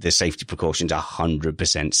taking the safety precautions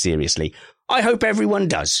 100% seriously. I hope everyone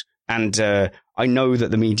does. And I know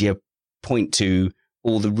that the media point to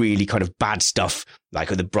all the really kind of bad stuff,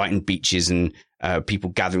 like at the Brighton beaches and people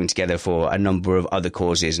gathering together for a number of other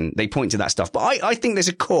causes. And they point to that stuff. But I think there's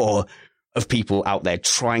a core of people out there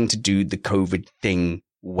trying to do the COVID thing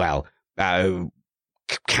well.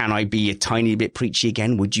 Can I be a tiny bit preachy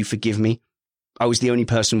again? Would you forgive me? I was the only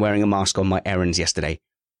person wearing a mask on my errands yesterday.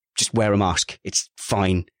 Just wear a mask. It's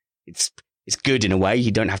fine. It's good in a way.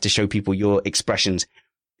 You don't have to show people your expressions.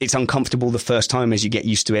 It's uncomfortable the first time. As you get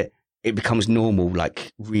used to it, it becomes normal,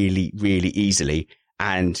 like really, really easily.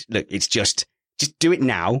 And look, it's just do it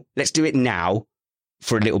now. Let's do it now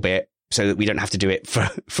for a little bit so that we don't have to do it for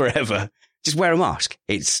forever. Just wear a mask.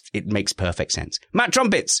 It makes perfect sense. Matt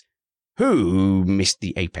Trumpets, who missed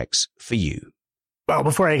the apex for you? Well,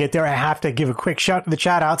 before I get there, I have to give a quick shout to the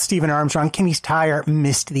chat out. Stephen Armstrong, Kimmy's tire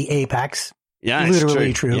missed the apex. Yeah,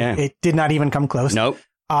 literally true. Yeah. It did not even come close. Nope.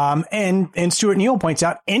 And Stuart Neal points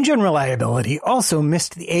out engine reliability also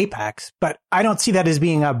missed the apex, but I don't see that as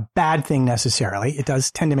being a bad thing necessarily. It does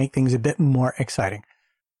tend to make things a bit more exciting.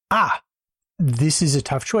 This is a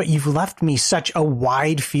tough choice. You've left me such a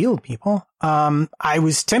wide field, people. I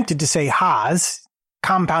was tempted to say Haas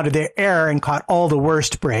compounded their error and caught all the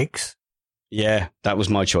worst breaks. Yeah, that was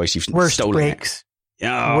my choice. You've worst stolen breaks. It.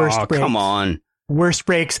 Oh, come on. Worst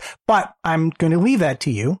breaks. But I'm going to leave that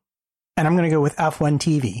to you, and I'm going to go with F1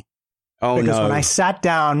 TV. Because when I sat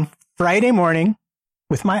down Friday morning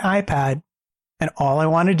with my iPad, and all I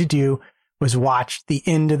wanted to do was watch the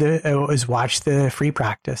free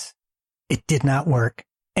practice, it did not work.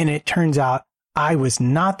 And it turns out I was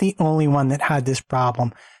not the only one that had this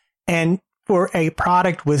problem. And for a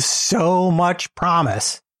product with so much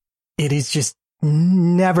promise, it is just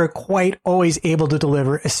never quite always able to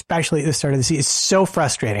deliver, especially at the start of the season. It's so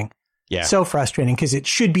frustrating. Yeah. So frustrating because it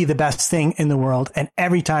should be the best thing in the world. And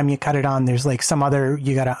every time you cut it on, there's like some other,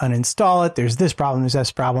 you got to uninstall it. There's this problem. There's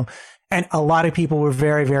this problem. And a lot of people were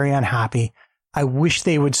very, very unhappy. I wish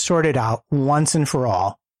they would sort it out once and for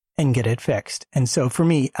all and get it fixed. And so for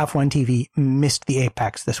me, F1 TV missed the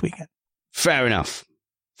apex this weekend. Fair enough,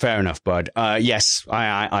 bud. Yes,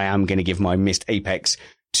 I am going to give my missed apex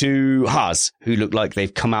to Haas, who look like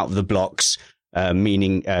they've come out of the blocks,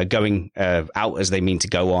 meaning going out as they mean to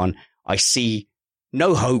go on. I see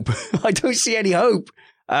no hope. I don't see any hope.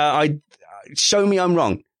 Show me I'm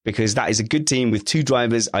wrong, because that is a good team with two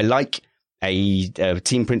drivers. I like a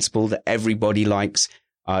team principle that everybody likes.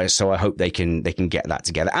 So I hope they can get that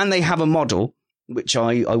together. And they have a model which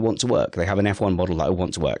I want to work. They have an F1 model that I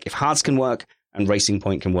want to work. If Haas can work and Racing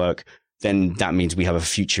Point can work, then that means we have a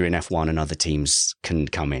future in F1 and other teams can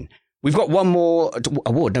come in. We've got one more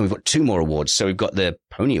award. No, we've got two more awards. So we've got the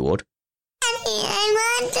Pony Award.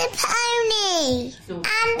 I want a pony, and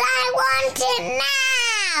I want it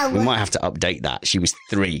now. We might have to update that. She was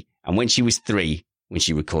 3. And when she was 3, when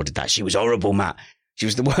she recorded that, she was horrible, Matt. She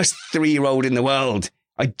was the worst 3-year-old in the world.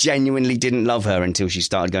 I genuinely didn't love her until she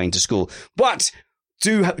started going to school. But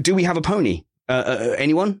Do we have a pony?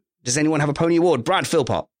 Anyone? Does anyone have a pony award? Brad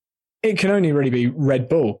Philpott. It can only really be Red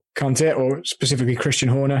Bull, can't it? Or specifically Christian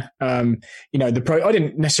Horner. I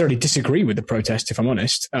didn't necessarily disagree with the protest, if I'm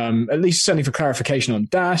honest. At least certainly for clarification on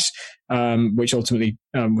DAS, which ultimately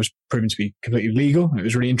was proven to be completely legal. It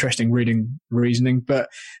was really interesting reading reasoning. But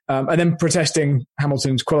and then protesting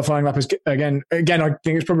Hamilton's qualifying lap again, I think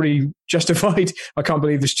it's probably justified. I can't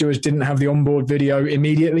believe the stewards didn't have the onboard video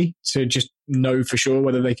immediately to just know for sure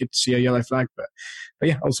whether they could see a yellow flag. But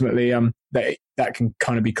yeah, ultimately, that can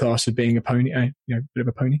kind of be classed as being a pony, a bit of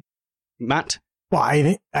a pony. Matt? Well,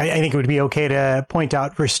 I think it would be okay to point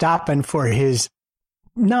out Verstappen for his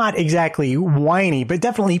not exactly whiny, but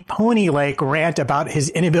definitely pony-like rant about his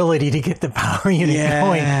inability to get the power unit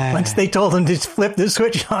going once they told him to flip the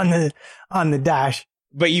switch on the dash.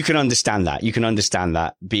 But you can understand that. You can understand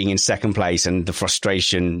that being in second place, and the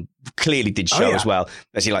frustration clearly did show as well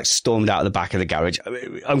as he stormed out of the back of the garage.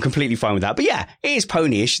 I'm completely fine with that. But yeah, it is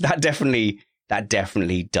ponyish. That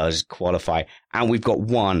definitely does qualify. And we've got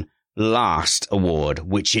one last award,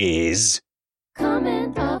 which is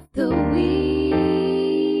Comment of the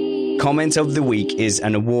Week. Comment of the Week is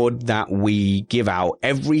an award that we give out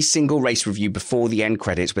every single race review before the end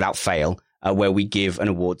credits without fail. Where we give an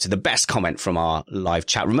award to the best comment from our live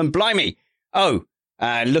chat room. And blimey,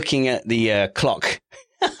 looking at the clock.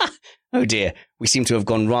 Oh dear, we seem to have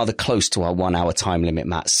gone rather close to our 1 hour time limit,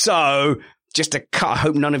 Matt. So just a cut. I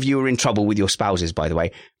hope none of you are in trouble with your spouses, by the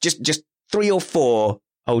way. Just 3 or 4.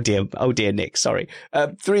 Oh dear, Nick, sorry.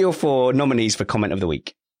 3 or 4 nominees for comment of the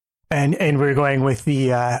week. And we're going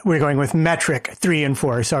with metric 3 and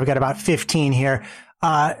 4. So I've got about 15 here.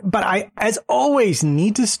 But I, as always,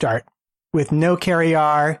 need to start with No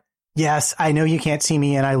Carrier. Yes, I know you can't see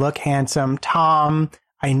me and I look handsome. Tom,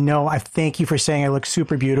 I thank you for saying I look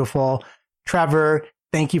super beautiful. Trevor,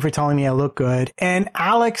 thank you for telling me I look good. And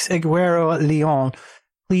Alex Aguero Leon,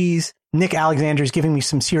 please, Nick Alexander is giving me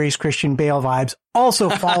some serious Christian Bale vibes. Also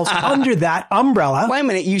falls under that umbrella. Wait a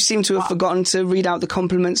minute, you seem to have forgotten to read out the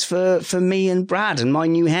compliments for me and Brad and my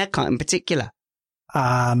new haircut in particular.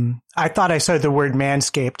 I thought I said the word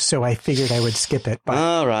manscaped, so I figured I would skip it. But,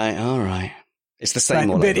 all right. It's the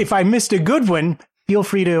same. But if I missed a good one, feel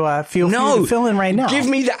free to fill in right now. Give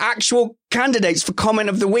me the actual candidates for comment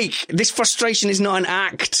of the week. This frustration is not an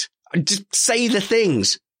act. Just say the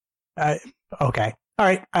things. Okay. All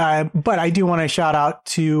right. But I do want to shout out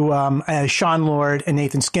to Sean Lord and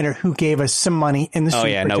Nathan Skinner, who gave us some money in the super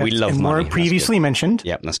tips we love and money. were previously mentioned.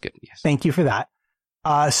 Yep, that's good. Yes. Thank you for that.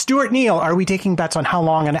 Stuart Neal, are we taking bets on how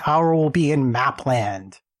long an hour will be in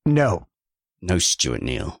Mapland? No. No, Stuart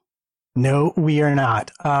Neal. No, we are not.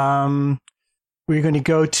 We're going to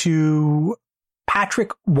go to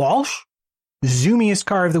Patrick Walsh. Zoomiest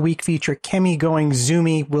car of the week feature, Kemi going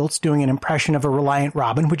zoomy whilst doing an impression of a Reliant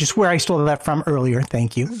Robin, which is where I stole that from earlier.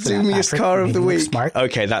 Thank you. Zoomiest car of the week. Smart.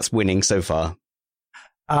 Okay, that's winning so far.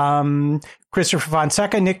 Christopher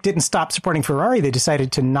Fonseca, Nick didn't stop supporting Ferrari. They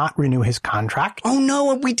decided to not renew his contract. Oh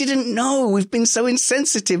no, we didn't know. We've been so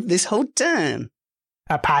insensitive this whole time.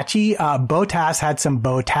 Apache, Bottas had some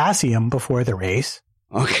Botassium before the race.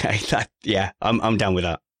 Okay, I'm down with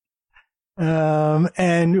that.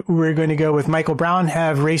 And we're going to go with Michael Brown.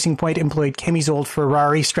 Have Racing Point employed Kemi's old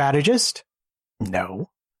Ferrari strategist? No,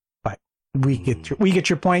 but we get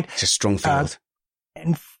your point. It's a strong field.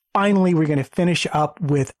 And finally, we're going to finish up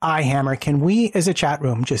with iHammer. Can we, as a chat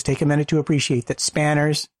room, just take a minute to appreciate that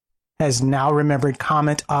Spanners has now remembered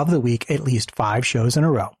comment of the week at least 5 shows in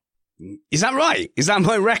a row? Is that right? Is that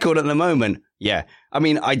my record at the moment? Yeah. I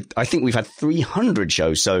mean, I think we've had 300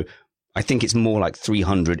 shows, so I think it's more like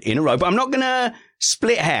 300 in a row. But I'm not going to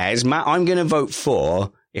split hairs, Matt. I'm going to vote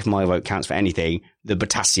for, if my vote counts for anything, the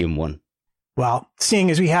Botassium one. Well, seeing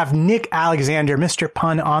as we have Nick Alexander, Mr.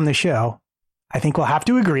 Pun, on the show, I think we'll have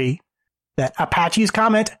to agree that Apache's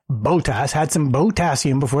comment, Bottas had some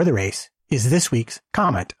Botassium before the race, is this week's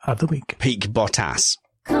comment of the week. Peak Bottas.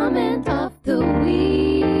 Comment of the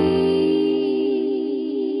week.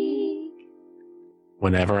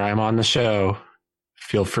 Whenever I'm on the show,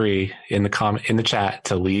 feel free in the chat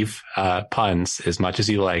to leave puns as much as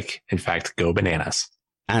you like. In fact, go bananas.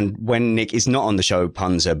 And when Nick is not on the show,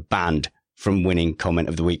 puns are banned from winning comment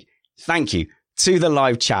of the week. Thank you to the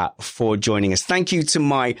live chat for joining us. Thank you to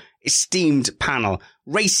my esteemed panel,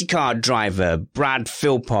 racy car driver Brad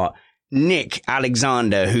Philpott, Nick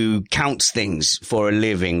Alexander, who counts things for a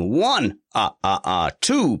living, 1,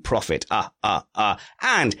 2, profit,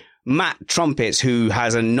 and Matt Trumpets, who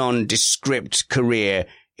has a nondescript career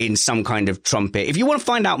in some kind of trumpet. If you want to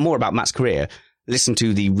find out more about Matt's career, listen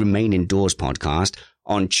to the Remain Indoors podcast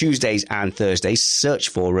on Tuesdays and Thursdays. Search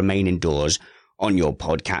for Remain Indoors on your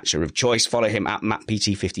podcatcher of choice. Follow him at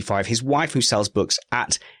MattPT55, his wife who sells books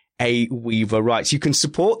at A Weaver Writes. You can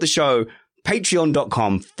support the show,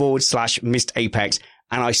 patreon.com/MissedApex.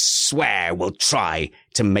 And I swear we'll try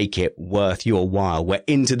to make it worth your while. We're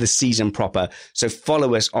into the season proper, so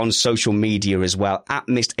follow us on social media as well, at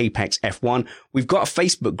Missed Apex F1. We've got a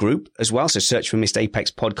Facebook group as well, so search for Missed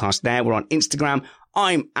Apex Podcast there. We're on Instagram.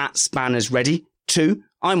 I'm at SpannersReady too.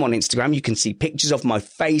 I'm on Instagram. You can see pictures of my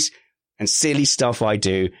face and silly stuff I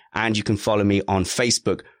do. And you can follow me on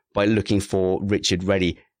Facebook by looking for Richard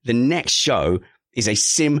Reddy. The next show is a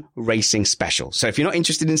sim racing special. So if you're not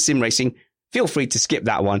interested in sim racing, feel free to skip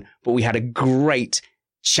that one. But we had a great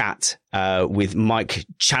chat with Mike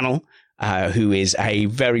Channel, who is a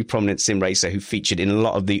very prominent sim racer who featured in a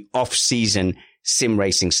lot of the off-season sim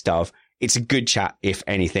racing stuff. It's a good chat, if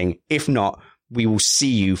anything. If not, we will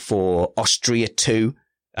see you for Austria 2,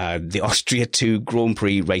 the Austria 2 Grand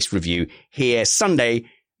Prix race review here Sunday,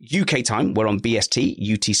 UK time. We're on BST,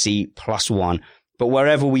 UTC +1. But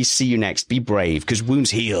wherever we see you next, be brave, because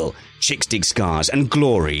wounds heal, chicks dig scars, and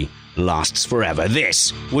glory lasts forever.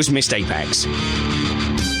 This was Missed Apex.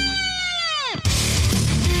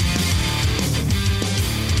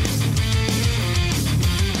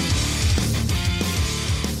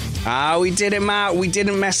 We did it, Matt. We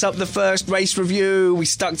didn't mess up the first race review. We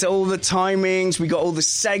stuck to all the timings. We got all the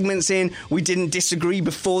segments in. We didn't disagree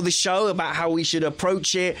before the show about how we should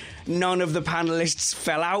approach it. None of the panelists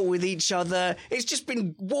fell out with each other. It's just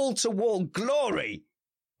been wall-to-wall glory.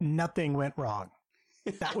 Nothing went wrong.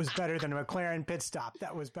 That was better than a McLaren pit stop.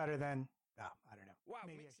 That was better than... I don't know. Wow.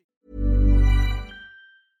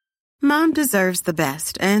 Mom deserves the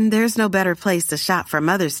best, and there's no better place to shop for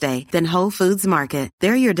Mother's Day than Whole Foods Market.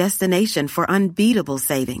 They're your destination for unbeatable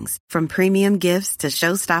savings, from premium gifts to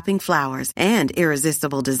show-stopping flowers and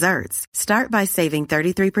irresistible desserts. Start by saving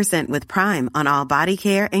 33% with Prime on all body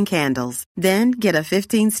care and candles. Then get a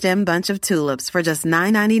 15-stem bunch of tulips for just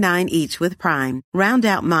 $9.99 each with Prime. Round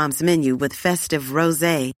out Mom's menu with festive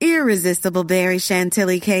rosé, irresistible berry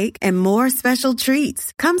chantilly cake, and more special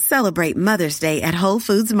treats. Come celebrate Mother's Day at Whole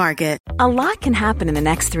Foods Market. A lot can happen in the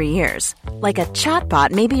next 3 years. Like a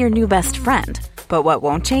chatbot may be your new best friend. But what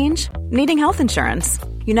won't change? Needing health insurance.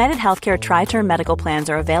 United Healthcare Tri-Term Medical Plans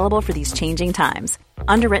are available for these changing times.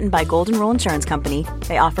 Underwritten by Golden Rule Insurance Company,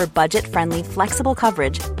 they offer budget-friendly, flexible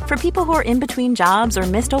coverage for people who are in between jobs or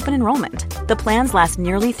missed open enrollment. The plans last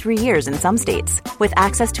nearly 3 years in some states, with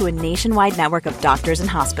access to a nationwide network of doctors and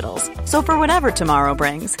hospitals. So for whatever tomorrow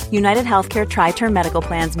brings, United Healthcare Tri-Term Medical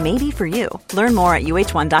Plans may be for you. Learn more at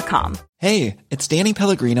UH1.com. Hey, it's Danny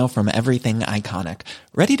Pellegrino from Everything Iconic.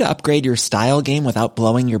 Ready to upgrade your style game without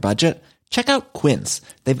blowing your budget? Check out Quince.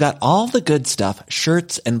 They've got all the good stuff,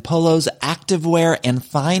 shirts and polos, activewear, and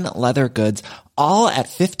fine leather goods, all at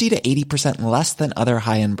 50 to 80% less than other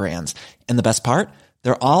high-end brands. And the best part?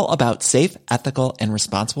 They're all about safe, ethical, and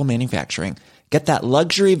responsible manufacturing. Get that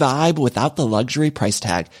luxury vibe without the luxury price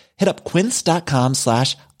tag. Hit up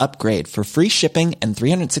quince.com/upgrade for free shipping and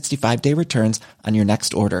 365-day returns on your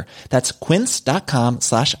next order. That's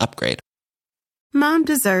quince.com/upgrade. Mom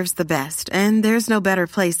deserves the best, and there's no better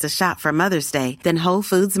place to shop for Mother's Day than Whole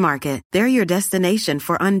Foods Market. They're your destination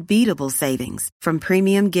for unbeatable savings, from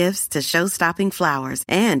premium gifts to show-stopping flowers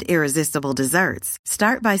and irresistible desserts.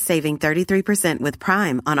 Start by saving 33% with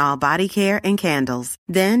Prime on all body care and candles.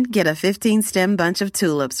 Then get a 15-stem bunch of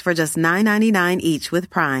tulips for just $9.99 each with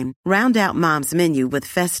Prime. Round out Mom's menu with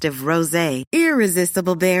festive rosé,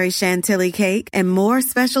 irresistible berry chantilly cake, and more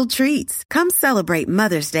special treats. Come celebrate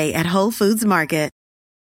Mother's Day at Whole Foods Market.